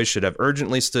and the boys should have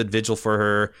urgently stood vigil for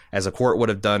her, as a court would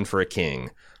have done for a king.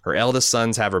 Her eldest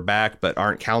sons have her back, but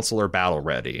aren't counsel or battle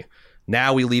ready.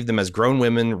 Now we leave them as grown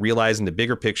women, realizing the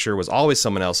bigger picture was always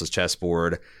someone else's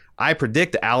chessboard. I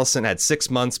predict that Alicent had 6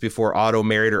 months before Otto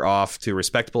married her off to a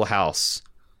respectable house,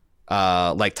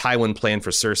 like Tywin planned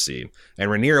for Cersei. And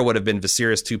Rhaenyra would have been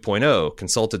Viserys 2.0,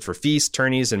 consulted for feasts,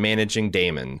 tourneys, and managing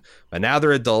Daemon. But now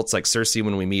they're adults like Cersei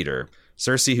when we meet her.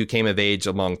 Cersei, who came of age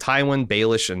among Tywin,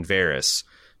 Baelish, and Varys.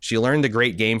 She learned the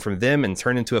great game from them and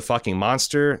turned into a fucking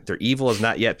monster. Their evil has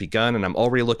not yet begun, and I'm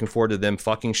already looking forward to them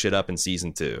fucking shit up in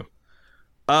season 2.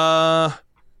 I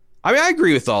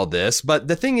agree with all this, but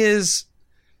the thing is,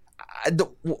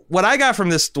 what I got from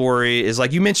this story is,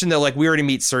 like, you mentioned that, like, we already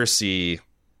meet Cersei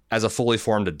as a fully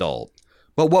formed adult.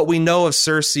 But what we know of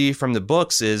Cersei from the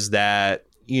books is that,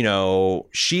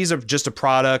 she's just a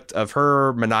product of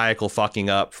her maniacal fucking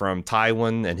up from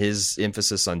Tywin and his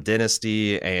emphasis on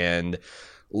dynasty and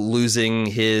losing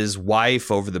his wife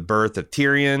over the birth of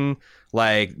Tyrion.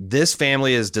 Like, this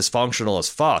family is dysfunctional as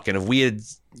fuck. And if we had,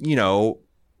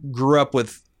 grew up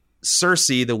with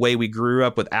Cersei the way we grew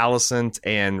up with Alicent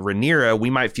and Rhaenyra, we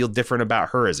might feel different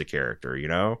about her as a character,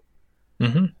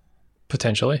 Mm-hmm.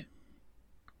 Potentially.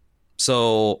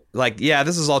 So,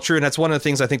 this is all true. And that's one of the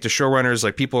things I think the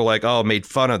showrunners, people are like, made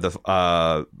fun of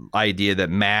the idea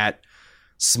that Matt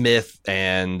Smith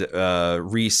and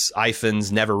Rhys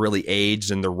Ifans never really aged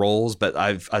in the roles. But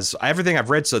everything I've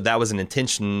read, so that was an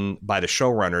intention by the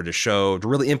showrunner to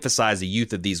really emphasize the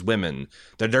youth of these women,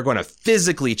 that they're going to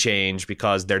physically change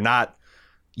because they're not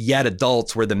yet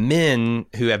adults, where the men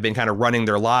who have been kind of running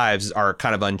their lives are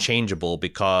kind of unchangeable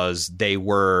because they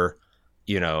were,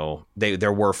 they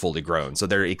were fully grown. So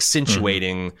they're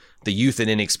accentuating the youth and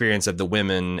inexperience of the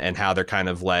women and how they're kind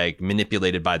of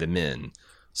manipulated by the men.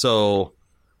 So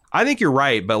I think you're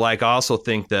right, but I also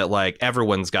think that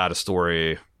everyone's got a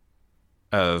story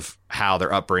of how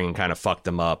their upbringing kind of fucked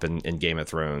them up in Game of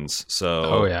Thrones.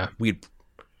 So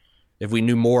if we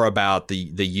knew more about the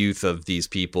youth of these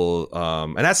people,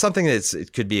 and that's something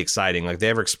it could be exciting. They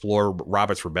ever explore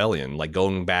Robert's Rebellion,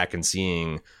 going back and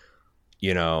seeing,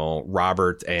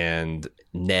 Robert and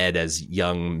Ned as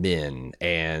young men,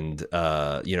 and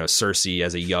Cersei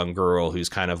as a young girl who's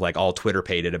kind of like all Twitter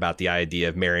pated about the idea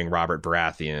of marrying Robert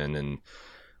Baratheon, and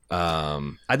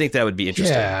I think that would be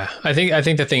interesting. Yeah, I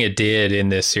think the thing it did in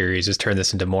this series is turn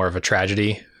this into more of a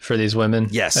tragedy for these women.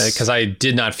 Yes, because I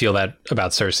did not feel that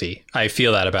about Cersei. I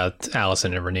feel that about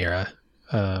Alicent and Rhaenyra.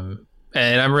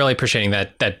 And I'm really appreciating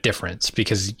that difference,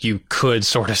 because you could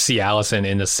sort of see Alicent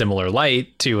in a similar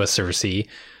light to a Cersei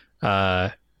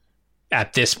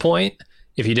at this point,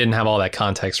 if you didn't have all that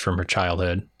context from her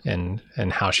childhood and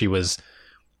how she was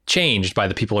changed by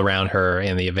the people around her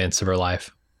and the events of her life.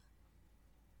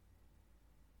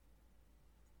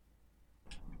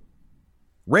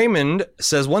 Raymond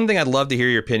says, one thing I'd love to hear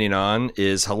your opinion on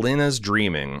is Helena's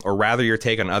dreaming, or rather your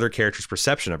take on other characters'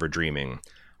 perception of her dreaming.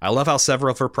 I love how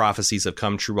several of her prophecies have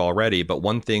come true already, but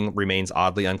one thing remains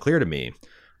oddly unclear to me.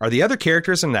 Are the other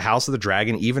characters in the House of the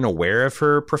Dragon even aware of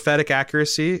her prophetic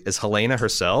accuracy? Is Helena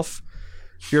herself?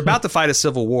 You're about to fight a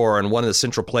civil war, and one of the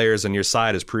central players on your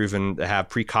side has proven to have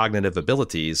precognitive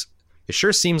abilities. It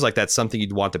sure seems like that's something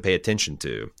you'd want to pay attention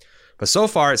to. But so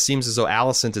far, it seems as though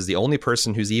Alicent is the only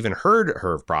person who's even heard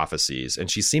her prophecies,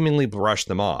 and she seemingly brushed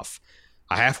them off.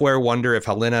 I halfway wonder if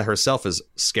Helena herself is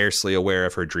scarcely aware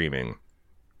of her dreaming.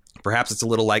 Perhaps it's a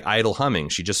little like idle humming.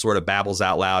 She just sort of babbles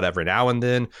out loud every now and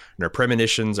then, and her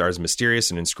premonitions are as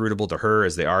mysterious and inscrutable to her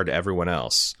as they are to everyone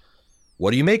else. What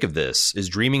do you make of this? Is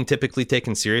dreaming typically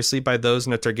taken seriously by those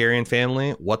in the Targaryen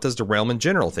family? What does the realm in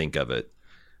general think of it?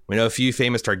 We know a few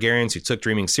famous Targaryens who took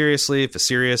dreaming seriously.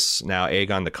 Viserys, now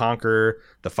Aegon the Conqueror,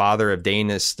 the father of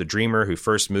Daenerys the Dreamer, who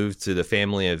first moved to the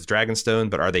family of Dragonstone,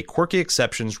 but are they quirky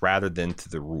exceptions rather than to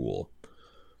the rule?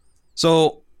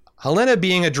 So, Helena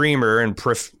being a dreamer and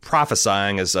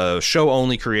prophesying is a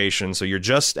show-only creation, so you're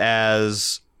just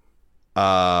as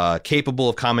capable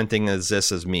of commenting as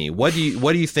this as me. What do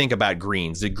you think about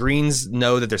Greens? Did Greens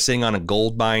know that they're sitting on a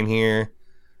gold mine here?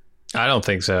 I don't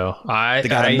think so. They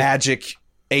got a magic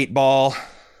 8-ball.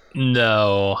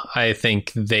 No, I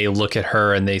think they look at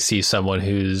her and they see someone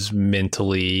who's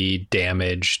mentally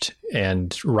damaged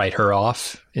and write her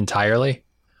off entirely.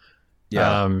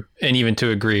 Yeah. And even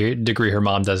to a degree, her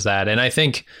mom does that. And I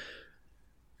think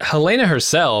Helena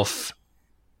herself,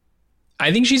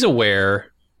 I think she's aware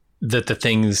that the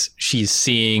things she's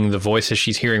seeing, the voices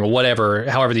she's hearing, or whatever,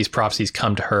 however these prophecies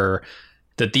come to her,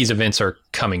 that these events are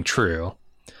coming true.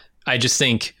 I just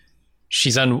think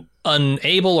she's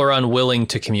unable or unwilling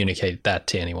to communicate that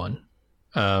to anyone.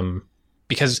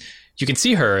 Because you can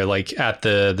see her like at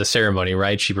the ceremony,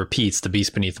 right? She repeats the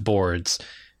beast beneath the boards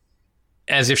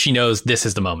as if she knows this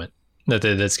is the moment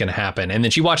that's going to happen. And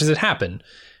then she watches it happen.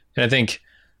 And I think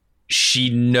she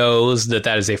knows that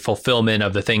is a fulfillment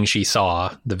of the thing she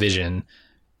saw, the vision.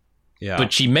 Yeah.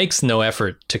 But she makes no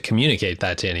effort to communicate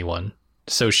that to anyone.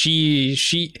 So she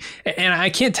and I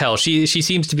can't tell. She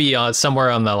seems to be somewhere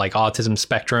on the like autism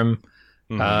spectrum,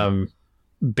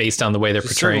 based on the way they're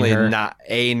portraying her. Not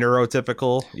a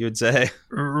neurotypical, you would say.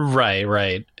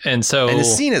 Right. And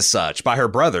is seen as such by her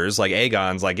brothers. Like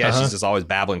Aegon's like, she's just always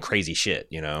babbling crazy shit,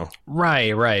 you know?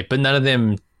 Right. But none of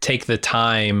them take the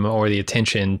time or the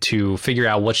attention to figure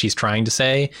out what she's trying to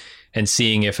say and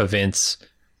seeing if events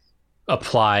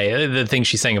apply, the things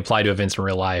she's saying apply to events in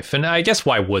real life. And I guess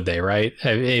why would they, right?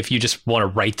 If you just want to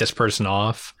write this person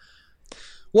off.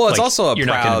 Well, it's also you're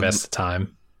not going to invest the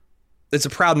time. It's a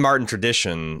proud Martin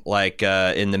tradition. Like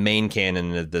in the main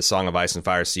canon of the Song of Ice and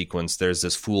Fire sequence, there's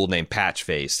this fool named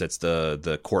Patchface that's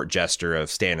the court jester of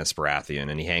Stannis Baratheon,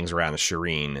 and he hangs around with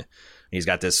Shireen. He's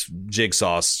got this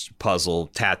jigsaw puzzle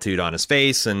tattooed on his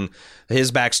face, and his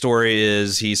backstory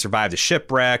is he survived a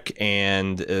shipwreck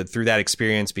and through that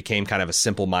experience became kind of a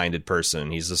simple-minded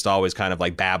person. He's just always kind of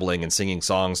like babbling and singing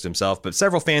songs to himself. But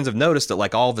several fans have noticed that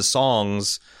like all of his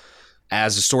songs,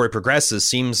 as the story progresses,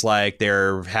 seems like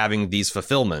they're having these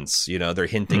fulfillments. You know, they're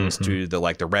hinting to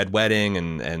the Red Wedding,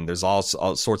 and there's all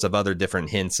sorts of other different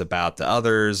hints about the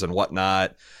others and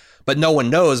whatnot. But no one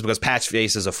knows because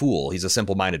Patchface is a fool. He's a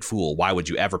simple-minded fool. Why would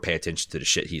you ever pay attention to the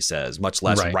shit he says, much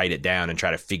less write it down and try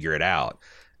to figure it out?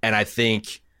 And I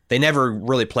think they never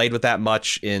really played with that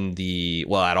much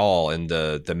at all in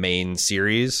the main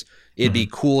series. It'd be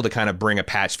cool to kind of bring a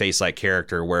Patchface-like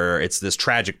character where it's this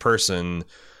tragic person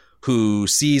who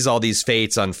sees all these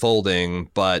fates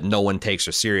unfolding, but no one takes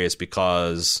her serious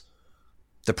because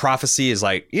the prophecy is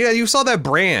like, you saw that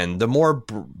Bran. The more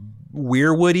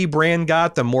Weirwoody Bran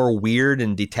got, the more weird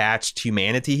and detached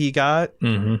humanity he got.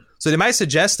 So they might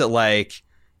suggest that like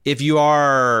if you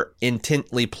are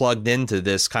intently plugged into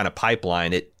this kind of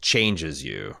pipeline, it changes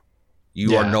you.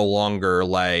 You are no longer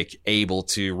like able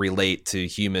to relate to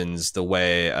humans the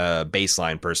way a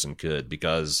baseline person could,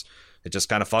 because It just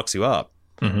kind of fucks you up.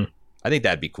 Mm-hmm. I think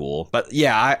that'd be cool. But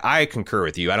yeah, I concur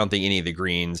with you. I don't think any of the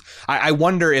greens. I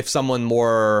wonder if someone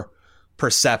more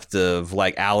perceptive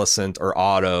like Alicent or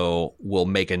Otto will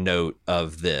make a note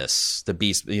of this, the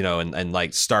beast, and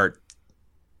like start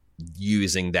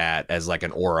using that as like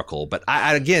an oracle. But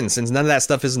I again, since none of that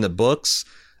stuff is in the books,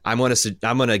 I'm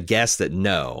gonna guess that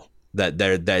no, that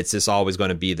it's just always going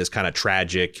to be this kind of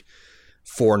tragic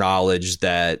foreknowledge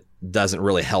that doesn't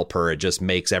really help her. It just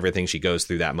makes everything she goes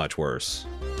through that much worse.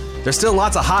 There's still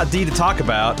lots of Hot D to talk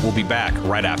about. We'll be back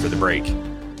right after the break.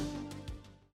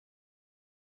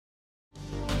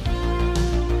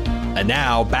 And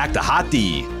now back to Hot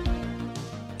D.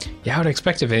 Yeah, I would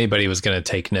expect if anybody was going to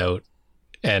take note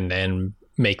and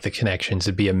make the connections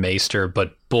to be a maester,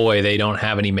 but boy, they don't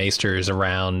have any maesters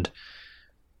around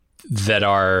that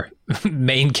are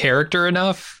main character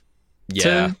enough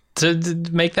to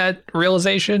make that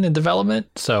realization and development.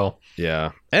 So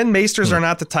yeah, and maesters are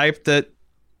not the type that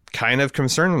kind of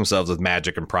concern themselves with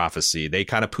magic and prophecy. They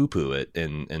kind of poo-poo it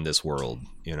in this world,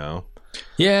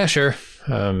 Yeah, sure.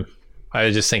 I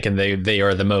was just thinking they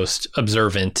are the most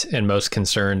observant and most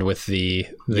concerned with the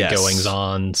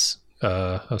goings-ons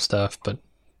of stuff, but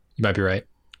you might be right.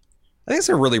 I think it's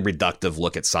a really reductive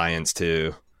look at science,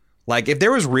 too. Like, if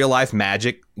there was real-life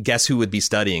magic, guess who would be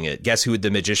studying it? Guess who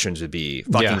the magicians would be?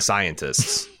 Fucking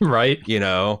scientists. Right.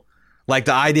 Like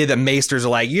the idea that maesters are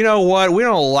like, you know what? We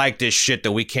don't like this shit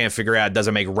that we can't figure out. It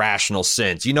doesn't make rational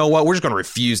sense. You know what? We're just going to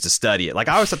refuse to study it. Like,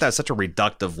 I always thought that was such a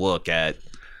reductive look at...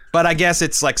 But I guess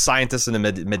it's like scientists in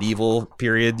the medieval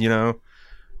period,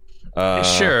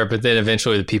 Sure, but then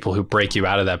eventually the people who break you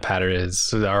out of that pattern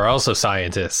are also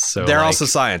scientists. So they're also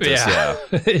scientists, yeah.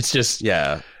 It's just...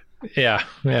 Yeah,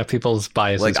 people's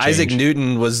biases like Isaac change.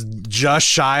 Newton was just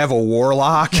shy of a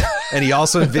warlock, and he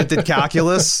also invented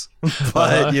calculus.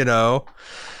 But,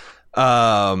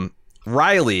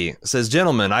 Riley says,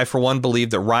 gentlemen, I for one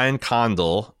believe that Ryan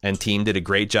Condal and team did a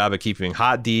great job of keeping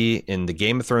Hot D in the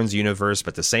Game of Thrones universe,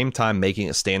 but at the same time making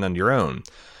it stand on your own.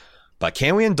 But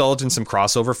can we indulge in some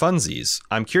crossover funsies?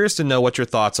 I'm curious to know what your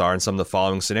thoughts are in some of the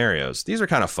following scenarios. These are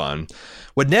kind of fun.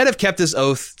 Would Ned have kept his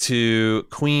oath to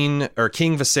King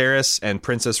Viserys and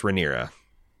Princess Rhaenyra?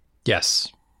 Yes.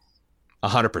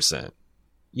 100%.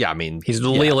 Yeah, I mean... He's the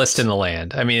lealest in the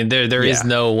land. I mean, there is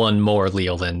no one more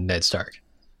leal than Ned Stark.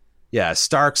 Yeah,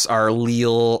 Starks are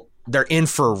leal. They're in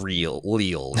for leal.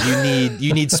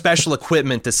 You need special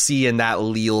equipment to see in that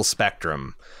leal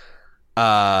spectrum.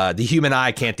 The human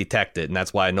eye can't detect it, and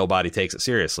that's why nobody takes it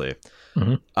seriously.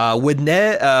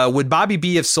 Mm-hmm. Would Bobby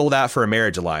B have sold out for a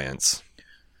marriage alliance?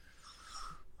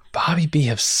 Bobby B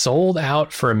have sold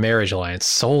out for a marriage alliance?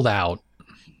 Sold out?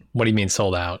 What do you mean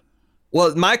sold out?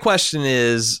 Well, my question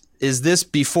is this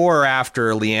before or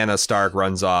after Lyanna Stark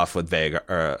runs off with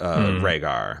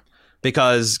Rhaegar?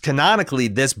 Because canonically,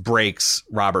 this breaks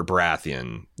Robert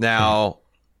Baratheon. Now,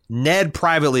 Ned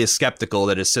privately is skeptical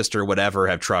that his sister would ever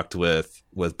have trucked with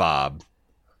Bob.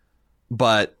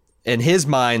 But in his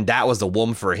mind, that was the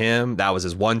woman for him. That was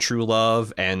his one true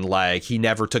love. And like, he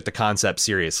never took the concept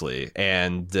seriously.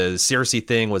 And the Cersei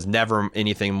thing was never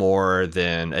anything more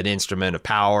than an instrument of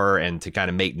power and to kind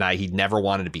of make night. He never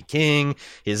wanted to be king.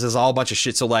 This is all a bunch of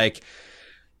shit. So like,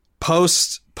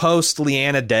 post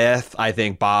Lyanna death, I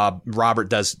think Robert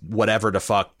does whatever the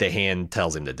fuck the hand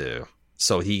tells him to do,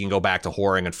 so he can go back to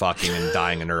whoring and fucking and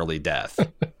dying an early death.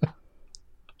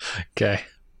 Okay.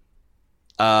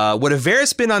 Would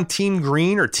Varys been on Team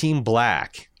Green or Team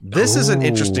Black? This is an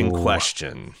interesting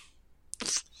question.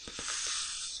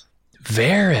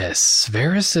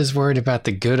 Varys is worried about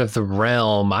the good of the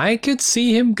realm. I could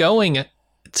see him going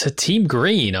to Team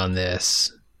Green on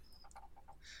this.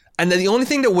 And then the only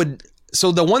thing that would...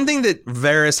 So the one thing that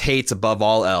Varys hates above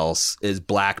all else is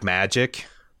black magic.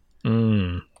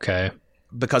 Okay.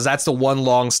 Because that's the one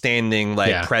long-standing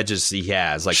prejudice he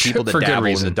has. Like people that dabble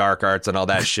in the dark arts and all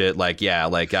that shit. Like,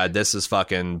 this is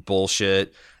fucking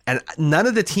bullshit. And none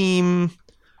of the team...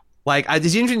 Like,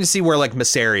 it's interesting to see where like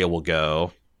Mysaria will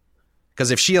go. Because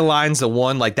if she aligns the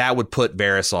one, like that would put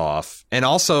Varys off. And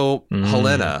also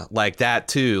Helena, like that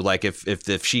too. Like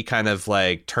if she kind of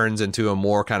like turns into a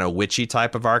more kind of witchy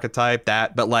type of archetype,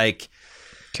 but like,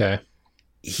 okay,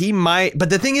 he might. But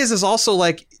the thing is also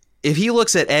like, if he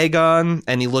looks at Aegon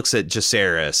and he looks at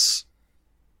Jacaerys,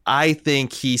 I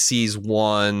think he sees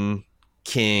one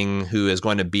king who is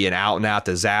going to be an out and out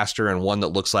disaster and one that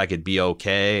looks like it'd be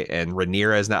okay. And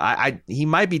Rhaenyra is not. He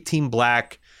might be Team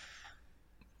Black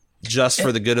just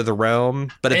for the good of the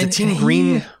realm. But if the Team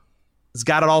Green... has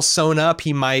got it all sewn up,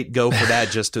 he might go for that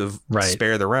just to Right.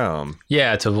 spare the realm.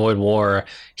 Yeah, to avoid war.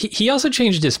 He also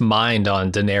changed his mind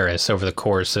on Daenerys over the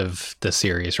course of the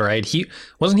series, right?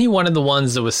 Wasn't he one of the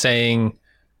ones that was saying,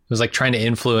 was like trying to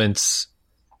influence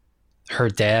her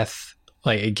death,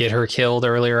 like get her killed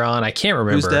earlier on? I can't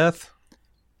remember. Whose death?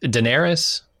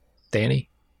 Daenerys? Dany?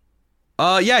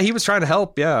 Yeah, he was trying to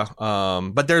help, yeah.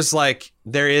 But there is like,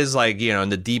 in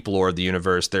the deep lore of the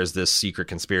universe, there's this secret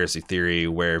conspiracy theory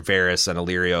where Varys and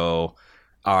Illyrio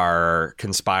are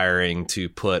conspiring to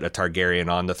put a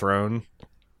Targaryen on the throne.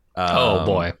 Oh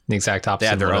boy, the exact opposite. They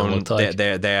have their of what it own. looked like.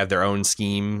 They have their own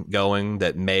scheme going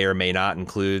that may or may not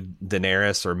include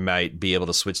Daenerys, or might be able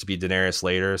to switch to be Daenerys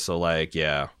later. So like,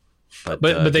 yeah, but they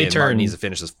again, Martin turned. needs to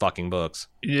finish his fucking books.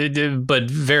 But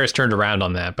Varys turned around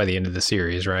on that by the end of the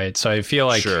series, right? So I feel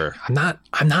like Sure.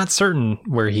 I'm not certain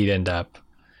where he'd end up.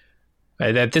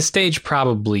 At this stage,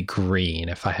 probably green,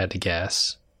 if I had to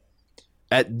guess.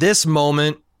 At this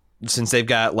moment, since they've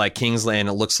got like King's Land,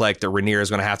 it looks like the Rhaenyra is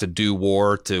going to have to do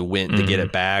war to win to get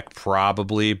it back,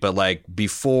 probably. But like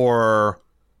before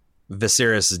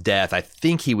Viserys' death, I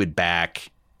think he would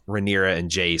back Rhaenyra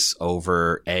and Jace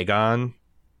over Aegon.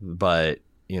 But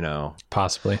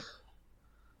Possibly.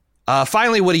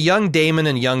 Finally, would a young Daemon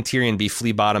and young Tyrion be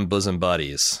flea bottom bosom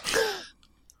buddies?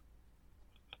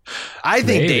 I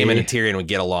think Maybe. Daemon and Tyrion would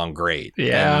get along great.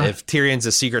 Yeah. And if Tyrion's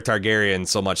a secret Targaryen,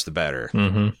 so much the better.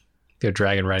 Mm-hmm. They're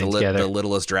dragon riding together. The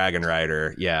littlest dragon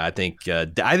rider. Yeah, I think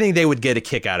they would get a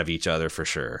kick out of each other for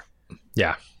sure.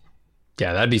 Yeah,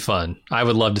 that'd be fun. I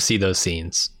would love to see those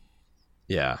scenes.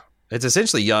 Yeah, it's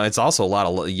essentially young. It's also a lot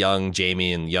of young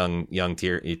Jaime and young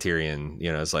Tyrion.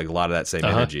 It's like a lot of that same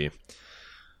energy.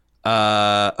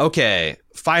 Okay,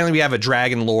 finally we have a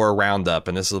dragon lore roundup,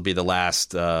 and this will be the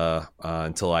last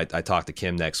until I talk to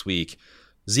Kim next week.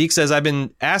 Zeke says, I've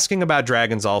been asking about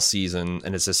dragons all season,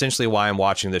 and it's essentially why I'm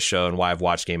watching this show and why I've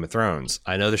watched Game of Thrones.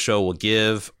 I know the show will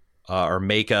give or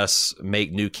make us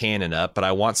make new canon up, but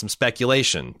I want some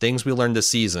speculation. Things we learned this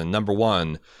season. Number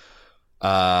one,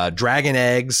 dragon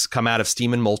eggs come out of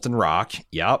steam and molten rock.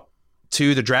 Yep.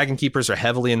 2, the dragon keepers are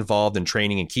heavily involved in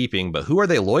training and keeping, but who are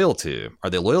they loyal to?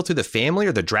 Are they loyal to the family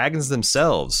or the dragons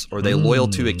themselves? Or are they loyal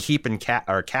to a keep and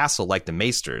or castle like the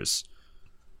Maesters?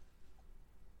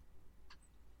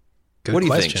 Good What do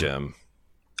you question. think, Jim?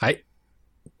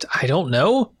 I don't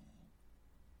know.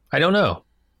 I don't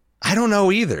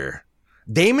know Either.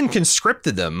 Daemon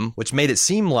conscripted them, which made it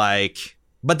seem like,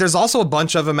 but there's also a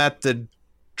bunch of them at the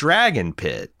dragon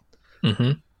pit.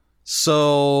 Mm-hmm.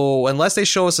 So unless they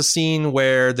show us a scene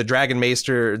where the dragon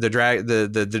maester,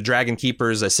 the dragon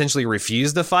keepers essentially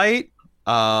refuse to fight,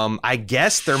 I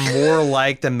guess they're more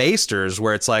like the Maesters,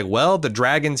 where it's like, well, the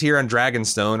dragons here on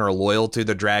Dragonstone are loyal to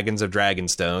the dragons of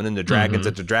Dragonstone, and the dragons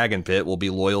at the dragon pit will be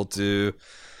loyal to.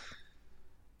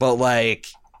 But like,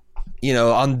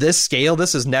 on this scale,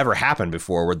 this has never happened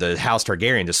before, where the House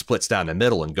Targaryen just splits down the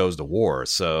middle and goes to war.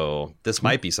 So this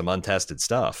might be some untested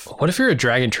stuff. What if you're a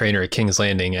dragon trainer at King's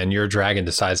Landing and your dragon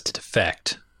decides to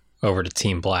defect over to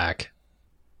Team Black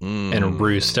and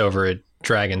roost over at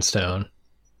Dragonstone?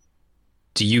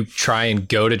 Do you try and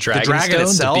go to Dragonstone The dragon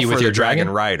itself, to be with or your the dragon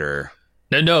dragon? rider?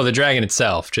 No, the dragon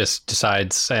itself just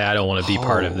decides, hey, I don't want to be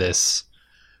part of this.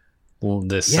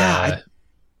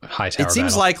 High tower. It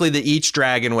seems battle. likely that each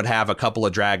dragon would have a couple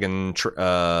of dragon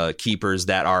keepers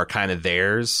that are kind of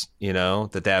theirs,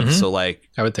 that they have. So like,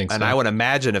 I would think so. And I would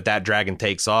imagine if that dragon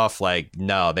takes off, like,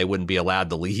 no, they wouldn't be allowed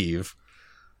to leave.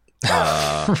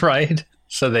 Right?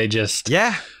 So they just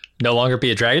no longer be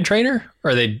a dragon trainer,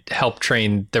 or they help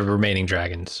train the remaining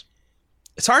dragons?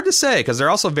 It's hard to say, because they're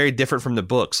also very different from the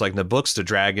books. Like in the books, the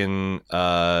dragon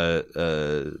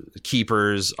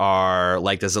keepers are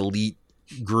like this elite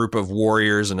group of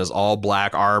warriors in this all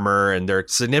black armor, and they're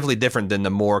significantly different than the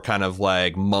more kind of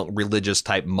like religious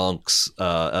type monks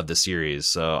of the series.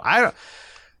 So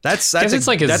that's a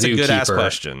good ass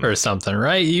question or something,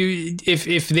 right?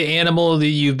 If the animal that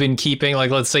you've been keeping,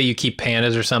 like let's say you keep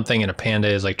pandas or something, and a panda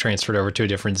is like transferred over to a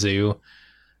different zoo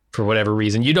for whatever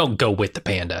reason, you don't go with the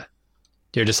panda.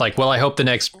 You're just like, well, I hope the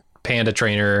next panda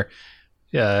trainer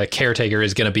caretaker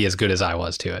is going to be as good as I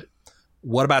was to it.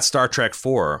 What about Star Trek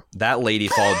 4? That lady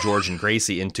followed George and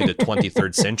Gracie into the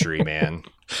 23rd century, man.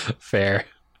 Fair.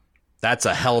 That's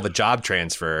a hell of a job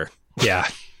transfer. Yeah.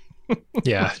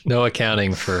 Yeah. No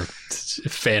accounting for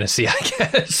fantasy, I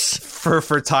guess.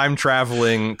 For time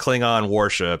traveling Klingon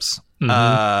warships.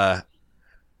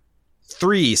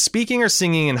 3, speaking or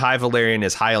singing in High Valyrian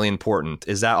is highly important.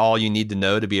 Is that all you need to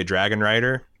know to be a dragon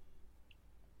rider?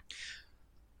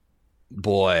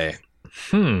 Boy.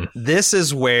 This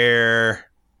is where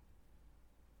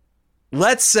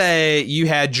let's say you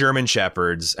had German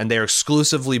Shepherds and they're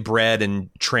exclusively bred and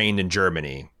trained in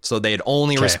Germany, so they'd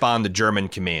only respond to German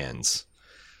commands.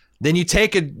 Then you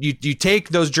take you take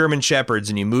those German Shepherds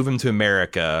and you move them to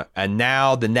America, and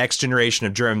now the next generation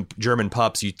of German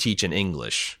pups you teach in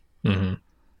English. Mm-hmm.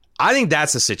 I think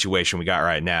that's the situation we got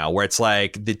right now, where it's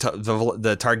like the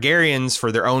Targaryens,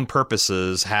 for their own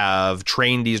purposes, have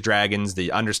trained these dragons.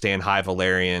 They understand High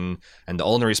Valyrian and to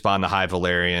only respond to High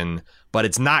Valyrian. But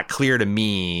it's not clear to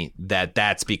me that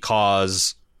that's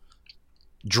because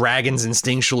dragons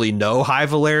instinctually know High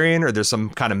Valyrian, or there's some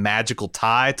kind of magical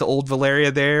tie to Old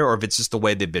Valyria there, or if it's just the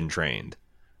way they've been trained.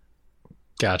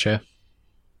 Gotcha.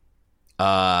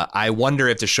 I wonder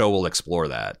if the show will explore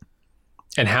that.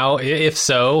 And how, if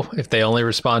so, if they only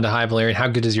respond to High Valyrian, how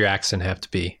good does your accent have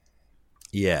to be?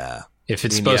 Yeah. If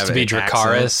it's supposed to be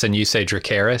Dracarys and you say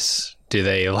Dracarys, do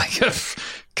they like,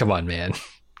 come on, man.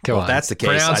 Come on. If that's the case,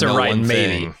 pronounce it right,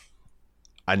 maybe.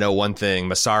 I know one thing.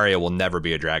 Massaria will never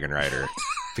be a dragon rider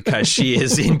because she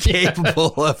is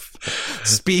incapable of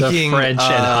speaking. The French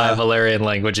and High Valyrian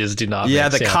languages do not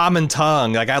mix. The common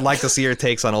tongue. Like, I'd like to see her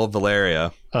takes on Old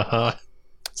Valyria. Uh-huh.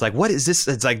 It's like, what is this?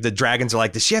 It's like the dragons are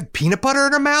like, does she have peanut butter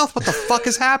in her mouth? What the fuck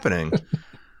is happening?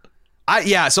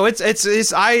 So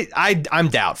I'm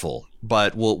doubtful,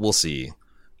 but we'll see.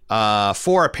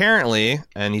 4, apparently,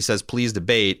 and he says, please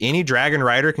debate. Any dragon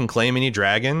rider can claim any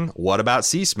dragon. What about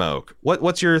Sea Smoke?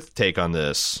 What's your take on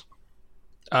this?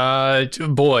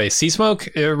 Sea Smoke,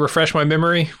 refresh my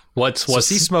memory. What's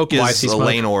Sea Smoke is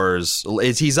Laenor's.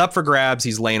 He's up for grabs.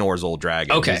 He's Laenor's old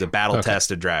dragon. Okay. He's a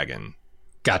battle-tested dragon.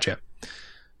 Gotcha.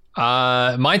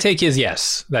 My take is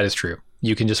yes, that is true.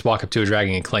 You can just walk up to a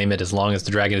dragon and claim it as long as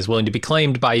the dragon is willing to be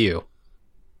claimed by you.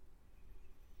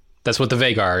 That's what the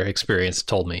Vhagar experience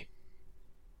told me.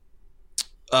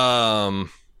 Yeah.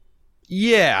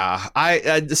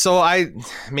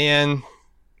 Again,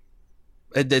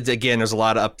 there's a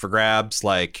lot of up for grabs.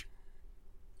 Like,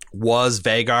 was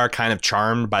Vhagar kind of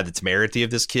charmed by the temerity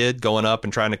of this kid going up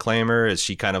and trying to claim her? Is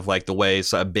she kind of like the way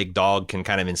a big dog can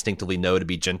kind of instinctively know to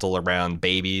be gentle around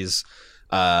babies?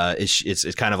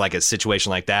 It's kind of like a situation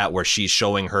like that where she's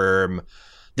showing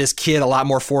this kid a lot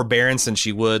more forbearance than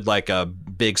she would like a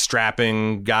big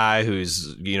strapping guy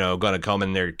who's, going to come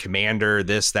in there, commander,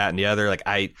 this, that, and the other. Like,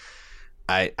 I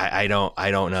don't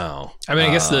know. I mean,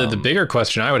 I guess the bigger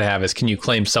question I would have is, can you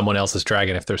claim someone else's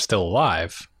dragon if they're still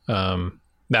alive?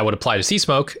 That would apply to Sea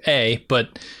Smoke, A,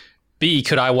 but B,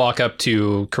 could I walk up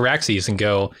to Caraxes and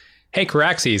go, hey,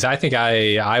 Caraxes, I think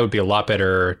I would be a lot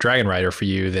better dragon rider for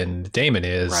you than Daemon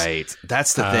is. Right.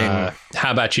 That's the thing.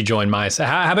 How about you join my side?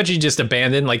 How about you just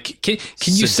abandon? Like, can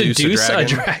you seduce a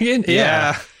dragon?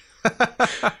 Yeah.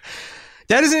 That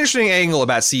is an interesting angle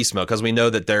about Sea Smoke, because we know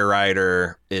that their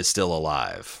rider is still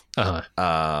alive.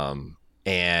 Uh-huh.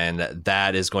 And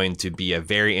that is going to be a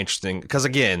very interesting, because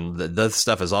again, the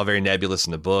stuff is all very nebulous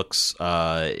in the books.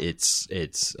 Laenor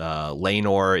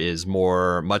is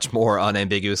much more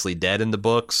unambiguously dead in the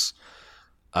books.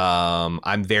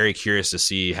 I'm very curious to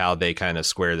see how they kind of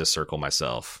square this circle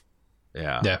myself.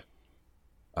 Yeah. Yeah.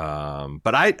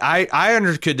 But I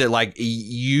understood that, like,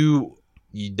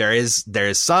 there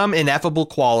is some ineffable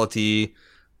quality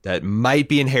that might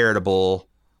be inheritable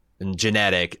and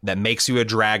genetic that makes you a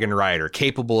dragon rider,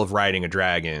 capable of riding a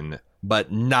dragon,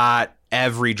 but not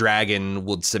every dragon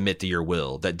would submit to your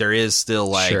will. That there is still,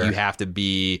 like, you have to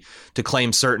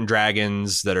claim certain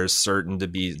dragons that are certain to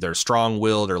be, they're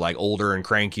strong-willed or like older and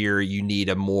crankier. You need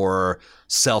a more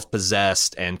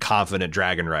self-possessed and confident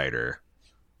dragon rider.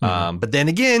 But then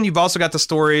again, you've also got the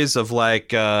stories of like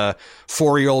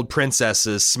 4-year-old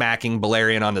princesses smacking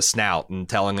Balerion on the snout and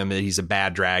telling him that he's a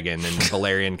bad dragon, and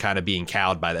Balerion kind of being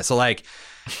cowed by that. So, like,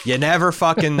 you never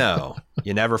fucking know.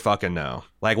 You never fucking know.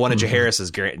 Like, one of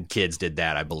Jaehaerys's kids did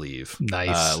that, I believe.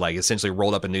 Nice. Like, essentially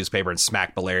rolled up a newspaper and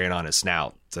smacked Balerion on his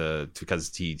snout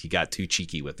because he got too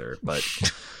cheeky with her. But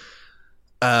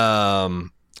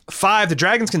 5, the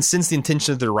dragons can sense the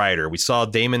intention of their rider. We saw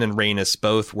Daemon and Rhaenys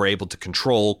both were able to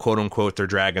control, quote-unquote, their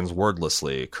dragons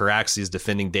wordlessly. Caraxes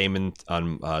defending Daemon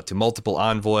to multiple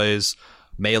envoys.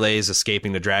 Meleys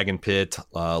escaping the dragon pit.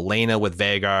 Laena with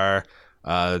Vhagar.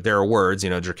 There are words,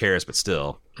 Dracarys, but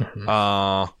still.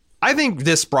 I think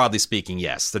this, broadly speaking,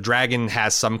 yes. The dragon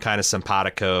has some kind of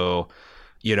simpatico.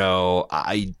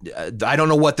 I don't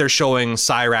know what they're showing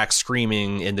Cyrax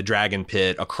screaming in the dragon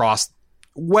pit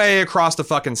way across the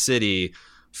fucking city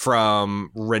from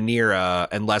Rhaenyra,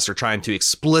 unless they're trying to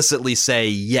explicitly say,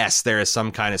 yes, there is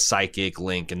some kind of psychic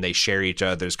link and they share each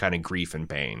other's kind of grief and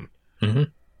pain.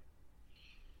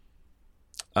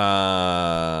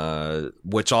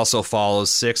 which also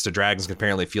follows 6. The dragons can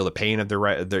apparently feel the pain of their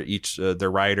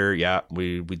rider. Yeah,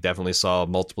 we definitely saw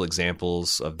multiple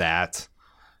examples of that.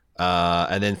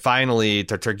 And then finally,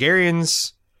 the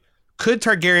Targaryens. Could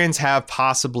Targaryens have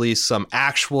possibly some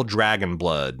actual dragon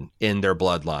blood in their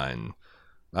bloodline?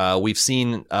 We've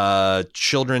seen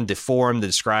children deformed to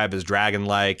describe as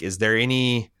dragon-like. Is there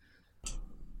any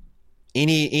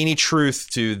truth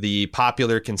to the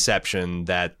popular conception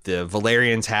that the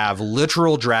Valyrians have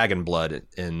literal dragon blood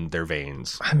in their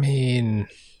veins? I mean,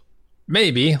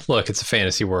 maybe. Look, it's a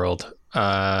fantasy world.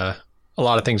 A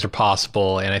lot of things are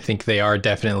possible, and I think they are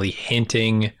definitely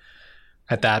hinting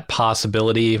at that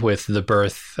possibility with the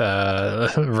birth,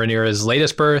 Rhaenyra's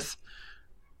latest birth.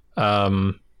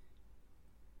 But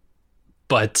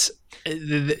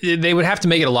they would have to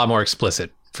make it a lot more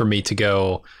explicit for me to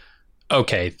go,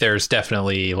 okay, there's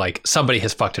definitely like somebody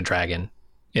has fucked a dragon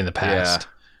in the past.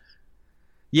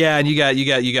 Yeah, and you got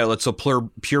so pure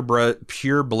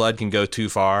blood can go too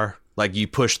far. Like you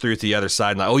push through to the other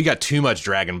side and like, oh, you got too much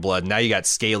dragon blood. Now you got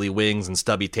scaly wings and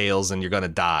stubby tails, and you're gonna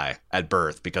die at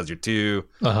birth because you're too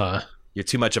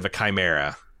much of a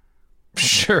chimera.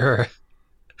 Sure.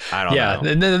 I don't know.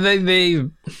 Yeah, they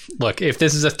look, if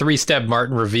this is a 3-step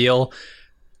Martin reveal,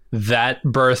 that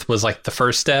birth was like the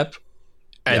first step,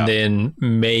 and then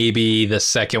maybe the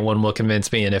second one will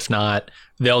convince me, and if not,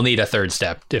 they'll need a third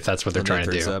step if that's what they're trying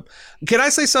to do. Step. Can I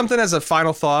say something as a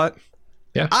final thought?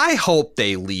 Yeah. I hope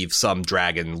they leave some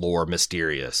dragon lore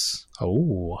mysterious.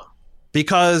 Oh.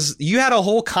 Because you had a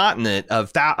whole continent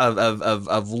of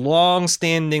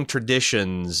long-standing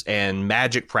traditions and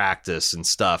magic practice and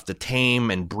stuff to tame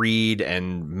and breed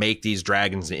and make these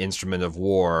dragons an instrument of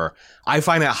war. I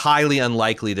find it highly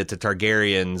unlikely that the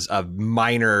Targaryens, a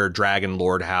minor dragon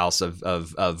lord house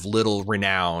of little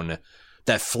renown,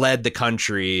 that fled the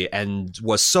country and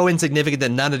was so insignificant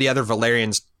that none of the other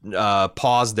Valyrians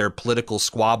paused their political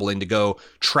squabbling to go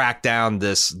track down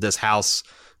this house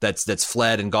that's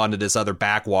fled and gone to this other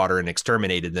backwater and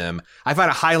exterminated them. I find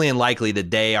it highly unlikely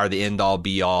that they are the end-all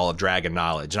be-all of dragon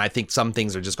knowledge. And I think some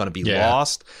things are just going to be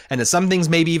lost. And that some things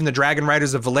maybe even the dragon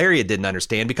writers of Valyria didn't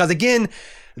understand. Because, again,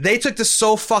 they took this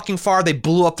so fucking far, they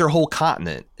blew up their whole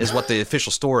continent, is what the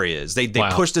official story is. They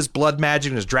pushed this blood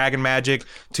magic and this dragon magic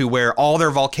to where all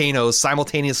their volcanoes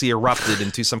simultaneously erupted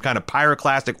into some kind of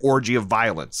pyroclastic orgy of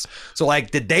violence. So, like,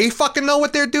 did they fucking know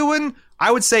what they're doing? I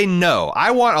would say no.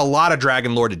 I want a lot of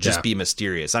dragon lore to just be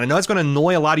mysterious. And I know it's going to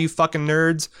annoy a lot of you fucking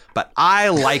nerds, but I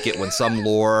like it when some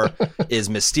lore is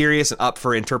mysterious and up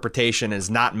for interpretation and is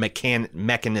not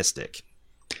mechanistic.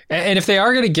 And if they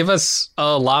are going to give us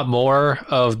a lot more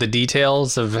of the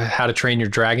details of how to train your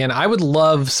dragon, I would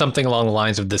love something along the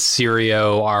lines of the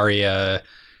Syrio Arya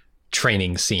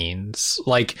training scenes.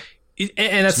 Like,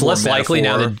 and that's less likely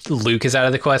now that Luke is out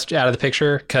of the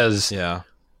picture, because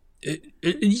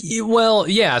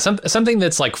something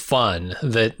that's like fun,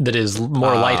 that is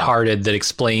more lighthearted, that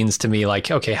explains to me like,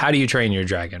 okay, how do you train your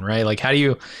dragon, right? Like, how do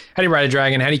you ride a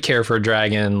dragon? How do you care for a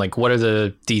dragon? Like, what are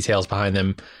the details behind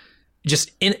them?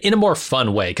 Just in a more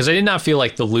fun way, because I did not feel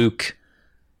like the Luke,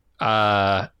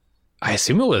 I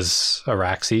assume it was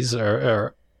Araxes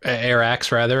or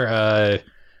Arax rather,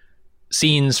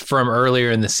 scenes from earlier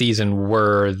in the season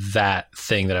were that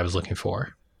thing that I was looking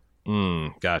for.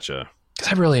 Gotcha.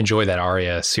 Because I really enjoy that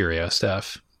Arya Syrio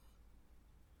stuff.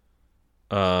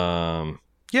 I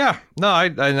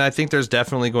think there's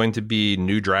definitely going to be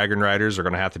new dragon riders are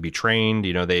going to have to be trained.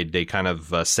 You know, they kind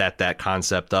of set that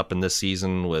concept up in this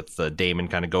season with Daemon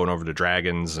kind of going over to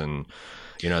dragons, and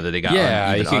you know that they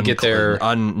got you could get their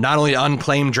not only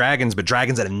unclaimed dragons, but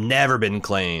dragons that have never been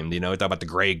claimed. You know, we talk about the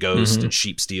Grey Ghost and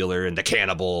Sheep Stealer and the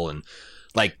Cannibal, and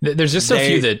like there's just so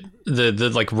few that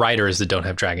the like riders that don't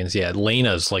have dragons yet.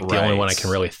 Lena's like the only one I can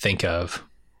really think of.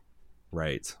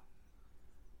 Right.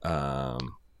 All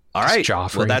right.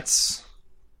 Joffrey. Well,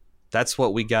 that's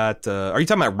what we got. Are you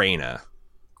talking about Rhaena?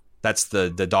 That's the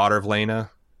daughter of Laena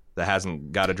that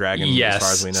hasn't got a dragon. Yes. As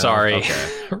far as we know. Sorry, okay.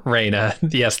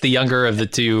 Rhaena. Yes, the younger of the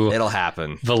two. It'll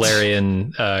happen.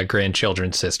 Valyrian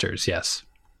grandchildren sisters. Yes.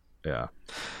 Yeah.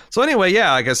 So anyway,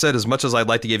 like I said, as much as I'd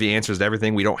like to give you answers to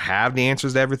everything, we don't have the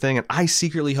answers to everything, and I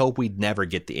secretly hope we never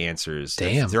get the answers.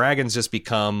 Damn. If dragons just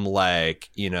become like,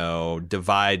 you know,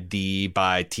 divide D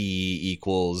by T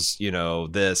equals, you know,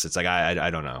 this. It's like I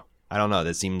don't know. I don't know.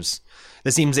 This seems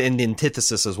in the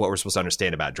antithesis of what we're supposed to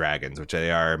understand about dragons, which they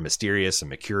are mysterious and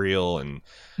mercurial and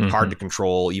hard to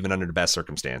control, even under the best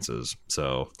circumstances.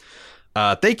 So.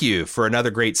 Thank you for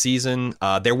another great season.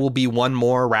 There will be one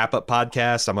more wrap-up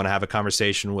podcast. I'm going to have a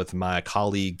conversation with my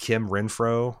colleague, Kim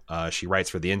Renfro. She writes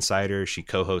for The Insider. She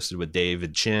co-hosted with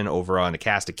David Chin over on A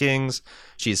Cast of Kings.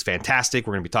 She's fantastic.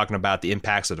 We're going to be talking about the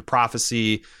impacts of the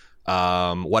prophecy,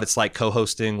 what it's like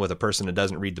co-hosting with a person that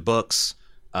doesn't read the books,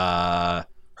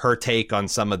 her take on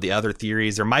some of the other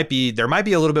theories. There might be a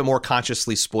little bit more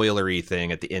consciously spoilery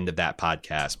thing at the end of that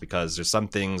podcast, because there's some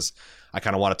things I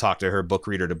kind of want to talk to her book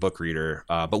reader to book reader,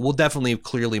 but we'll definitely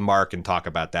clearly mark and talk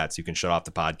about that so you can shut off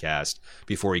the podcast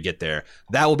before you get there.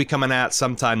 That will be coming out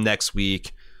sometime next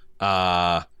week.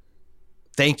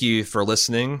 Thank you for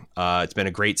listening. It's been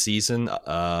a great season.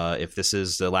 If this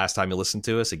is the last time you listen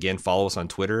to us, again, follow us on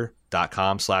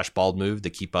twitter.com/baldmove to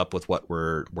keep up with what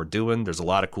we're doing. There's a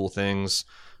lot of cool things.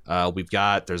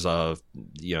 There's a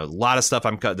lot of stuff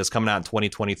that's coming out in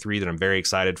 2023 that I'm very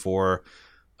excited for.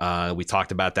 We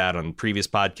talked about that on previous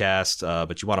podcasts,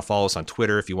 but you want to follow us on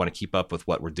Twitter if you want to keep up with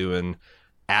what we're doing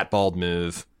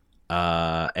 @BaldMove.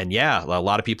 And yeah, a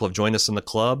lot of people have joined us in the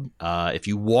club. If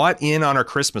you want in on our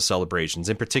Christmas celebrations,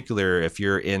 in particular, if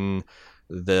you're in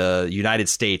the United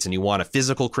States and you want a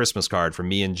physical Christmas card from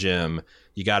me and Jim,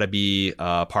 you got to be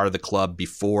part of the club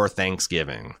before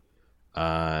Thanksgiving.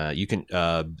 You can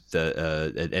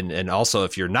and also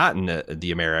if you're not in not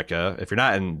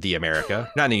in the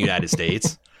United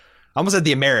States. I almost said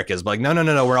the Americas, but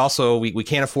no. We're also we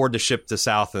can't afford to ship to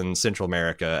South and Central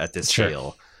America at this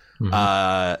scale.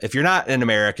 Mm-hmm. If you're not in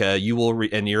America,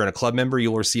 and you're a club member,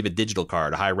 you will receive a digital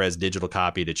card, a high-res digital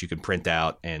copy that you can print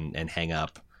out and hang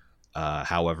up,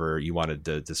 however you wanted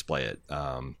to display it.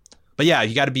 But yeah,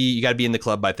 you got to be in the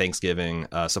club by Thanksgiving.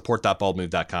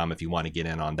 Support.baldmove.com if you want to get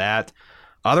in on that.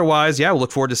 Otherwise, yeah, we'll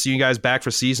look forward to seeing you guys back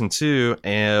for season 2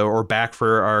 or back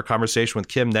for our conversation with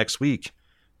Kim next week.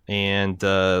 And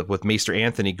with Maester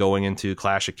Anthony going into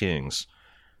Clash of Kings.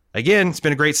 Again, it's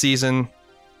been a great season.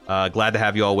 Glad to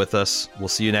have you all with us. We'll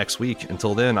see you next week.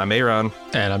 Until then, I'm Aaron.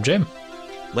 And I'm Jim.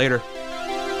 Later.